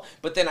instill,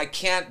 but then I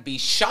can't be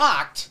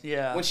shocked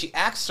when she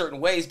acts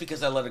certain ways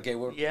because I let her get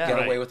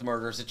away with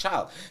murder as a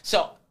child.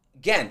 So,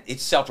 again,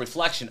 it's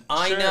self-reflection.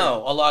 I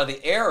know a lot of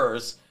the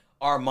errors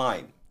are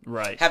mine.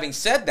 Right. Having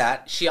said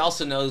that, she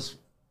also knows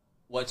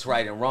what's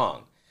right and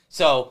wrong.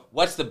 So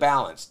what's the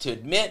balance? To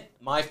admit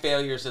my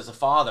failures as a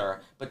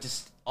father, but to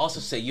also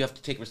say you have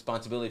to take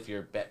responsibility for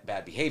your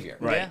bad behavior.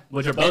 Right. Yeah.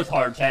 Which are both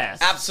hard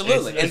tasks.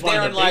 Absolutely. It's And one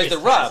of therein the lies the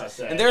biggest rub. tasks,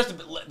 I say. And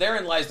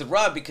therein lies the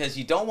rub because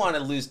you don't want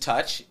to lose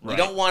touch. Right. You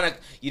don't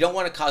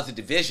want to cause a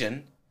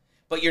division,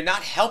 but you're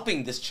not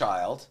helping this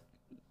child.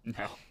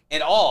 No.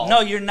 At all.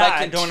 No, you're not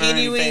By doing her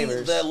any continuing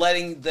favors.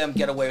 letting them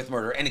get away with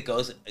murder. And it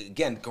goes,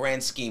 again,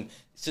 grand scheme,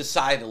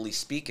 societally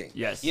speaking.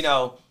 Yes. You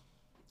know,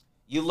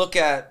 you look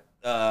at,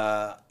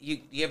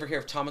 you ever hear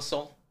of Thomas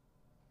Sowell?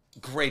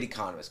 Great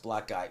economist,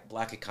 black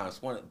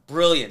economist,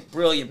 brilliant.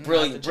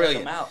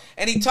 him out.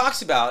 And he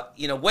talks about,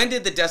 you know, when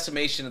did the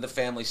decimation of the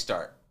family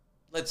start?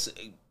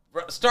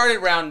 Started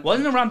around...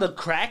 Wasn't it around the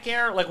crack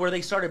era, like where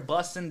they started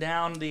busting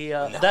down the?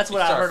 That's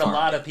what I heard a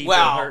lot of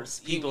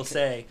people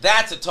say.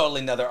 That's a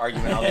totally another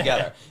argument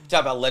altogether.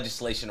 Talk about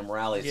legislation and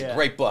morality. It's a Yeah.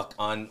 great book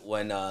on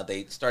when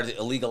they started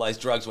to illegalize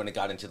drugs when it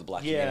got into the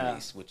black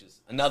communities, which is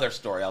another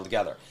story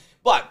altogether.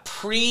 But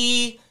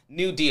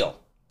pre-New Deal,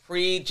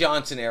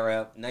 pre-Johnson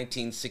era,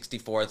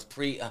 1964, it's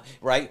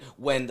right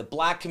when the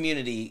black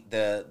community,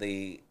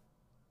 the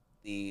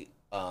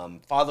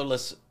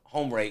fatherless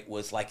home rate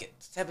was like at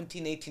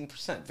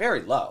 17-18%,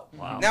 very low.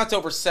 Wow. Now it's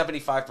over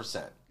 75%.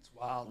 It's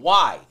wild.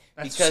 Why?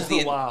 That's Because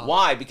so wild.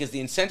 Why? Because the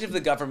incentive of the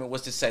government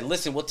was to say,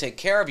 listen, we'll take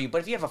care of you, but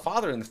if you have a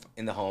father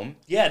in the home,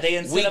 Yeah, they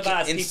we incentivize people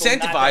not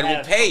to we'll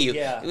have- pay you.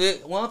 Yeah.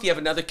 Well, if you have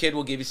another kid,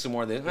 we'll give you some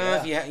more of this.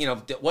 Yeah. If you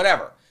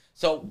whatever.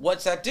 So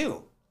what's that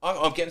do?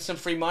 Oh, I'm getting some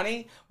free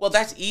money. Well,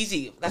 that's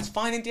easy. That's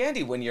fine and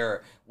dandy when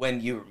you're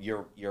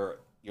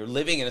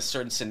living in a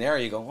certain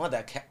scenario. You go, well,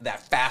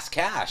 that fast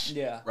cash.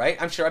 Yeah. Right.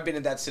 I'm sure I've been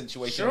in that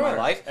situation in my Sure.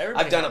 life.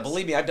 Everybody I've done it. has.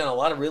 Believe me, I've done a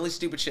lot of really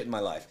stupid shit in my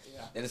life.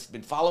 Yeah. And it's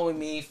been following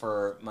me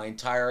for my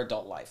entire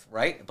adult life,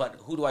 right? But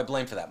who do I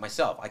blame for that?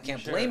 Myself. I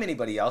can't blame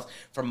anybody else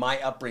for my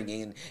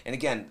upbringing. And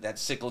again, that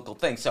cyclical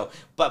thing. So,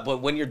 but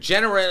when you're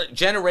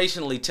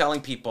generationally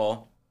telling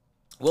people,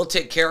 we'll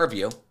take care of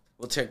you,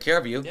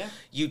 Yeah.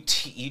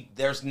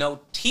 there's no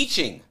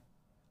teaching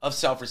of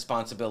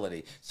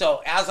self-responsibility.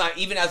 So as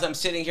I'm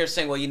sitting here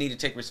saying, well, you need to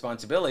take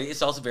responsibility,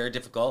 it's also very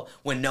difficult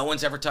when no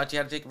one's ever taught you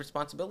how to take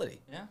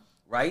responsibility. Yeah.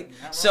 Right?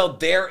 So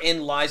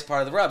therein lies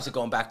part of the rub. So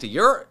going back to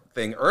your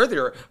thing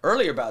earlier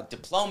about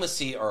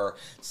diplomacy or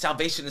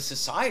salvation of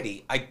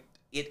society,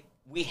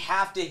 we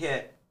have to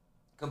hit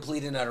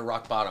complete and utter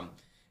rock bottom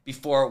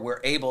before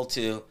we're able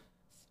to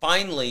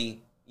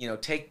finally,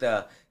 take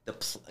the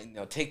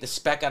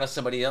speck out of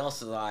somebody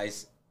else's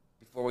eyes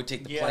before we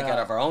take the plank out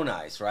of our own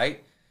eyes,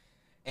 right?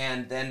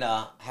 And then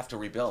have to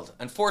rebuild.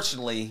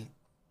 Unfortunately,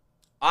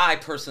 I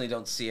personally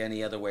don't see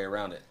any other way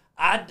around it.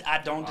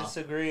 I don't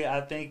disagree.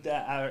 I think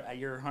that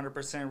you're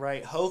 100%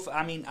 right.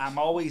 I'm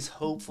always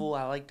hopeful.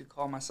 I like to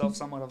call myself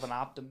somewhat of an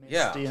optimist.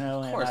 Yeah,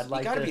 of course. I'd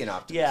like you got to to be an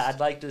optimist. Yeah, I'd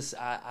like to.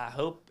 I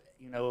hope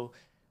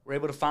we're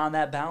able to find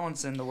that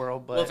balance in the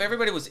world. But well, if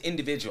everybody was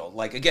individual,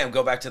 like again,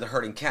 go back to the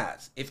herding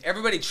cats. If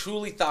everybody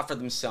truly thought for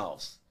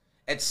themselves,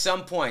 at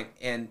some point,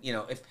 and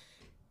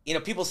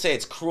if people say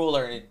it's cruel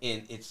or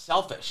it's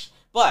selfish,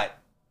 but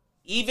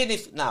even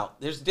if now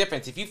there's a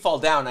difference. If you fall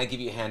down, and I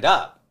give you a hand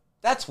up.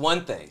 That's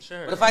one thing.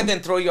 Sure. But if I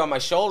then throw you on my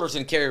shoulders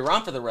and carry you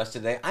around for the rest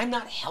of the day, I'm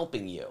not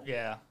helping you.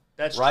 yeah,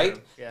 that's Right?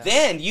 true. Yeah.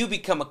 Then you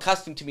become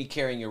accustomed to me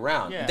carrying you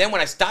around. Yeah. Then when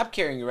I stop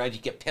carrying you around,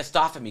 you get pissed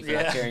off at me for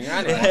not carrying you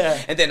around anymore.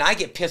 Yeah. And then I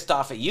get pissed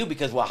off at you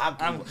because, well,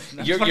 I'm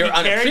you're fucking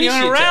carrying you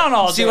unappreciative. around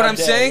all See what I'm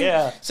day. saying?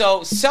 Yeah.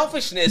 So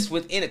selfishness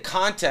within a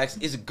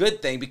context is a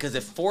good thing because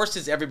it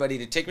forces everybody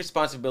to take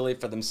responsibility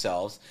for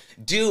themselves,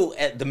 do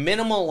at the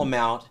minimal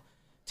amount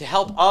to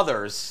help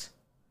others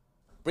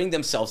bring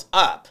themselves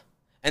up,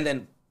 and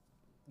then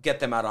get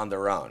them out on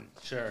their own.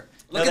 Sure.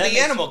 Look at the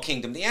animal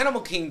kingdom. The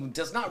animal kingdom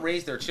does not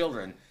raise their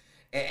children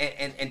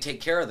and take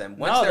care of them.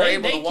 Once they're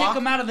able to walk, kick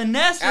them out of the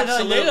nest.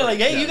 absolutely. They're like,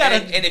 hey, you gotta.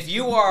 And if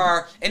you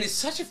are, and it's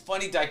such a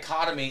funny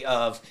dichotomy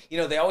of,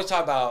 they always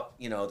talk about,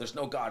 there's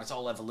no God, it's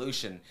all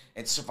evolution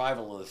and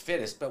survival of the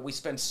fittest. But we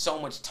spend so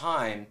much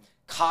time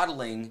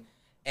coddling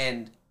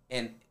and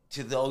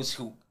to those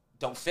who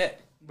don't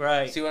fit.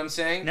 Right. See what I'm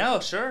saying?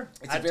 No, sure.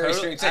 It's a very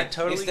strange thing. I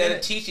totally Instead get of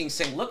it. teaching,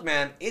 saying, look,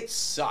 man, it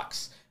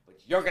sucks.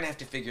 You're going to have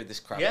to figure this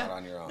crap out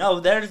on your own.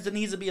 No, there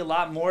needs to be a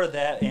lot more of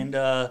that. And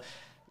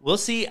We'll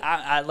see.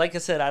 Like I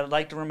said, I'd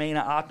like to remain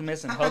an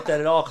optimist and hope that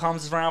it all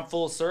comes around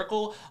full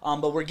circle.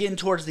 But we're getting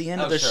towards the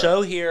end of the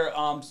show here.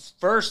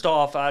 First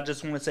off, I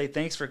just want to say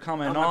thanks for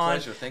coming on. My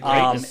pleasure. Thank you.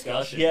 Great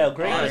discussion. Yeah,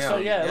 great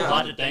discussion. Yeah, a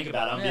lot to think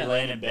about. I'm gonna be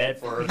laying in bed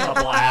for a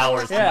couple of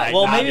hours. Yeah,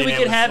 well, maybe we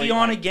could have you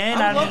on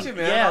again. I'd love to,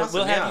 man. Yeah, Awesome.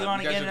 we'll have you on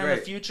again in the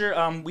future.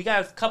 We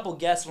got a couple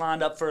guests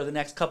lined up for the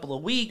next couple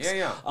of weeks.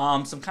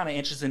 Yeah. Some kind of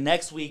interesting.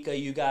 Next week,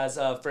 you guys,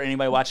 for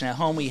anybody watching at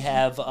home, we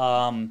have.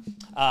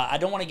 I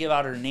don't want to give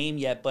out her name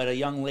yet, but a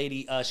young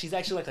lady. She's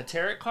actually like a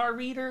tarot card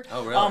reader.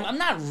 Oh, really? I'm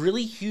not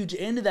really huge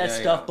into that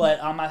stuff,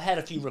 but I've had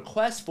a few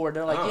requests for it.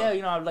 They're like,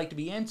 I'd like to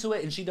be into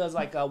it, and she does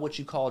like what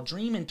you call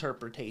dream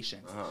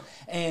interpretations.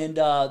 And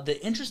the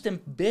interesting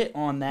bit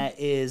on that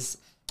is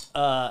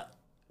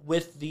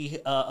with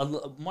the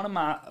one of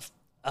my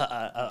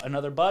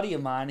another buddy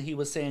of mine, he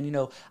was saying,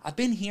 I've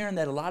been hearing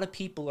that a lot of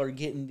people are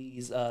getting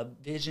these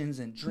visions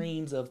and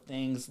dreams of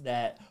things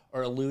that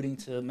are alluding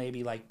to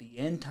maybe like the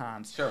end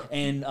times. Sure.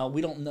 And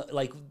we don't know,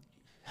 like,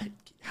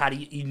 how do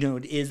you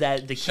is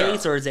that the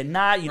case or is it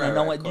not?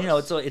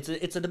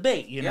 It's a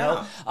debate,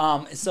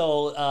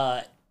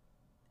 So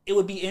it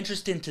would be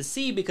interesting to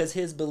see, because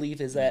his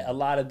belief is that a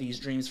lot of these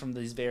dreams from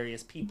these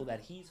various people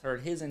that he's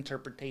heard, his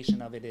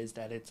interpretation of it is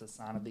that it's a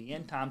sign of the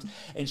end times,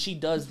 and she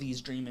does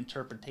these dream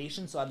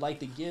interpretations. So I'd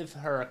like to give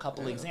her a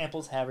couple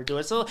examples, have her do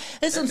it. So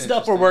there's some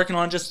stuff we're working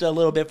on just a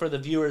little bit for the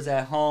viewers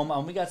at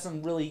home. We got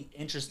some really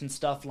interesting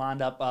stuff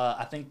lined up.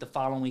 I think the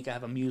following week I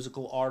have a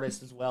musical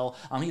artist as well.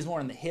 He's more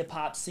in the hip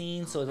hop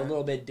scene, so it's a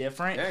little bit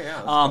different.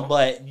 Cool.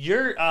 But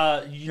your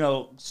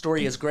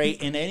story is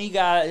great, and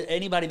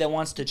anybody that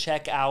wants to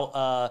check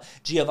out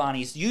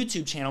Giovanni's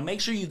YouTube channel, make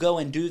sure you go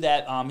and do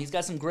that. He's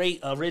got some great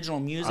original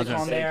music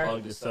on there.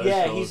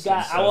 He's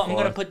got. I'm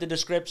going to put the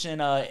description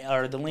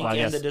or the link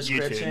in the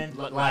description.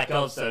 YouTube. Lack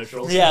of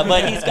socials. Yeah,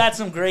 but he's got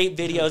some great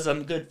videos,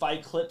 some good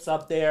fight clips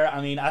up there.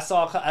 I mean, I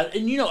saw,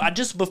 and I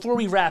just before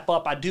we wrap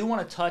up, I do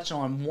want to touch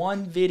on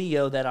one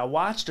video that I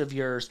watched of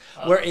yours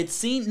where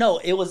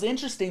it was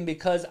interesting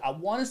because I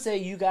want to say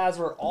you guys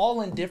were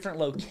all in different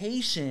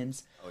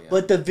locations.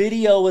 But the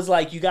video was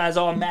like you guys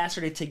all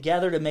mastered it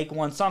together to make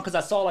one song, because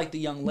I saw like the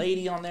young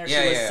lady on there, she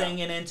was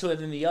singing into it,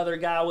 and the other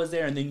guy was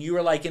there, and then you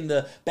were like in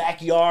the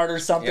backyard or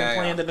something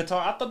playing the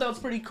guitar. I thought that was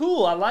pretty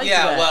cool. I liked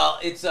that. Yeah, well,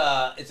 it's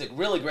a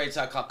really great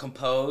song called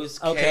Compose,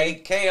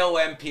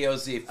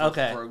 K-O-M-P-O-Z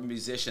for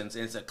musicians,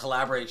 and it's a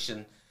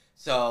collaboration.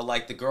 So,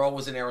 like, the girl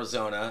was in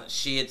Arizona.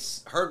 She had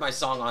heard my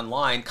song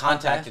online,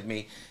 contacted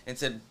me, and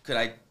said, could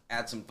I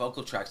add some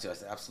vocal tracks to it? I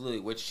said, absolutely,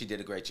 which she did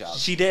a great job.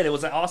 She did. It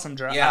was an awesome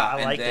job. Yeah,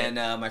 I liked it. And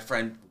then my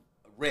friend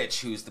Rich,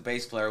 who's the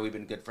bass player, we've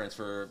been good friends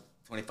for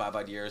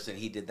 25-odd years, and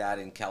he did that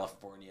in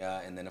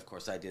California. And then, of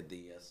course, I did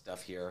the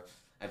stuff here.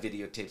 I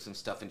videotaped some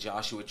stuff in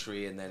Joshua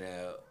Tree and then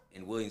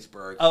in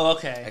Williamsburg. Oh,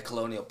 okay. At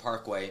Colonial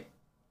Parkway.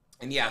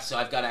 And, yeah, so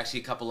I've got actually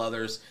a couple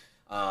others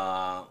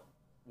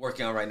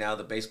working on right now.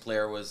 The bass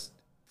player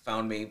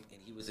found me,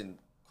 and he was in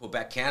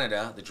Quebec,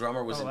 Canada. The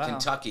drummer was in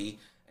Kentucky.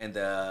 And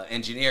the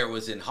engineer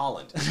was in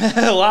Holland.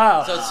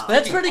 Wow. So it's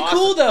that's pretty awesome.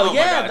 cool, though. Oh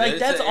yeah, like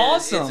that's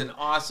awesome. It's an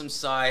awesome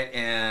site,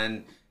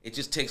 and it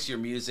just takes your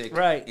music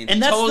in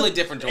and that's totally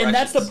different directions. And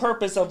that's the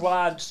purpose of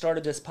why I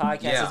started this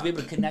podcast, is to be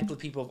able to connect with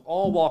people of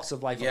all walks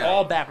of life, of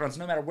all backgrounds,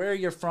 no matter where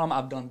you're from.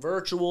 I've done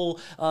virtual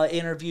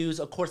interviews.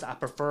 Of course, I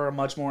prefer a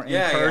much more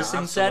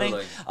in-person setting.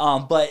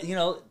 But,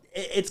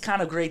 it's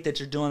kind of great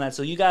that you're doing that.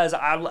 So you guys,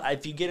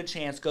 if you get a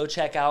chance, go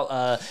check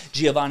out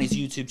Giovanni's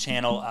YouTube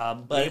channel.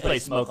 But we play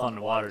Smoke on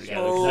the Water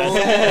together.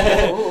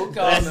 Smoke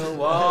on the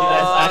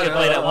Water. I can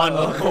play that one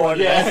little chord.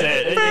 That's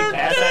it. If you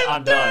pass that,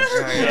 I'm done.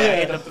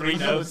 Hit the 3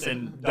 notes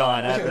and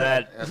done. After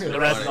that, the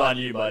rest is on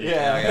you, buddy.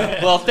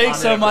 Yeah. Well, thanks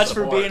so much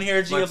for being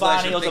here,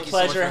 Giovanni. It was a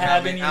pleasure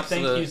having you.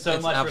 Thank you so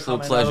much for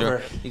coming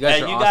over. You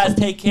guys are awesome. Guys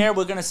take care.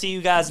 We're going to see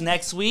you guys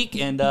next week,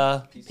 and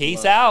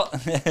peace out.